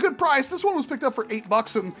 Yeah, for a good price. This one was picked up for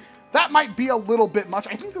 $8, and that might be a little bit much.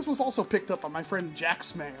 I think this was also picked up by my friend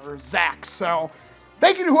Jacksmay, or Zach. So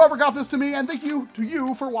thank you to whoever got this to me, and thank you to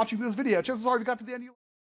you for watching this video. Chances are you got to the end.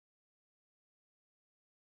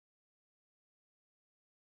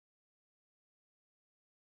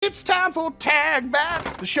 It's time for Tag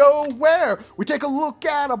Back, the show where we take a look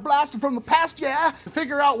at a blaster from the past, to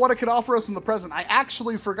figure out what it could offer us in the present. I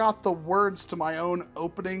actually forgot the words to my own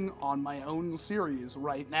opening on my own series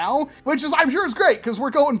right now, which is, I'm sure is great, because we're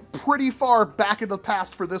going pretty far back into the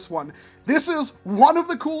past for this one. This is one of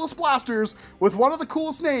the coolest blasters with one of the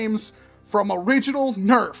coolest names from original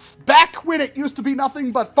NERF, back when it used to be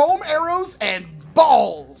nothing but foam arrows and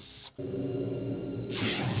balls.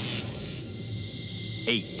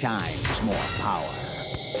 8 times more power.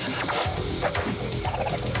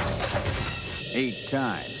 8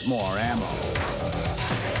 times more ammo.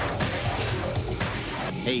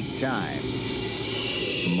 8 times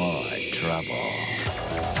more trouble.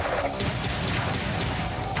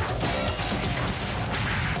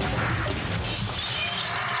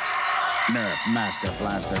 NERF Master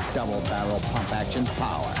Blaster Double Barrel Pump Action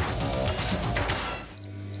Power.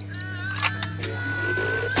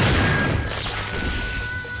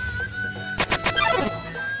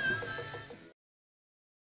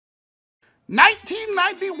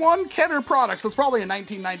 $1991 Kenner products. That's probably a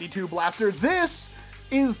 1992 blaster. This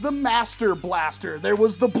is the Master Blaster. There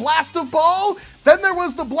was the Blast-O-Ball, then there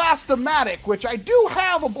was the Blast-O-Matic, which I do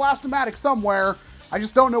have a Blast-O-Matic somewhere. I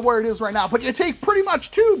just don't know where it is right now. But you take pretty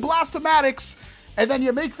much 2 Blast-O-Matics and then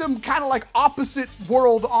you make them kind of like opposite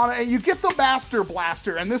world on it, and you get the Master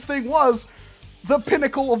Blaster. And this thing was the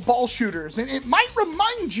pinnacle of ball shooters. And it might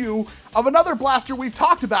remind you of another blaster we've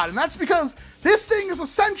talked about, and that's because this thing is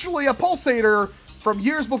essentially a pulsator from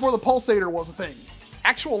years before the pulsator was a thing.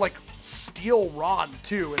 Actual, like, steel rod,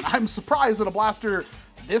 too, and I'm surprised that a blaster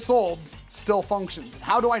this old still functions. And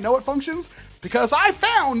how do I know it functions? Because I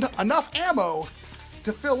found enough ammo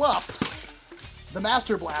to fill up the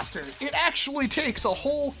Master Blaster. It actually takes a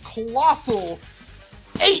whole colossal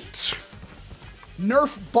 8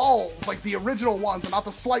 NERF balls, like the original ones, and not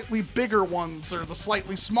the slightly bigger ones or the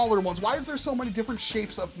slightly smaller ones. Why is there so many different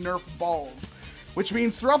shapes of NERF balls? Which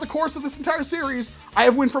means throughout the course of this entire series, I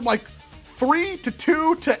have went from like 3 to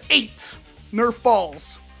 2 to 8 NERF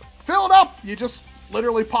balls. Fill it up, you just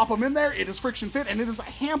literally pop them in there. It is friction fit, and it is a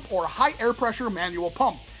HAMP or high air pressure manual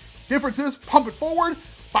pump. Difference is, pump it forward,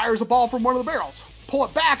 fires a ball from one of the barrels. Pull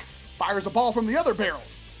it back, fires a ball from the other barrel.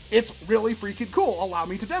 It's really freaking cool. Allow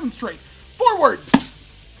me to demonstrate. Forward,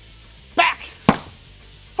 back,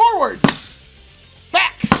 forward,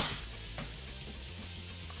 back,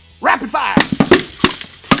 rapid fire.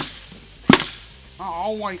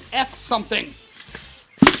 Oh, I F something.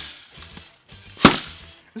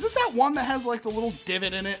 Is this that one that has like the little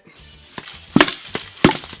divot in it?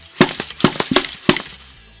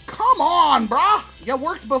 Come on, brah. You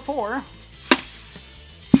worked before.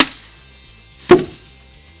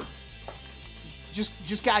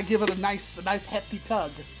 just gotta give it a nice hefty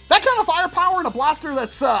tug. That kind of firepower in a blaster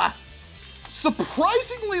that's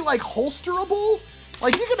surprisingly like holsterable.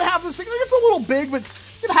 Like you can have this thing, like it's a little big, but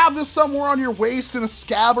you can have this somewhere on your waist in a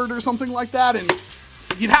scabbard or something like that, and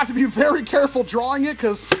you'd have to be very careful drawing it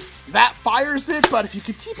because that fires it. But if you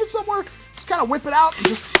could keep it somewhere, just kind of whip it out and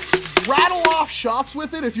just rattle off shots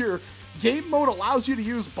with it. If your game mode allows you to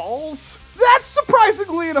use balls, that's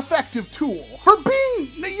surprisingly an effective tool. For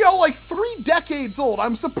being, you know, like 3 decades old,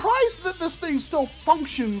 I'm surprised that this thing still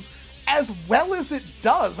functions as well as it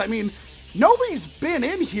does. I mean, nobody's been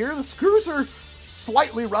in here. The screws are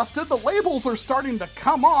slightly rusted. The labels are starting to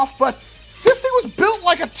come off, but this thing was built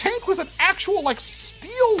like a tank with an actual like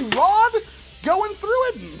steel rod going through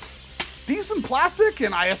it, and decent plastic,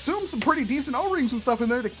 and I assume some pretty decent O-rings and stuff in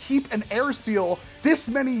there to keep an air seal this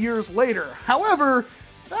many years later. However,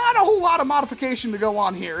 not a whole lot of modification to go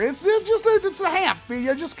on here. It's a hamp.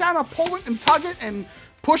 You just kind of pull it and tug it and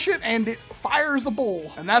push it and it fires a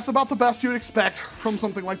bull. And that's about the best you'd expect from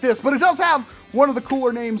something like this. But it does have one of the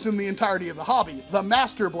cooler names in the entirety of the hobby, the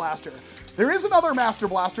Master Blaster. There is another Master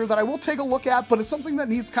Blaster that I will take a look at, but it's something that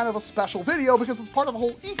needs kind of a special video because it's part of the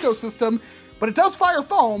whole ecosystem, but it does fire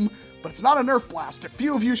foam, but it's not a Nerf blaster.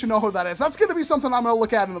 Few of you should know who that is. That's gonna be something I'm gonna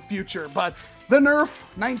look at in the future, but the Nerf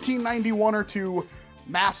 1991 or 2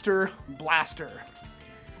 Master Blaster.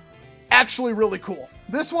 Actually really cool.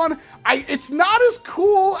 This one, it's not as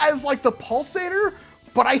cool as like the Pulsator,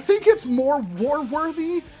 but I think it's more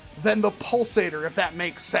war-worthy than the Pulsator, if that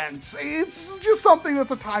makes sense. It's just something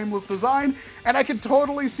that's a timeless design, and I could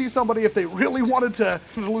totally see somebody, if they really wanted to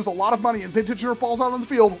lose a lot of money in vintage Nerf balls out on the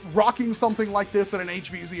field, rocking something like this in an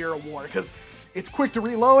HVZ era war, because it's quick to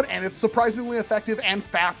reload, and it's surprisingly effective and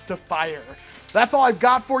fast to fire. That's all I've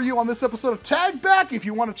got for you on this episode of Tag Back. If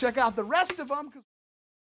you want to check out the rest of them,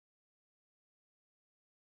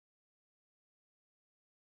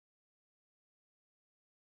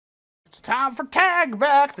 it's time for Tag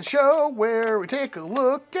Back, the show where we take a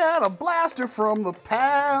look at a blaster from the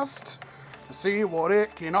past to see what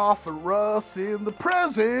it can offer us in the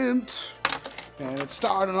present. And it's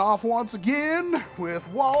starting off once again with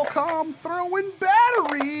Walcom throwing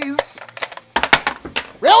batteries.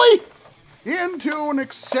 Really? Into an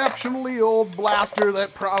exceptionally old blaster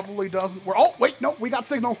that probably doesn't work. Oh, wait, no, we got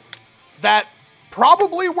signal. That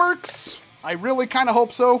probably works. I really kind of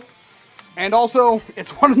hope so. And also,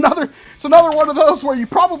 it's another one of those where you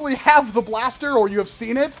probably have the blaster or you have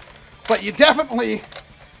seen it, but you definitely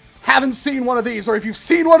haven't seen one of these. Or if you've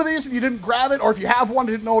seen one of these and you didn't grab it, or if you have one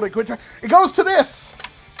and didn't know what it could. It goes to this,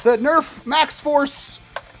 the NERF Max Force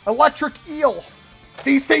Electric Eel.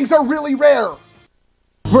 These things are really rare.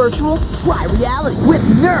 Virtual, try reality with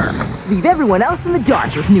NERF. Leave everyone else in the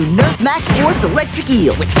dark with new NERF Max Force Electric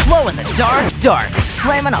Eel with glow-in-the-dark darts,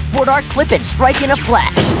 slamming a 4-dart clip and striking a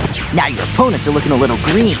flash. Now your opponents are looking a little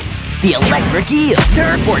green. The Electric Eel,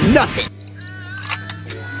 NERF or nothing.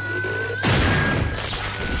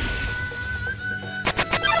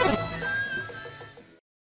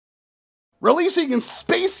 Releasing in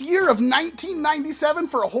space year of 1997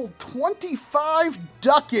 for a whole 25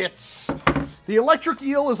 ducats. The Electric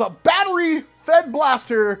Eel is a battery-fed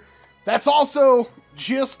blaster that's also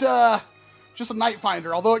just a night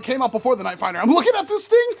finder, although it came out before the night finder. I'm looking at this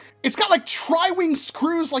thing. It's got like tri-wing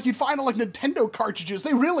screws like you'd find on like Nintendo cartridges.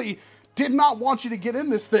 They really did not want you to get in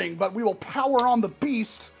this thing, but we will power on the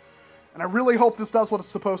beast, and I really hope this does what it's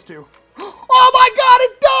supposed to. Oh my God,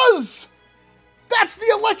 it does! That's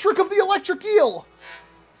the electric of the Electric Eel.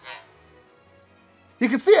 You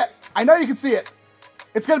can see it. I know you can see it.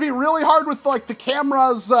 It's gonna be really hard with like the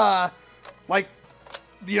camera's like,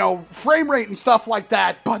 you know, frame rate and stuff like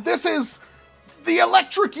that, but this is the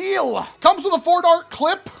Electric Eel. Comes with a 4-dart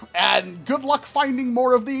clip, and good luck finding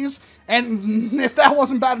more of these. And if that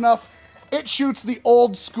wasn't bad enough, it shoots the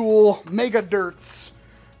old school Mega Dirts,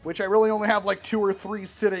 which I really only have like 2 or 3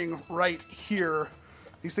 sitting right here.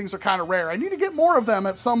 These things are kind of rare. I need to get more of them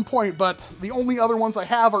at some point, but the only other ones I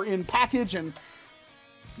have are in package, and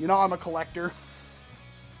you know I'm a collector.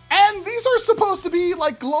 And these are supposed to be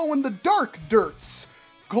like glow-in-the-dark dirts.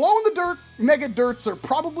 Glow-in-the-dark Mega Dirts are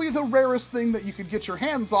probably the rarest thing that you could get your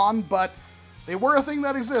hands on, but they were a thing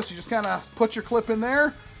that exists. You just kind of put your clip in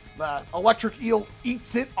there, the Electric Eel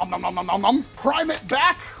eats it, prime it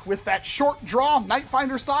back with that short draw Night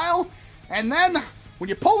Finder style, and then when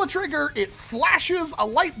you pull the trigger, it flashes a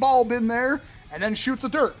light bulb in there and then shoots a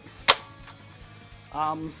dirt.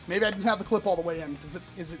 Maybe I didn't have the clip all the way in.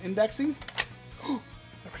 Is it indexing? There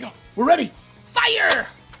we go. We're ready. Fire!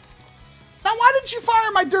 Now, why didn't you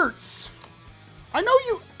fire my dirts? I know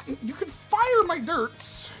you could fire my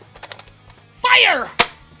dirts. Fire!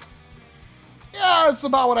 Yeah, it's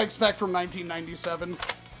about what I expect from 1997.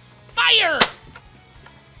 Fire!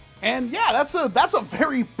 And yeah, that's a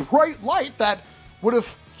very bright light that would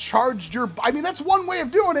have charged your... I mean, that's one way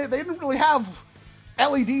of doing it. They didn't really have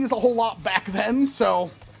LEDs a whole lot back then, so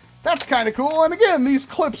that's kind of cool. And again, these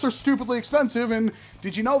clips are stupidly expensive. And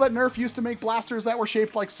did you know that Nerf used to make blasters that were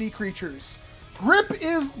shaped like sea creatures? Grip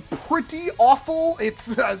is pretty awful.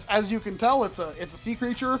 It's, as you can tell, it's a sea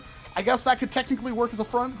creature. I guess that could technically work as a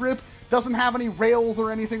front grip. Doesn't have any rails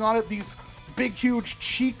or anything on it. These big, huge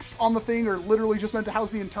cheeks on the thing are literally just meant to house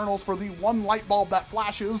the internals for the one light bulb that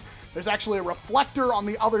flashes. There's actually a reflector on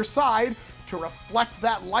the other side to reflect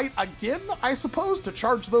that light again, I suppose, to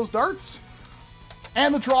charge those darts.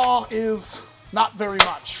 And the draw is not very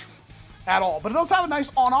much at all. But it does have a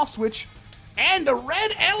nice on-off switch and a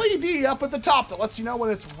red LED up at the top that lets you know when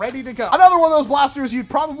it's ready to go. Another one of those blasters you'd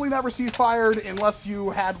probably never see fired unless you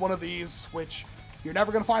had one of these, which you're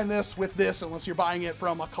never going to find this with this unless you're buying it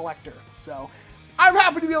from a collector. So I'm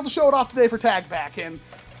happy to be able to show it off today for Tag Back. And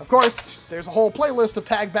of course, there's a whole playlist of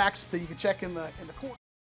Tag Backs that you can check in the corner.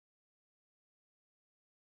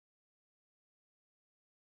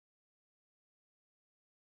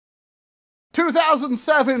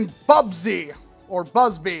 '2007 Buzzbee, or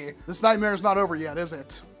Buzzbee. This nightmare is not over yet, is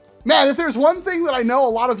it? Man, if there's one thing that I know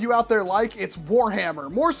a lot of you out there like, it's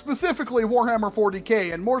Warhammer. More specifically, Warhammer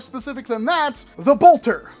 40k, and more specific than that, the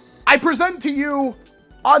Bolter. I present to you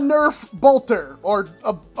a NERF Bolter, or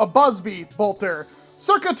a Buzzbee Bolter,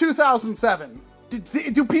 circa 2007.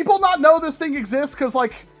 Do people not know this thing exists? Because,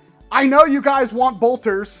 like, I know you guys want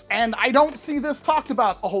bolters, and I don't see this talked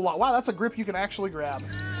about a whole lot. Wow, that's a grip you can actually grab.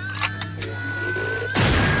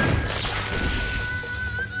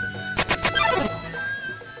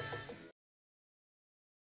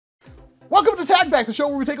 Welcome to Tag Back, the show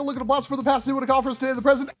where we take a look at a blast for the past, see what it call for us today, the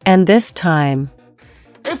present. And this time,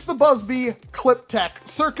 it's the Buzzbee Clip Tech,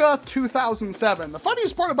 circa 2007. The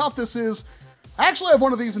funniest part about this is, I actually have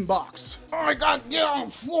one of these in box. Oh my god, get on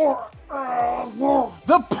the floor.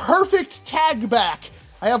 The perfect Tag Back.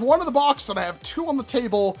 I have one in the box and I have two on the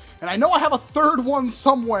table, and I know I have a third one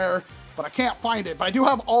somewhere, but I can't find it. But I do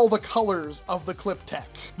have all the colors of the Clip Tech.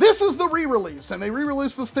 This is the re-release, and they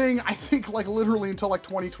re-released this thing, I think, like literally until like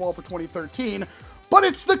 2012 or 2013. But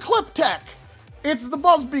it's the Clip Tech. It's the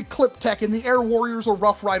Buzzbee Clip Tech in the Air Warriors or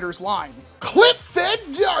Rough Riders line. Clip-fed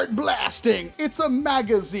dart blasting. It's a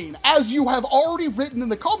magazine. As you have already written in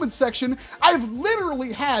the comments section, I've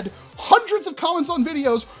literally had hundreds of comments on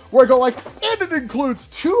videos where I go like, and it includes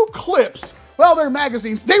 2 clips. Well, they're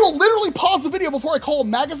magazines. They will literally pause the video before I call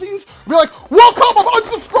them magazines. Be like, welcome, I'm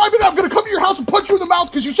unsubscribing. I'm gonna come to your house and punch you in the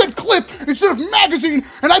mouth because you said clip instead of magazine,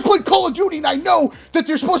 and I played Call of Duty and I know that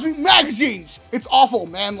they're supposed to be magazines. It's awful,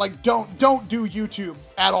 man. Like, don't do YouTube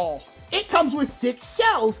at all. It comes with 6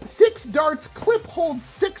 shells, 6 darts, clip holds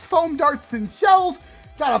 6 foam darts and shells,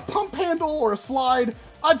 got a pump handle or a slide,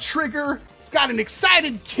 a trigger, it's got an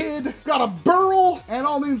excited kid, got a burl, and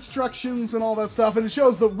all the instructions and all that stuff. And it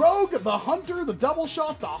shows the Rogue, the Hunter, the Double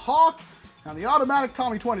Shot, the Hawk, and the automatic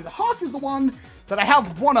Tommy 20. The Hawk is the one that I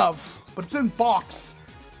have one of, but it's in box.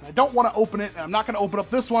 And I don't want to open it, and I'm not going to open up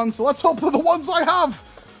this one, so let's hope the ones I have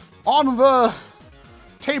on the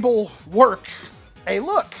table work. Hey,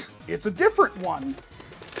 look, it's a different one.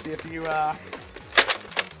 Let's see if you,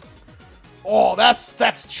 oh, that's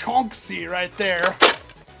chonksy right there.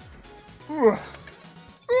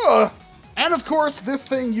 And of course, this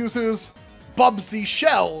thing uses Buzzbee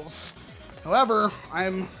shells. However,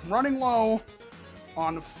 I'm running low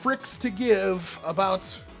on fricks to give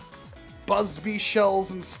about Buzzbee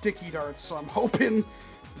shells and sticky darts, so I'm hoping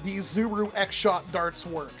these Zuru X-Shot darts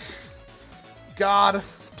work. God,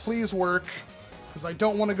 please work, because I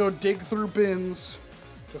don't want to go dig through bins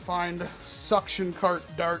to find suction cart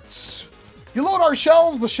darts. You load our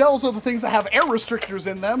shells. The shells are the things that have air restrictors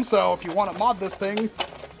in them, so if you want to mod this thing,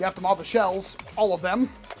 you have to mod the shells, all of them.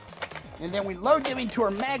 And then we load them into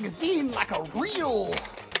our magazine like a real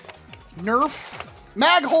NERF.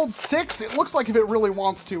 Mag holds 6. It looks like if it really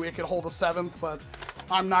wants to, it could hold a 7th, but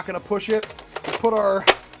I'm not going to push it. We put our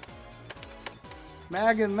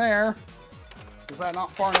mag in there. Is that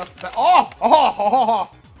not far enough?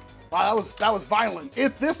 Wow, that was violent.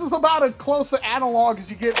 This is about as close to analog as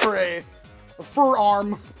you get for a fur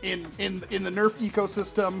arm in the NERF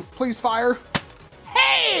ecosystem. Please fire.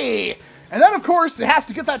 Hey! And then, of course, it has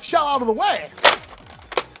to get that shell out of the way.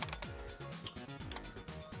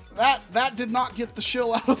 That did not get the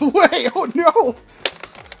shell out of the way. Oh, no.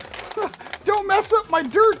 Don't mess up my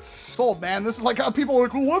dirts. Sold, man. This is like how people are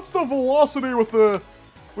like, well, what's the velocity with the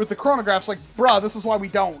chronographs? Like, bruh, this is why we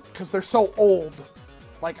don't, because they're so old.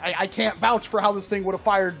 Like, I can't vouch for how this thing would have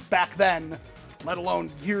fired back then. let alone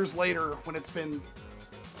years later when it's been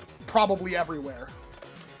probably everywhere.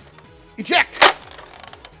 Eject!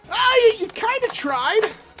 Ah, you kind of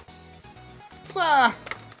tried. Let's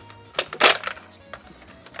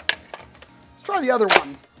try the other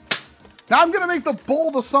one. Now I'm gonna make the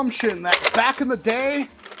bold assumption that back in the day,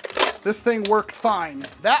 this thing worked fine.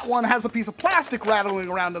 That one has a piece of plastic rattling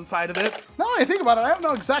around inside of it. Now that I think about it, I don't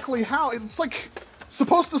know exactly how. It's like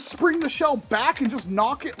supposed to spring the shell back and just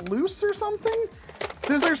knock it loose or something?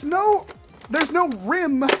 Because there's no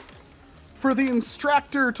rim for the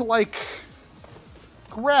instructor to like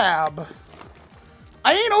grab.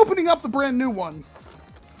 I ain't opening up the brand new one.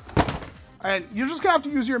 And you're just gonna have to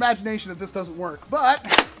use your imagination if this doesn't work.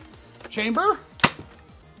 But chamber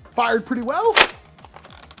fired pretty well.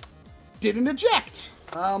 Didn't eject.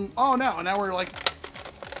 Oh no, now we're like,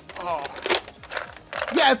 oh.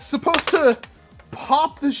 Yeah, it's supposed to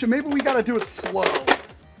pop the shell. Maybe we gotta do it slow.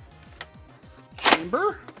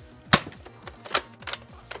 Chamber.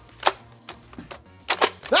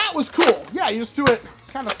 That was cool. Yeah, you just do it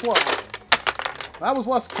kind of slow. That was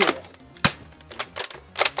less cool.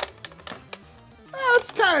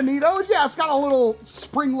 That's kind of neat. Oh, yeah, it's got a little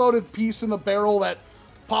spring-loaded piece in the barrel that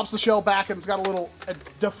pops the shell back, and it's got a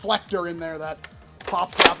deflector in there that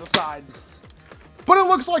pops out the side. But it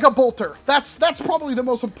looks like a bolter. That's probably the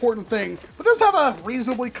most important thing. It does have a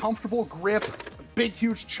reasonably comfortable grip, a big,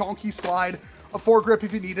 huge, chunky slide, a foregrip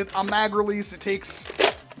if you need it, a mag release. It takes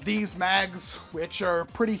these mags, which are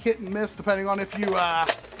pretty hit and miss depending on if you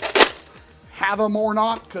have them or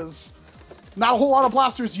not, because not a whole lot of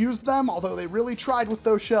blasters used them, although they really tried with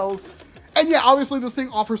those shells. And yeah, obviously this thing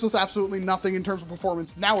offers us absolutely nothing in terms of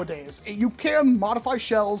performance nowadays. You can modify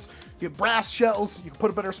shells, you have brass shells, you can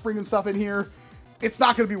put a better spring and stuff in here. It's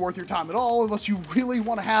not going to be worth your time at all unless you really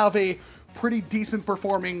want to have a pretty decent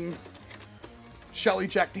performing shell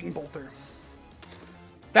ejecting bolter.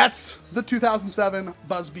 That's the 2007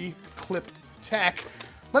 Buzzbee Clip Tech.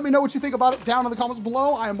 Let me know what you think about it down in the comments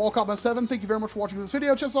below. I am Walcom S7. Thank you very much for watching this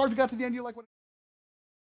video. Chances are if you got to the end, you like what...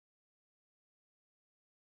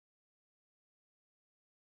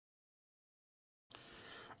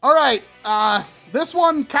 Alright, this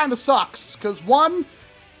one kind of sucks, because one,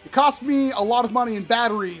 it cost me a lot of money in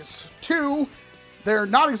batteries. Two, they're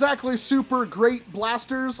not exactly super great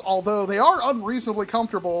blasters, although they are unreasonably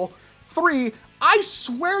comfortable. Three, I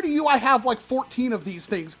swear to you I have like 14 of these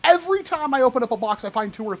things. Every time I open up a box, I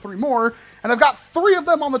find 2 or 3 more, and I've got 3 of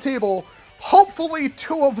them on the table. Hopefully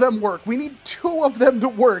 2 of them work. We need 2 of them to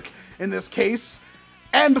work in this case.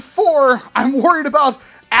 And 4, I'm worried about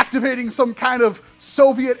activating some kind of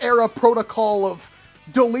Soviet-era protocol of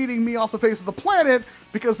deleting me off the face of the planet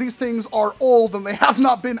because these things are old and they have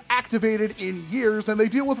not been activated in years and they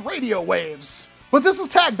deal with radio waves. But this is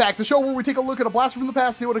Tag Back, the show where we take a look at a blaster from the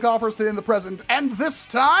past, see what it offers today in the present, and this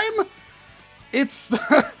time, it's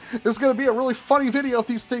going to be a really funny video if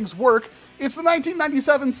these things work. It's the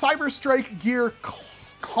 1997 Cyberstrike Gear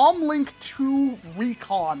Comlink 2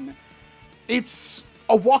 Recon. It's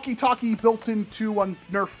a walkie-talkie built into a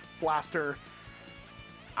Nerf blaster.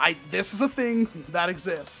 This is a thing that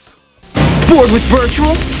exists. Bored with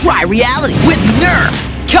virtual? Try reality with NERF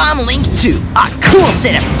Comlink 2, a cool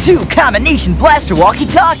set of 2 combination blaster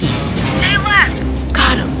walkie-talkies. Stay left!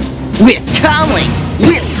 Got him! With Comlink,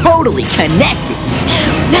 we're totally connected.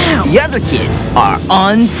 Now, the other kids are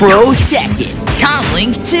unprotected.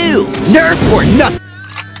 Comlink 2, Nerf or nothing.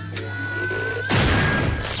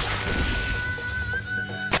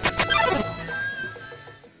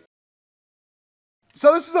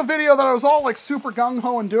 So this is a video that I was all like super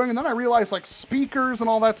gung-ho and doing, and then I realized like speakers and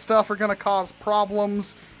all that stuff are gonna cause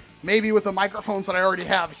problems, maybe with the microphones that I already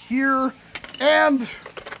have here, and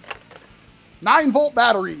 9-volt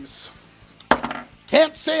batteries.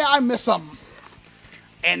 Can't say I miss them.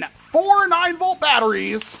 And 4 9-volt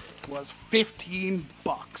batteries was 15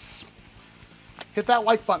 bucks. Hit that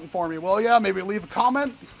like button for me, will ya? Maybe leave a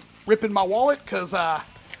comment, rip in my wallet, because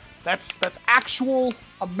that's actual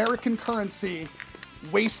American currency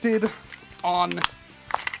wasted on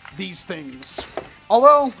these things.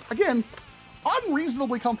 Although, again,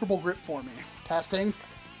 unreasonably comfortable grip for me. Testing.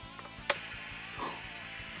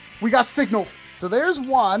 We got signal. So there's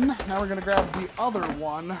one. Now we're gonna grab the other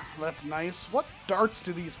one. That's nice. What darts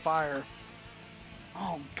do these fire?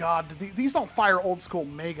 Oh God, these don't fire old school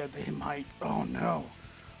Mega. They might. Oh no.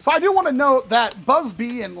 So I do want to note that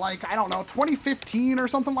Buzzbee in like, I don't know, 2015 or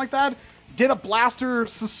something like that, did a blaster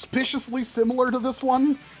suspiciously similar to this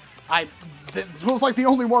one. This was like the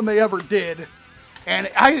only one they ever did. And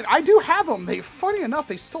I do have them. Funny enough,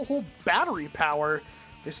 they still hold battery power.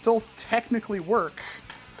 They still technically work.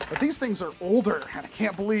 But these things are older, and I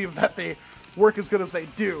can't believe that they work as good as they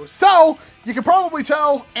do. So, you can probably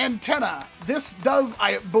tell antenna. This does,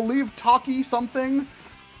 I believe, talkie something.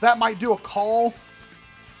 That might do a call.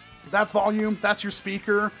 That's volume, that's your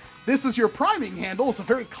speaker. This is your priming handle. It's a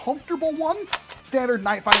very comfortable one. Standard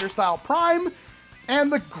Nightfinder style prime.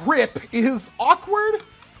 And the grip is awkward,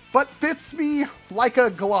 but fits me like a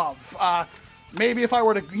glove. Maybe if I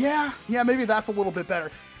were to, yeah, maybe that's a little bit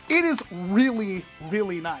better. It is really,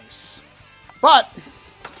 really nice. But,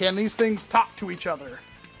 can these things talk to each other?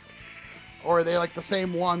 Or are they like the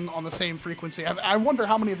same one on the same frequency? I wonder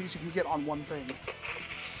how many of these you can get on one thing.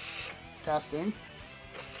 Testing.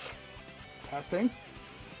 Testing.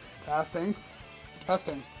 Testing.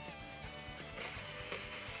 Testing.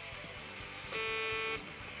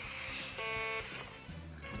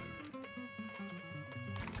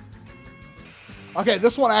 Okay,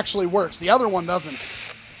 this one actually works. The other one doesn't.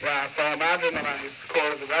 Yeah, so imagine that I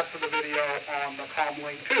recorded the rest of the video on the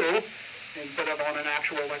Comlink 2 instead of on an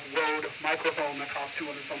actual like Rode microphone that costs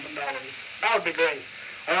 $200-something. That would be great.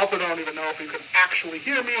 I also don't even know if you can actually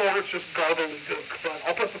hear me or it's just garbly gook, but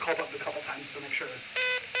I'll press the call button a couple times to make sure.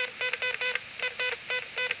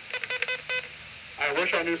 I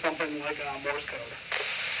wish I knew something like Morse code.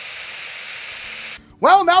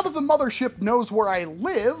 Well, now that the mothership knows where I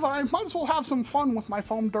live, I might as well have some fun with my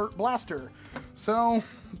foam dart blaster. So,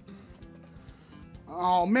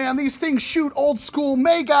 oh man, these things shoot old school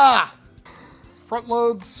mega! Front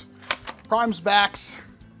loads, primes backs,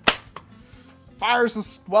 fires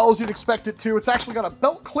as well as you'd expect it to. It's actually got a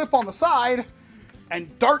belt clip on the side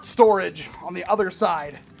and dart storage on the other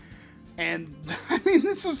side. And I mean,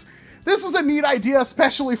 this is a neat idea,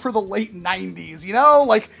 especially for the late 90s, you know?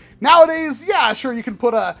 Like, nowadays, yeah, sure, you can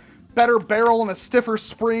put a better barrel and a stiffer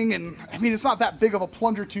spring, and I mean, it's not that big of a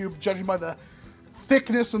plunger tube, judging by the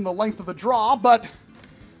thickness and the length of the draw, but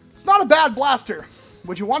it's not a bad blaster.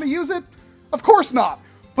 Would you want to use it? Of course not.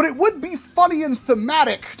 But it would be funny and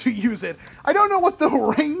thematic to use it. I don't know what the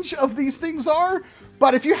range of these things are,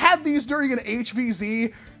 but if you had these during an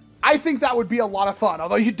HVZ, I think that would be a lot of fun,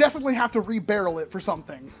 although you definitely have to rebarrel it for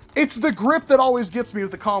something. It's the grip that always gets me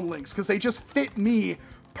with the Comlinks, because they just fit me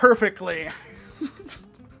perfectly.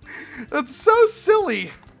 That's so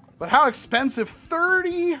silly. But how expensive?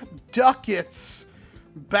 30 ducats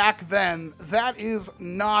back then. That is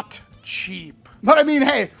not cheap. But I mean,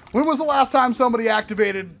 hey, when was the last time somebody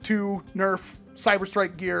activated 2 NERF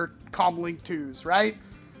Cyberstrike Gear Comlink 2s, right?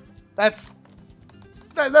 That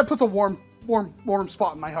puts a warm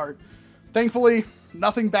spot in my heart. Thankfully,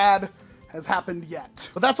 nothing bad has happened yet.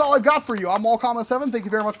 But that's all I've got for you. I'm Walcom S7. Thank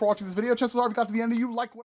you very much for watching this video. Chances are I've got to the end of you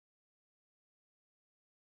like what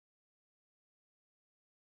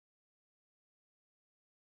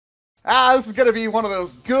this is gonna be one of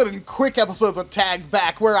those good and quick episodes of Tag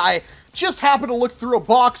Back where I just happen to look through a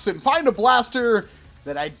box and find a blaster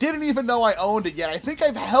that I didn't even know I owned it yet. I think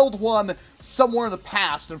I've held one somewhere in the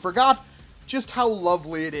past and forgot just how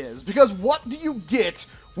lovely it is. Because what do you get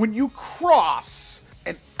when you cross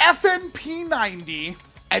an FNP90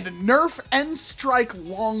 and a NERF N-Strike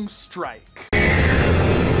Long Strike?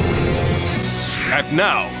 And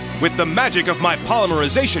now, with the magic of my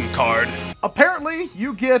polymerization card, apparently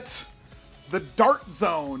you get the Dart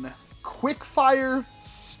Zone Quickfire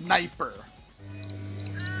Sniper.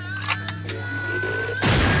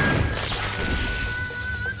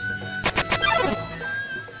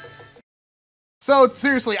 So,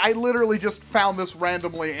 seriously, I literally just found this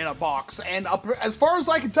randomly in a box, and as far as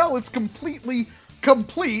I can tell, it's completely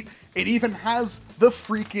complete. It even has the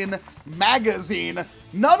freaking magazine.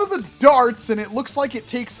 None of the darts, and it looks like it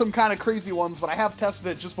takes some kind of crazy ones, but I have tested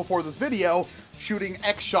it just before this video, shooting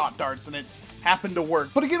X-Shot darts, and it happened to work.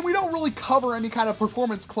 But again, we don't really cover any kind of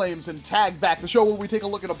performance claims in Tag Back, the show where we take a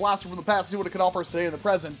look at a blaster from the past and see what it can offer us today in the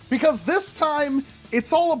present. Because this time,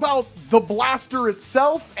 it's all about the blaster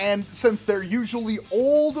itself, and since they're usually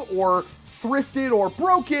old or thrifted or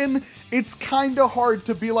broken, it's kinda hard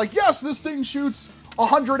to be like, yes, this thing shoots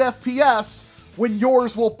 100 FPS, when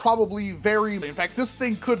yours will probably vary. In fact, this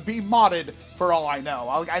thing could be modded for all I know.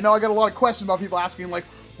 I know I got a lot of questions about people asking, like,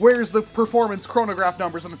 where's the performance chronograph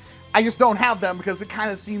numbers? And I just don't have them because it kind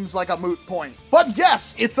of seems like a moot point. But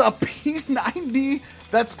yes, it's a P90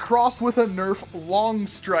 that's crossed with a NERF Long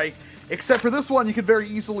Strike. Except for this one, you could very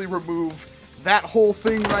easily remove that whole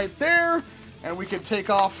thing right there, and we could take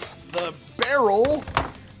off the barrel.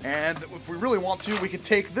 And if we really want to, we could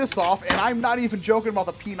take this off, and I'm not even joking about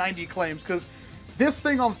the P90 claims, because this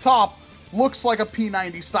thing on the top looks like a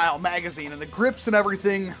P90 style magazine, and the grips and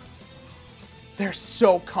everything, they're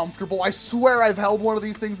so comfortable. I swear I've held one of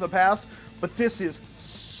these things in the past, but this is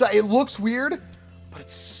so, it looks weird, but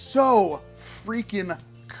it's so freaking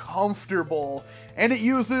comfortable. And it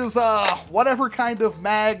uses whatever kind of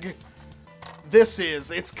mag this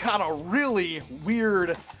is. It's got a really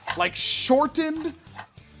weird, like shortened,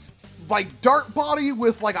 like dart body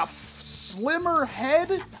with like a slimmer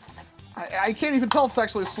head. I can't even tell if it's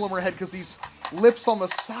actually a slimmer head because these lips on the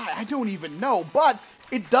side, I don't even know. But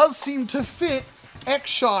it does seem to fit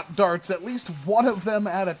X-shot darts, at least one of them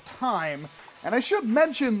at a time. And I should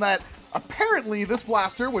mention that apparently this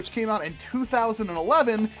blaster, which came out in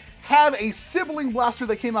 2011, had a sibling blaster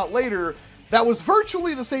that came out later that was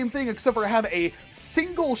virtually the same thing, except for it had a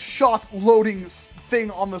single shot loading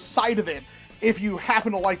thing on the side of it, if you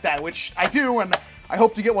happen to like that, which I do, and I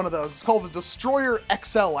hope to get one of those. It's called the Destroyer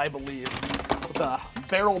XL, I believe, with the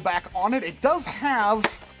barrel back on it. It does have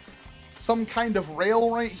some kind of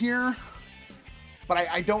rail right here, but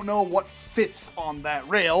I don't know what fits on that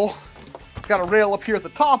rail. It's got a rail up here at the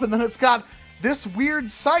top, and then it's got this weird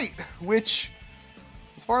sight, which,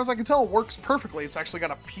 as far as I can tell, works perfectly. It's actually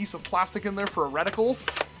got a piece of plastic in there for a reticle.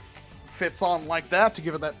 Fits on like that to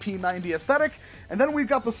give it that P90 aesthetic. And then we've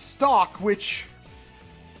got the stock, which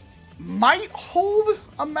might hold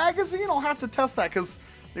a magazine. I'll have to test that because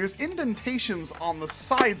there's indentations on the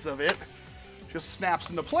sides of it. Just snaps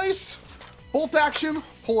into place. Bolt action,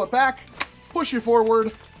 pull it back, push it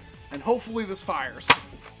forward, and hopefully this fires.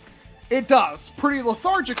 It does, pretty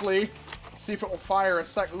lethargically. Let's see if it will fire a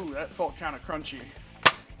sec. Ooh, that felt kind of crunchy.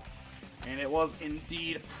 And it was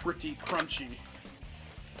indeed pretty crunchy.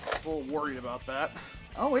 I was a little worried about that.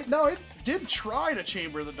 Oh wait, no, it did try to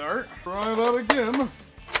chamber the dart. Try that again.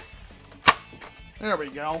 There we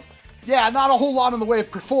go. Yeah, not a whole lot in the way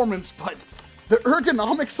of performance, but the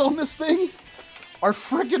ergonomics on this thing are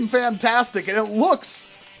freaking fantastic, and it looks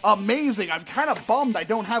amazing. I'm kind of bummed I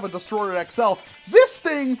don't have a Destroyer XL. This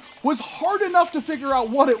thing was hard enough to figure out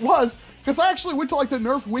what it was, because I actually went to like the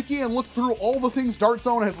Nerf wiki and looked through all the things Dart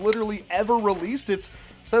Zone has literally ever released. It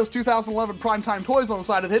says 2011 Primetime Toys on the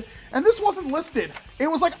side of it, and this wasn't listed. It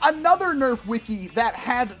was like another Nerf wiki that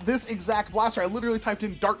had this exact blaster. I literally typed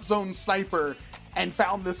in Dart Zone Sniper and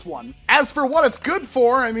found this one. As for what it's good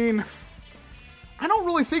for, I mean, I don't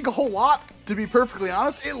really think a whole lot, to be perfectly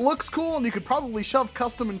honest. It looks cool, and you could probably shove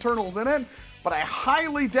custom internals in it, but I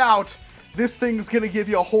highly doubt this thing's gonna give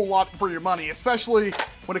you a whole lot for your money, especially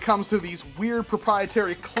when it comes to these weird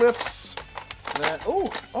proprietary clips that,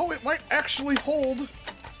 oh, it might actually hold.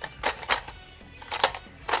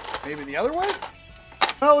 Maybe the other way?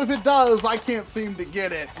 Well, if it does, I can't seem to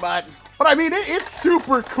get it, but I mean, it's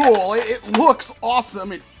super cool. It looks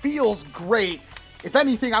awesome. It feels great. If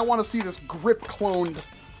anything, I want to see this grip cloned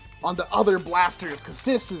onto other blasters, because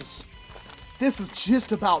this is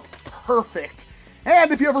just about perfect.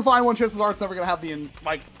 And if you ever find one, chances are it's never going to have the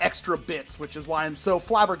like extra bits, which is why I'm so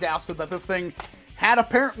flabbergasted that this thing had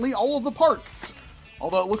apparently all of the parts.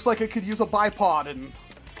 Although it looks like it could use a bipod and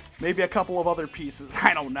maybe a couple of other pieces.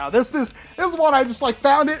 I don't know. This is one I just like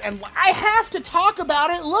found it and I have to talk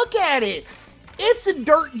about it. Look at it. It's a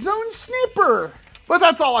Dart Zone Snipper. But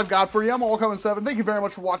that's all I've got for you. I'm Walcom S7. Thank you very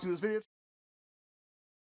much for watching this video.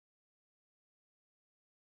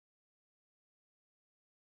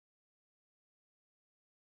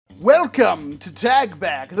 Welcome to Tag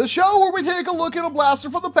Back, the show where we take a look at a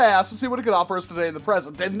blaster from the past and see what it could offer us today in the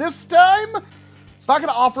present. And this time, it's not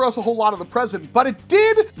going to offer us a whole lot of the present, but it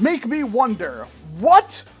did make me wonder,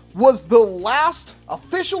 what was the last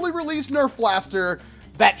officially released Nerf blaster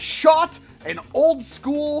that shot an old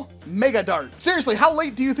school Mega Dart? Seriously, how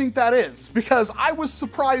late do you think that is? Because I was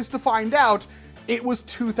surprised to find out it was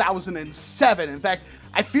 2007. In fact,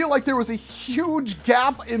 I feel like there was a huge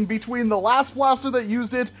gap in between the last blaster that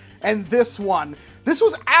used it and this one. This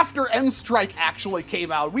was after N-Strike actually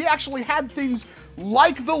came out. We actually had things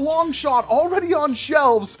like the Long Shot already on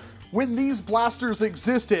shelves when these blasters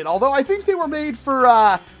existed. Although I think they were made for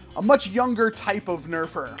a much younger type of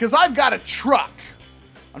Nerfer. Because I've got a truck.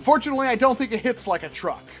 Unfortunately, I don't think it hits like a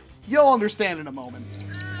truck. You'll understand in a moment.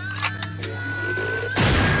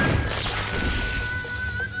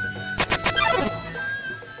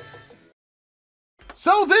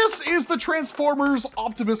 So this is the Transformers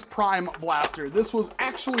Optimus Prime blaster. This was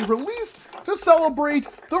actually released to celebrate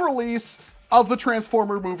the release of the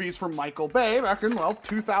Transformer movies from Michael Bay back in, well,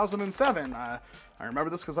 2007. I remember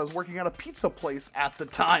this because I was working at a pizza place at the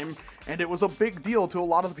time, and it was a big deal to a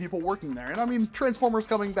lot of the people working there. And I mean, Transformers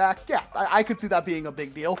coming back, yeah, I could see that being a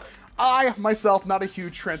big deal. I, myself, not a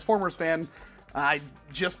huge Transformers fan. I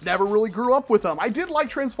just never really grew up with them. I did like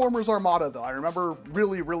Transformers Armada, though. I remember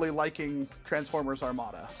really, really liking Transformers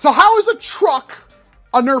Armada. So how is a truck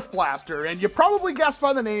a Nerf blaster? And you probably guessed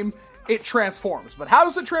by the name, it transforms. But how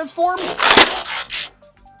does it transform?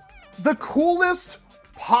 The coolest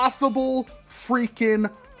possible freaking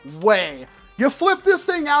way. You flip this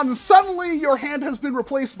thing out and suddenly your hand has been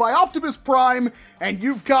replaced by Optimus Prime and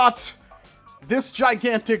you've got this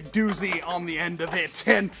gigantic doozy on the end of it.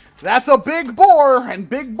 And that's a big bore, and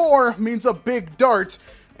big bore means a big dart.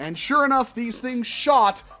 And sure enough, these things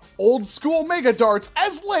shot old school mega darts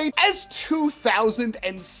as late as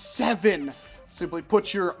 2007. Simply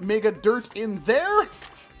put your mega dirt in there,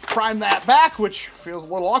 prime that back, which feels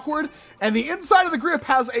a little awkward, and the inside of the grip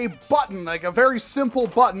has a button, like a very simple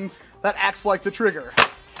button that acts like the trigger.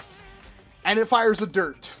 And it fires a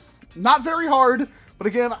dirt. Not very hard, but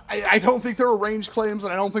again, I don't think there were range claims,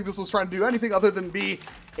 and I don't think this was trying to do anything other than be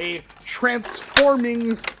a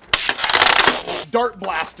transforming dart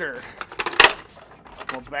blaster.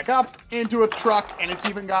 Folds back up into a truck, and it's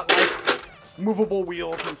even got like movable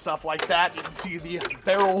wheels and stuff like that. You can see the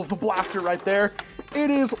barrel of the blaster right there. It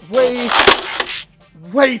is way,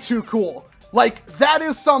 way too cool. Like, that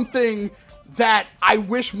is something that I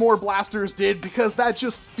wish more blasters did, because that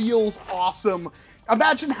just feels awesome.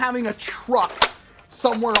 Imagine having a truck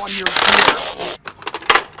somewhere on your gear,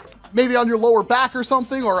 maybe on your lower back or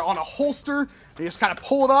something, or on a holster. You just kind of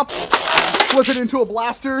pull it up, and flip it into a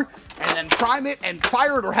blaster, and then prime it and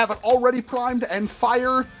fire it, or have it already primed and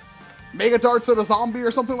fire mega darts at a zombie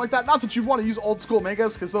or something like that. Not that you want to use old school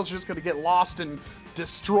megas, because those are just going to get lost and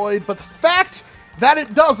destroyed, but the fact that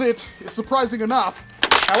it does it is surprising enough.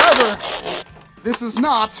 However, this is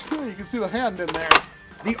not, you can see the hand in there,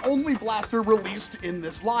 the only blaster released in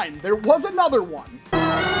this line. There was another one.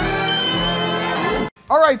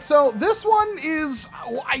 Alright, so this one is,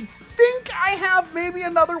 I think I have maybe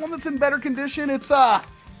another one that's in better condition. It's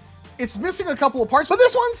missing a couple of parts, but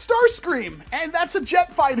this one's Starscream, and that's a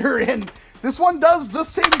jet fighter, and this one does the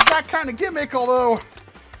same exact kind of gimmick, although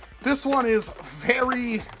this one is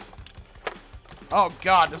very, oh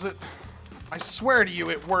god, does it, I swear to you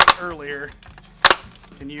it worked earlier.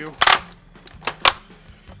 Can you,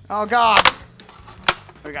 oh god,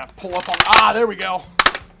 we gotta pull up on, there we go.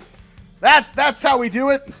 That's how we do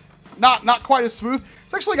it. Not quite as smooth.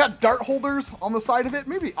 It's actually got dart holders on the side of it.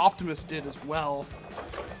 Maybe Optimus did as well.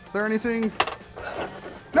 Is there anything?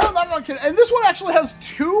 No, not kidding. And this one actually has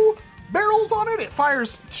 2 barrels on it. It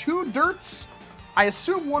fires 2 dirts. I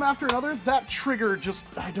assume one after another. That trigger just,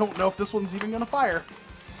 I don't know if this one's even gonna fire.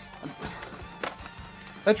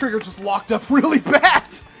 That trigger just locked up really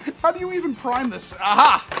bad. How do you even prime this?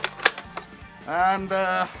 Aha! And,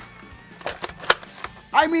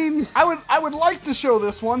 I mean, I would like to show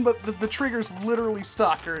this one, but the trigger's literally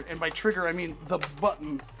stuck, and by trigger I mean the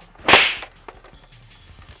button.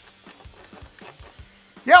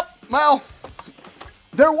 Yep, well,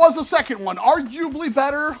 there was a second one, arguably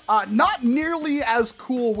better, not nearly as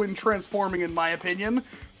cool when transforming in my opinion,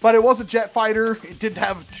 but it was a jet fighter. It did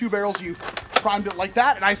have 2 barrels, you primed it like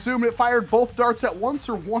that, and I assume it fired both darts at once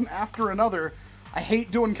or one after another. I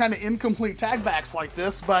hate doing kind of incomplete tag backs like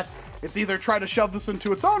this, but it's either try to shove this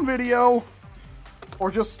into its own video,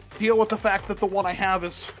 or just deal with the fact that the one I have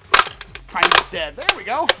is kind of dead. There we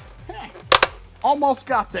go. Hey, almost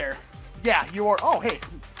got there. Yeah, you are, oh, hey.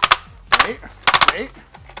 Wait.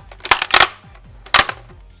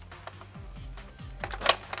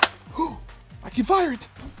 I can fire it.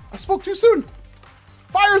 I spoke too soon.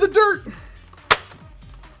 Fire the dirt.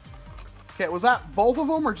 Okay, was that both of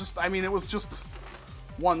them, or just, I mean, it was just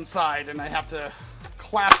one side, and I have to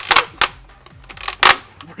collapse it,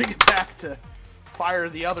 bring it back to fire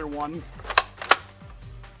the other one.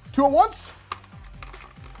 2 at once?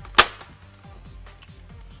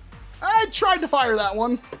 I tried to fire that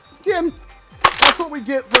one. Again, that's what we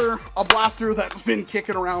get for a blaster that's been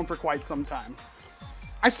kicking around for quite some time.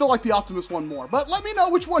 I still like the Optimus one more, but let me know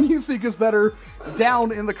which one you think is better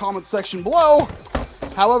down in the comment section below.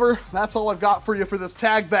 However, that's all I've got for you for this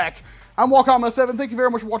tag back. I'm Walcom S7. Thank you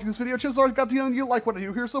very much for watching this video. Chances are I've got to know you like what I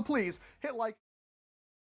do here, so please hit like.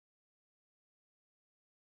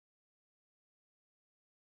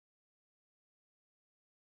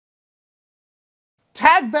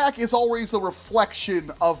 Tag back is always a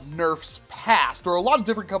reflection of Nerf's past, or a lot of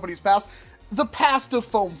different companies' past, the past of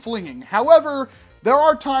foam flinging. However, there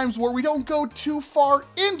are times where we don't go too far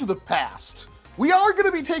into the past. We are going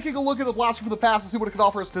to be taking a look at a blaster from the past and see what it can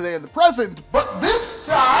offer us today in the present, but this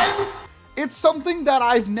time, it's something that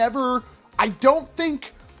I've never, I don't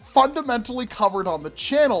think, fundamentally covered on the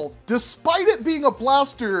channel. Despite it being a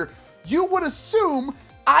blaster, you would assume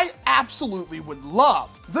I absolutely would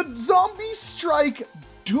love. The Zombie Strike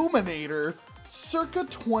Doominator circa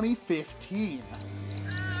 2015.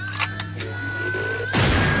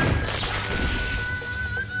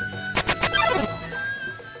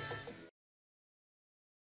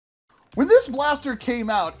 When this blaster came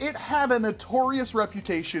out, it had a notorious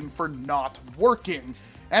reputation for not working.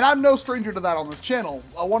 And I'm no stranger to that on this channel.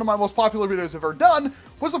 One of my most popular videos I've ever done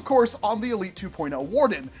was, of course, on the Elite 2.0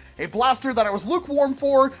 Warden, a blaster that I was lukewarm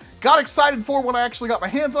for, got excited for when I actually got my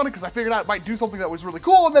hands on it because I figured out it might do something that was really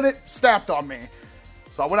cool, and then it snapped on me.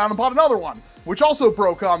 So I went out and bought another one, which also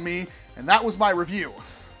broke on me, and that was my review.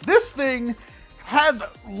 This thing had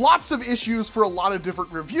lots of issues for a lot of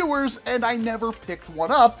different reviewers, and I never picked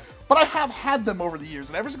one up, but I have had them over the years,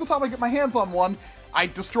 and every single time I get my hands on one, I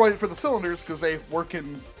destroy it for the cylinders because they work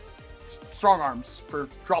in strong arms for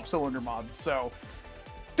drop cylinder mods. So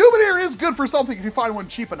Dominator is good for something if you find one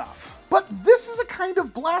cheap enough. But this is a kind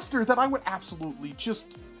of blaster that I would absolutely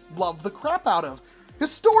just love the crap out of.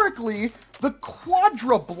 Historically, the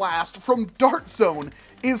Quadra Blast from Dart Zone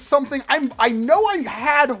is something I know I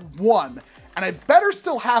had one, and I better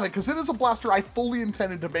still have it because it is a blaster I fully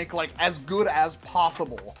intended to make like as good as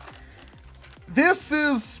possible. This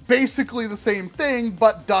is basically the same thing,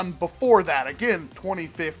 but done before that. Again,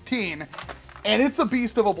 2015. And it's a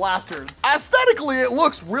beast of a blaster. Aesthetically, it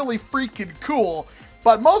looks really freaking cool,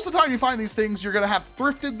 but most of the time you find these things, you're gonna have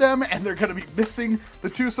thrifted them, and they're gonna be missing the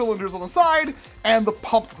 2 cylinders on the side and the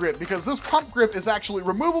pump grip, because this pump grip is actually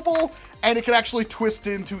removable, and it can actually twist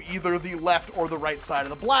into either the left or the right side of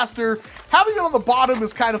the blaster. Having it on the bottom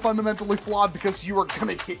is kind of fundamentally flawed because you are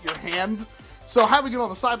gonna hit your hand. So having it on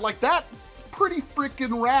the side like that, pretty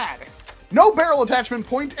freaking rad. No barrel attachment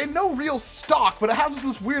point and no real stock, but it has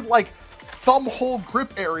this weird like thumb hole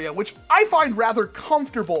grip area, which I find rather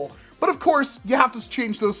comfortable. But of course, you have to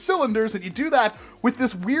change those cylinders, and you do that with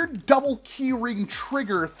this weird double keyring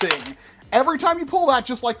trigger thing. Every time you pull that,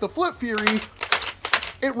 just like the Flip Fury,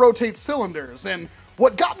 it rotates cylinders. And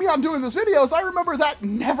what got me on doing this video is I remember that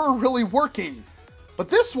never really working. But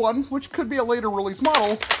this one, which could be a later release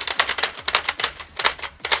model,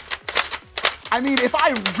 I mean, if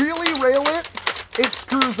I really rail it, it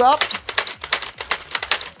screws up.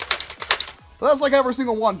 But that's like every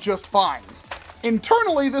single one just fine.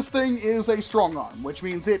 Internally, this thing is a strong arm, which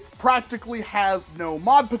means it practically has no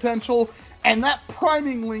mod potential, and that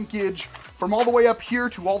priming linkage from all the way up here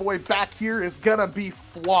to all the way back here is gonna be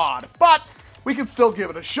flawed, but we can still give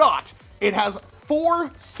it a shot. It has 4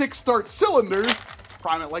 6-start cylinders.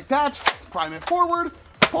 Prime it like that, prime it forward,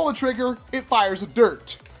 pull the trigger, it fires a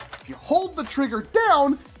dirt. If you hold the trigger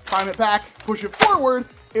down, prime it back, push it forward,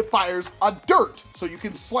 it fires a dirt. So you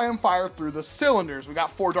can slam fire through the cylinders. We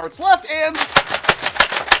got 4 darts left, and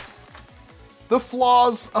the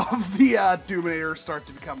flaws of the Dominator start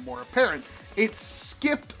to become more apparent. It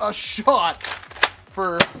skipped a shot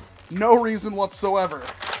for no reason whatsoever.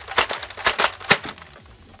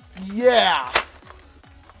 Yeah.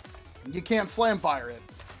 You can't slam fire it.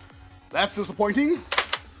 That's disappointing.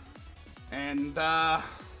 And,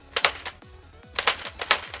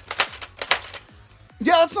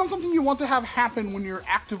 yeah, that's not something you want to have happen when you're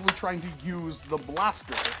actively trying to use the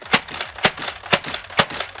blaster.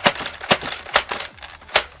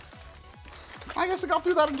 I guess I got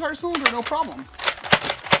through that entire cylinder, no problem.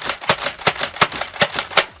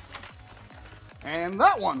 And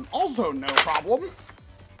that one, also no problem.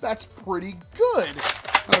 That's pretty good.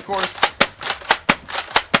 And of course,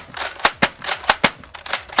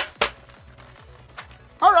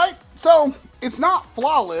 alright, so it's not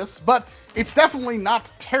flawless, but it's definitely not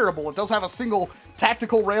terrible. It does have a single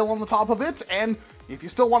tactical rail on the top of it, and if you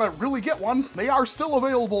still want to really get one, they are still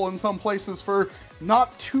available in some places for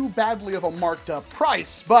not too badly of a marked up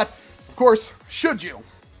price. But, of course, should you?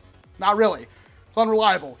 Not really. It's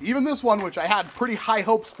unreliable. Even this one, which I had pretty high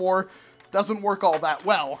hopes for, doesn't work all that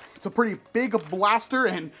well. It's a pretty big blaster,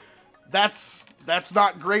 and that's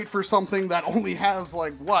not great for something that only has,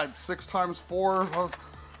 like, what, 6 times 4 of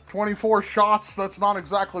 24 shots. That's not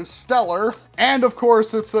exactly stellar. And of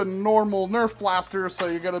course, it's a normal Nerf blaster, so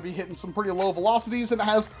you're gonna be hitting some pretty low velocities, and it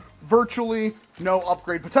has virtually no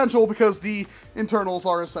upgrade potential because the internals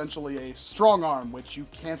are essentially a strong arm, which you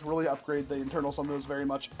can't really upgrade the internals on those very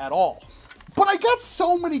much at all. But I get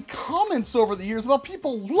so many comments over the years about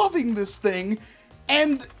people loving this thing,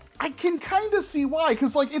 and I can kind of see why,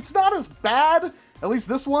 because like it's not as bad, at least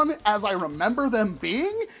this one, as I remember them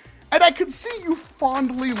being. And I could see you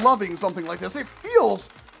fondly loving something like this. It feels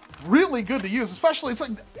really good to use, especially, it's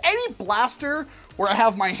like any blaster where I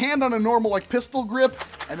have my hand on a normal like pistol grip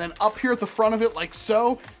and then up here at the front of it like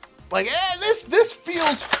so. Like, this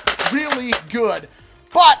feels really good.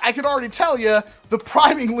 But I can already tell you, the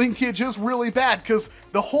priming linkage is really bad because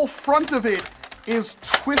the whole front of it is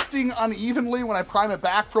twisting unevenly when I prime it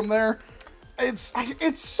back from there. It's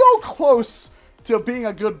so close to being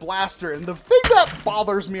a good blaster, and the thing that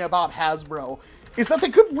bothers me about Hasbro is that they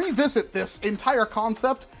could revisit this entire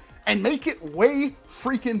concept and make it way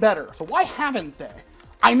freaking better. So why haven't they?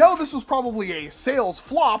 I know this was probably a sales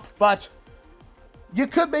flop, but you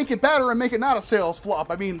could make it better and make it not a sales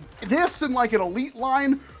flop. I mean, this and like an Elite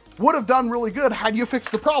line would have done really good had you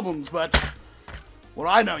fixed the problems, but what do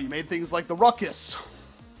I know? You made things like the Ruckus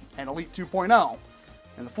and Elite 2.0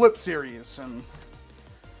 and the Flip series, and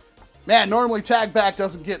man, normally tag back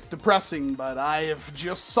doesn't get depressing, but I have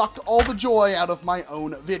just sucked all the joy out of my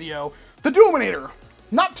own video. The Dominator,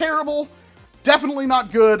 not terrible, definitely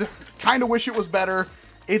not good, kind of wish it was better.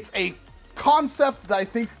 It's a concept that I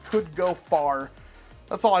think could go far.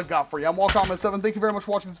 That's all I've got for you. I'm Walcom S7. Thank you very much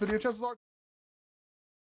for watching this video. Chances are...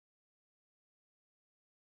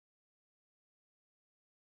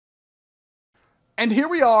 And here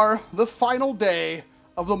we are, the final day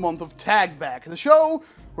of the month of Tag Back, the show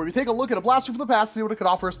where we take a look at a blaster from the past and see what it could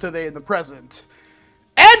offer us today in the present.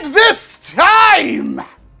 And this time,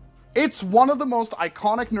 it's one of the most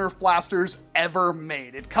iconic Nerf blasters ever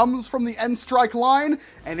made. It comes from the N-Strike line,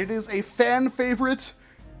 and it is a fan favorite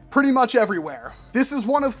pretty much everywhere. This is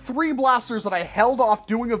one of 3 blasters that I held off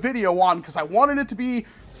doing a video on because I wanted it to be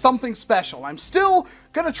something special. I'm still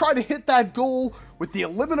gonna try to hit that goal with the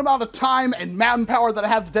limited amount of time and manpower that I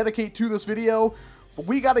have to dedicate to this video, but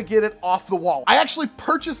we gotta get it off the wall. I actually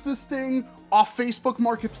purchased this thing off Facebook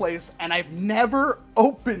Marketplace and I've never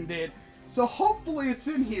opened it, so hopefully it's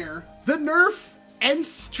in here. The NERF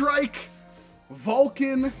N-Strike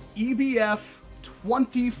Vulcan EBF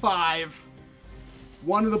 25.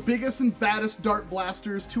 One of the biggest and baddest dart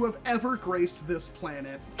blasters to have ever graced this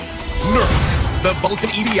planet. NERF, the Vulcan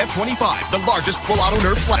EBF 25, the largest full auto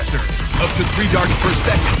NERF blaster. Up to 3 darts per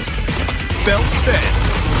second. Belt fed.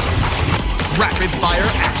 Rapid fire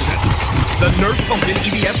action. The NERF Vulcan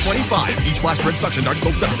EBF 25. Each blaster and suction dart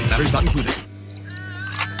sold separately, batteries not included.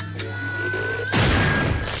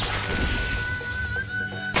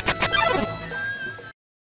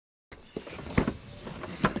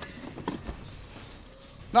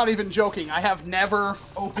 Not even joking, I have never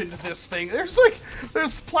opened this thing. There's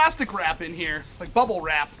plastic wrap in here, like bubble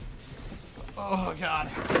wrap. Oh God.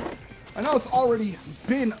 I know it's already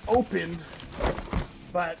been opened,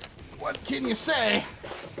 but what can you say?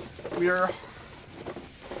 We are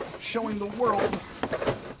showing the world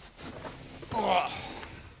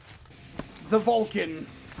the Vulcan.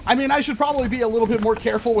 I mean, I should probably be a little bit more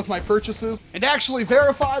careful with my purchases and actually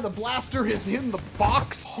verify the blaster is in the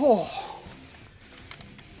box. Oh.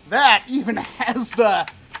 That even has the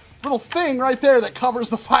little thing right there that covers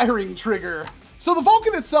the firing trigger. So the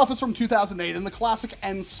Vulcan itself is from 2008 in the classic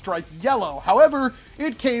N-Stripe yellow. However,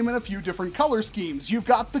 it came in a few different color schemes. You've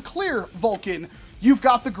got the clear Vulcan, you've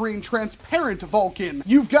got the green transparent Vulcan,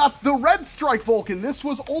 you've got the red stripe Vulcan. This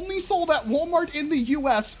was only sold at Walmart in the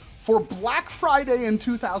US for Black Friday in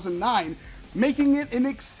 2009. Making it an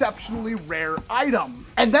exceptionally rare item.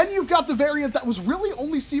 And then you've got the variant that was really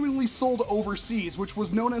only seemingly sold overseas, which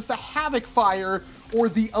was known as the Havoc Fire or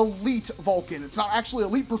the Elite Vulcan. It's not actually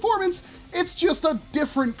Elite Performance, it's just a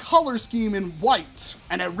different color scheme in white.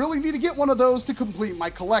 And I really need to get one of those to complete my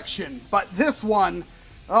collection. But this one,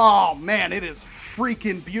 oh man, it is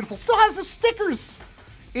freaking beautiful. Still has the stickers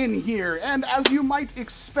in here. And as you might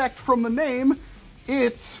expect from the name,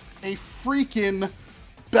 it's a freaking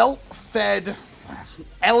belt-fed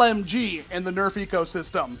LMG in the Nerf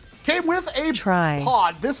ecosystem. Came with a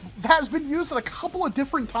pod. This has been used at a couple of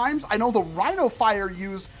different times. I know the Rhino Fire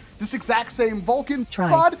used this exact same Vulcan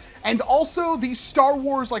pod, and also the Star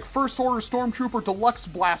Wars like First Order Stormtrooper Deluxe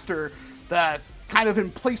Blaster, the kind of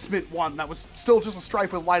emplacement one that was still just a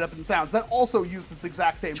stripe with light up and sounds, that also used this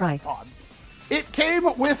exact same pod. It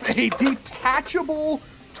came with a detachable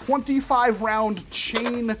 25 round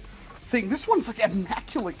chain thing. This one's like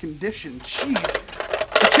immaculate condition. Jeez.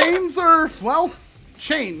 The chains are, well,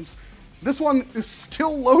 chains. This one is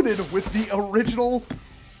still loaded with the original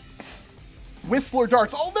Whistler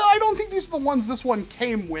darts. Although I don't think these are the ones this one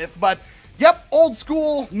came with, but yep, old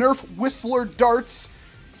school Nerf Whistler darts.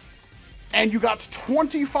 And you got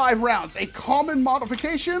 25 rounds. A common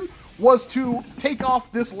modification was to take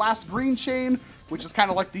off this last green chain, which is kind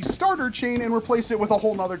of like the starter chain, and replace it with a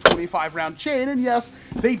whole nother 25 round chain. And yes,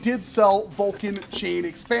 they did sell Vulcan chain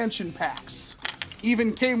expansion packs.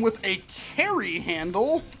 Even came with a carry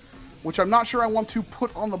handle, which I'm not sure I want to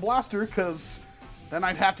put on the blaster because then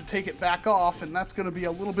I'd have to take it back off, and that's gonna be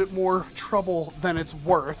a little bit more trouble than it's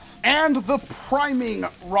worth. And the priming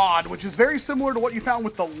rod, which is very similar to what you found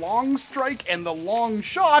with the long strike and the long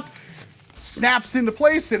shot, snaps into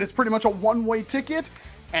place, and it's pretty much a one-way ticket.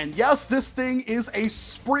 And yes, this thing is a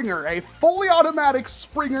Springer, a fully automatic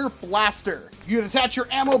Springer blaster. You can attach your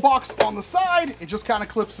ammo box on the side. It just kind of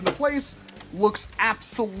clips into place. Looks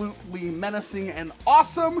absolutely menacing and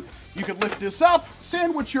awesome. You can lift this up,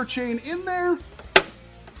 sandwich your chain in there.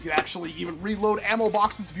 You can actually even reload ammo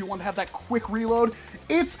boxes if you want to have that quick reload.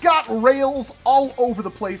 It's got rails all over the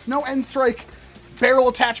place. No end strike barrel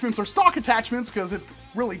attachments or stock attachments because it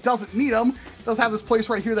really doesn't need them. It does have this place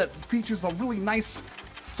right here that features a really nice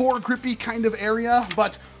foregrippy kind of area,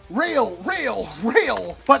 but rail,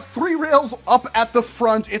 but 3 rails up at the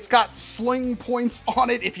front. It's got sling points on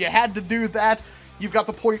it if you had to do that. You've got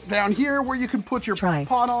the point down here where you can put your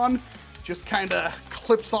pod on. Just kind of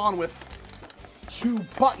clips on with 2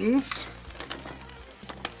 buttons.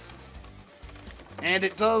 And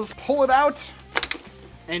it does pull it out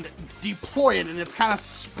and deploy it, and it's kind of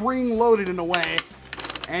spring-loaded in a way,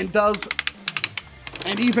 and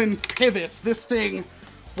even pivots. This thing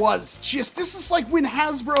was just, this is like when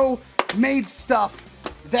Hasbro made stuff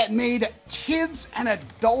that made kids and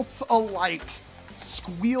adults alike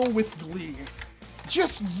squeal with glee.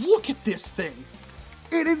 Just look at this thing.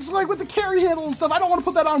 It's like with the carry handle and stuff. I don't want to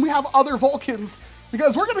put that on. We have other Vulcans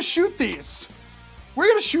because we're going to shoot these. We're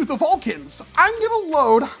going to shoot the Vulcans. I'm going to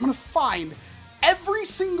load, I'm going to find every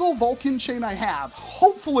single Vulcan chain I have.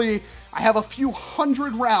 Hopefully I have a few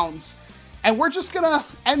hundred rounds. And we're just gonna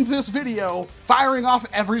end this video firing off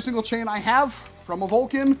every single chain I have from a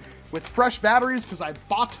Vulcan with fresh batteries, because I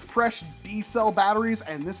bought fresh D-cell batteries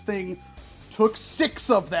and this thing took 6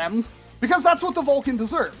 of them, because that's what the Vulcan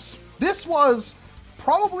deserves. This was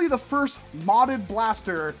probably the first modded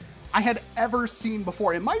blaster I had ever seen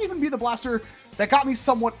before. It might even be the blaster that got me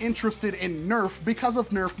somewhat interested in Nerf because of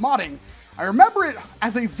Nerf modding. I remember it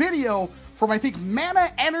as a video from, I think,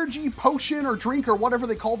 Mana Energy Potion or Drink or whatever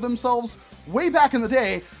they called themselves way back in the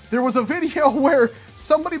day. There was a video where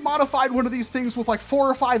somebody modified one of these things with like 4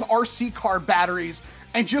 or 5 RC car batteries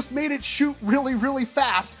and just made it shoot really, really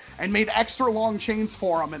fast and made extra long chains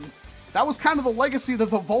for them. And that was kind of the legacy that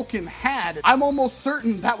the Vulcan had. I'm almost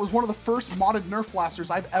certain that was one of the first modded Nerf blasters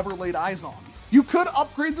I've ever laid eyes on. You could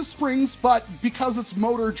upgrade the springs, but because it's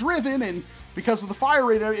motor driven and because of the fire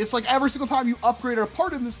rate, it's like every single time you upgrade a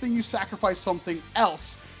part in this thing, you sacrifice something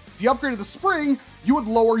else. If you upgraded the spring, you would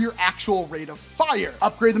lower your actual rate of fire.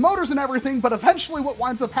 Upgrade the motors and everything, but eventually what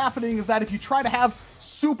winds up happening is that if you try to have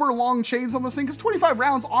super long chains on this thing, because 25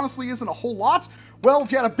 rounds honestly isn't a whole lot, well,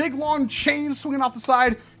 if you had a big long chain swinging off the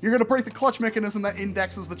side, you're gonna break the clutch mechanism that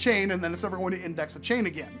indexes the chain, and then it's never going to index a chain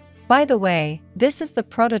again. By the way, this is the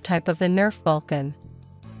prototype of the Nerf Vulcan.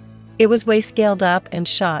 It was way scaled up and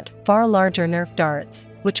shot far larger Nerf darts,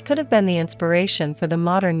 which could have been the inspiration for the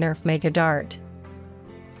modern Nerf Mega Dart.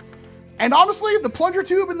 And honestly, the plunger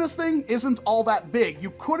tube in this thing isn't all that big.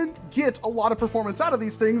 You couldn't get a lot of performance out of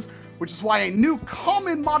these things, which is why a new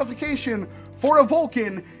common modification for a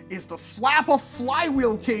Vulcan is to slap a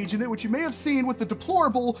flywheel cage in it, which you may have seen with the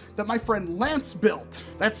deplorable that my friend Lance built.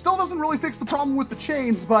 That still doesn't really fix the problem with the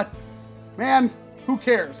chains, but man, who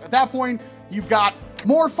cares? At that point, you've got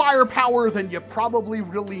more firepower than you probably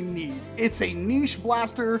really need. It's a niche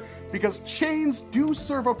blaster because chains do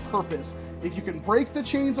serve a purpose. If you can break the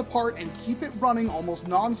chains apart and keep it running almost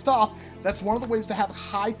non-stop, that's one of the ways to have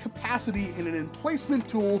high capacity in an emplacement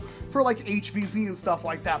tool for like HVZ and stuff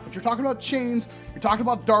like that. But you're talking about chains, you're talking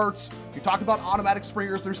about darts, you're talking about automatic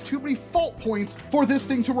springers. There's too many fault points for this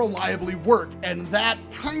thing to reliably work. And that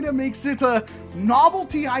kind of makes it a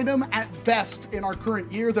novelty item at best in our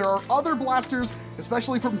current year. There are other blasters,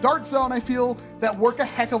 especially from Dart Zone, I feel, that work a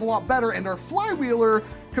heck of a lot better and are flywheeler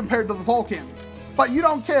compared to the Vulcan. But you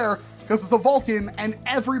don't care, because it's the Vulcan and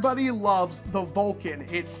everybody loves the Vulcan.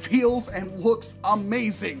 It feels and looks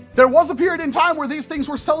amazing. There was a period in time where these things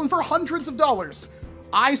were selling for hundreds of dollars.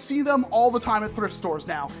 I see them all the time at thrift stores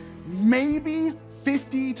now. Maybe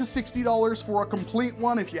 $50 to $60 for a complete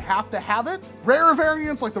one if you have to have it. Rarer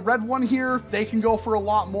variants like the red one here, they can go for a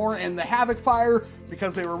lot more, and the Havoc Fire,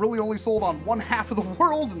 because they were really only sold on one half of the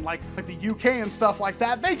world and like the UK and stuff like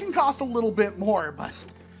that, they can cost a little bit more, but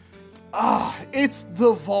it's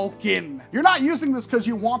the Vulcan. You're not using this because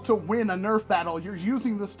you want to win a Nerf battle. You're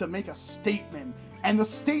using this to make a statement, and the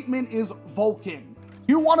statement is Vulcan.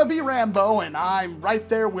 You want to be Rambo, and I'm right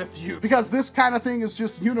there with you, because this kind of thing is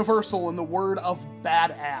just universal in the word of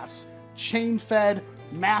badass. Chain fed,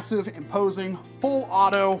 massive, imposing, full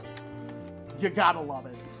auto. You gotta love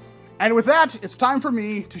it. And with that, it's time for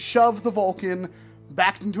me to shove the Vulcan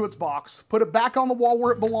back into its box, put it back on the wall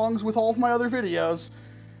where it belongs with all of my other videos,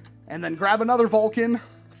 and then grab another Vulcan,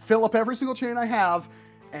 fill up every single chain I have,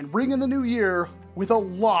 and bring in the new year with a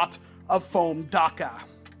lot of foam DACA.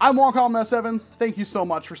 I'm Walcom S7. Thank you so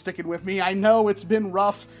much for sticking with me. I know it's been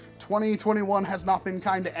rough. 2021 has not been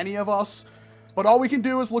kind to any of us, but all we can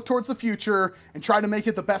do is look towards the future and try to make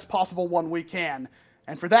it the best possible one we can.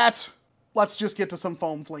 And for that, let's just get to some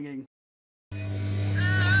foam flinging.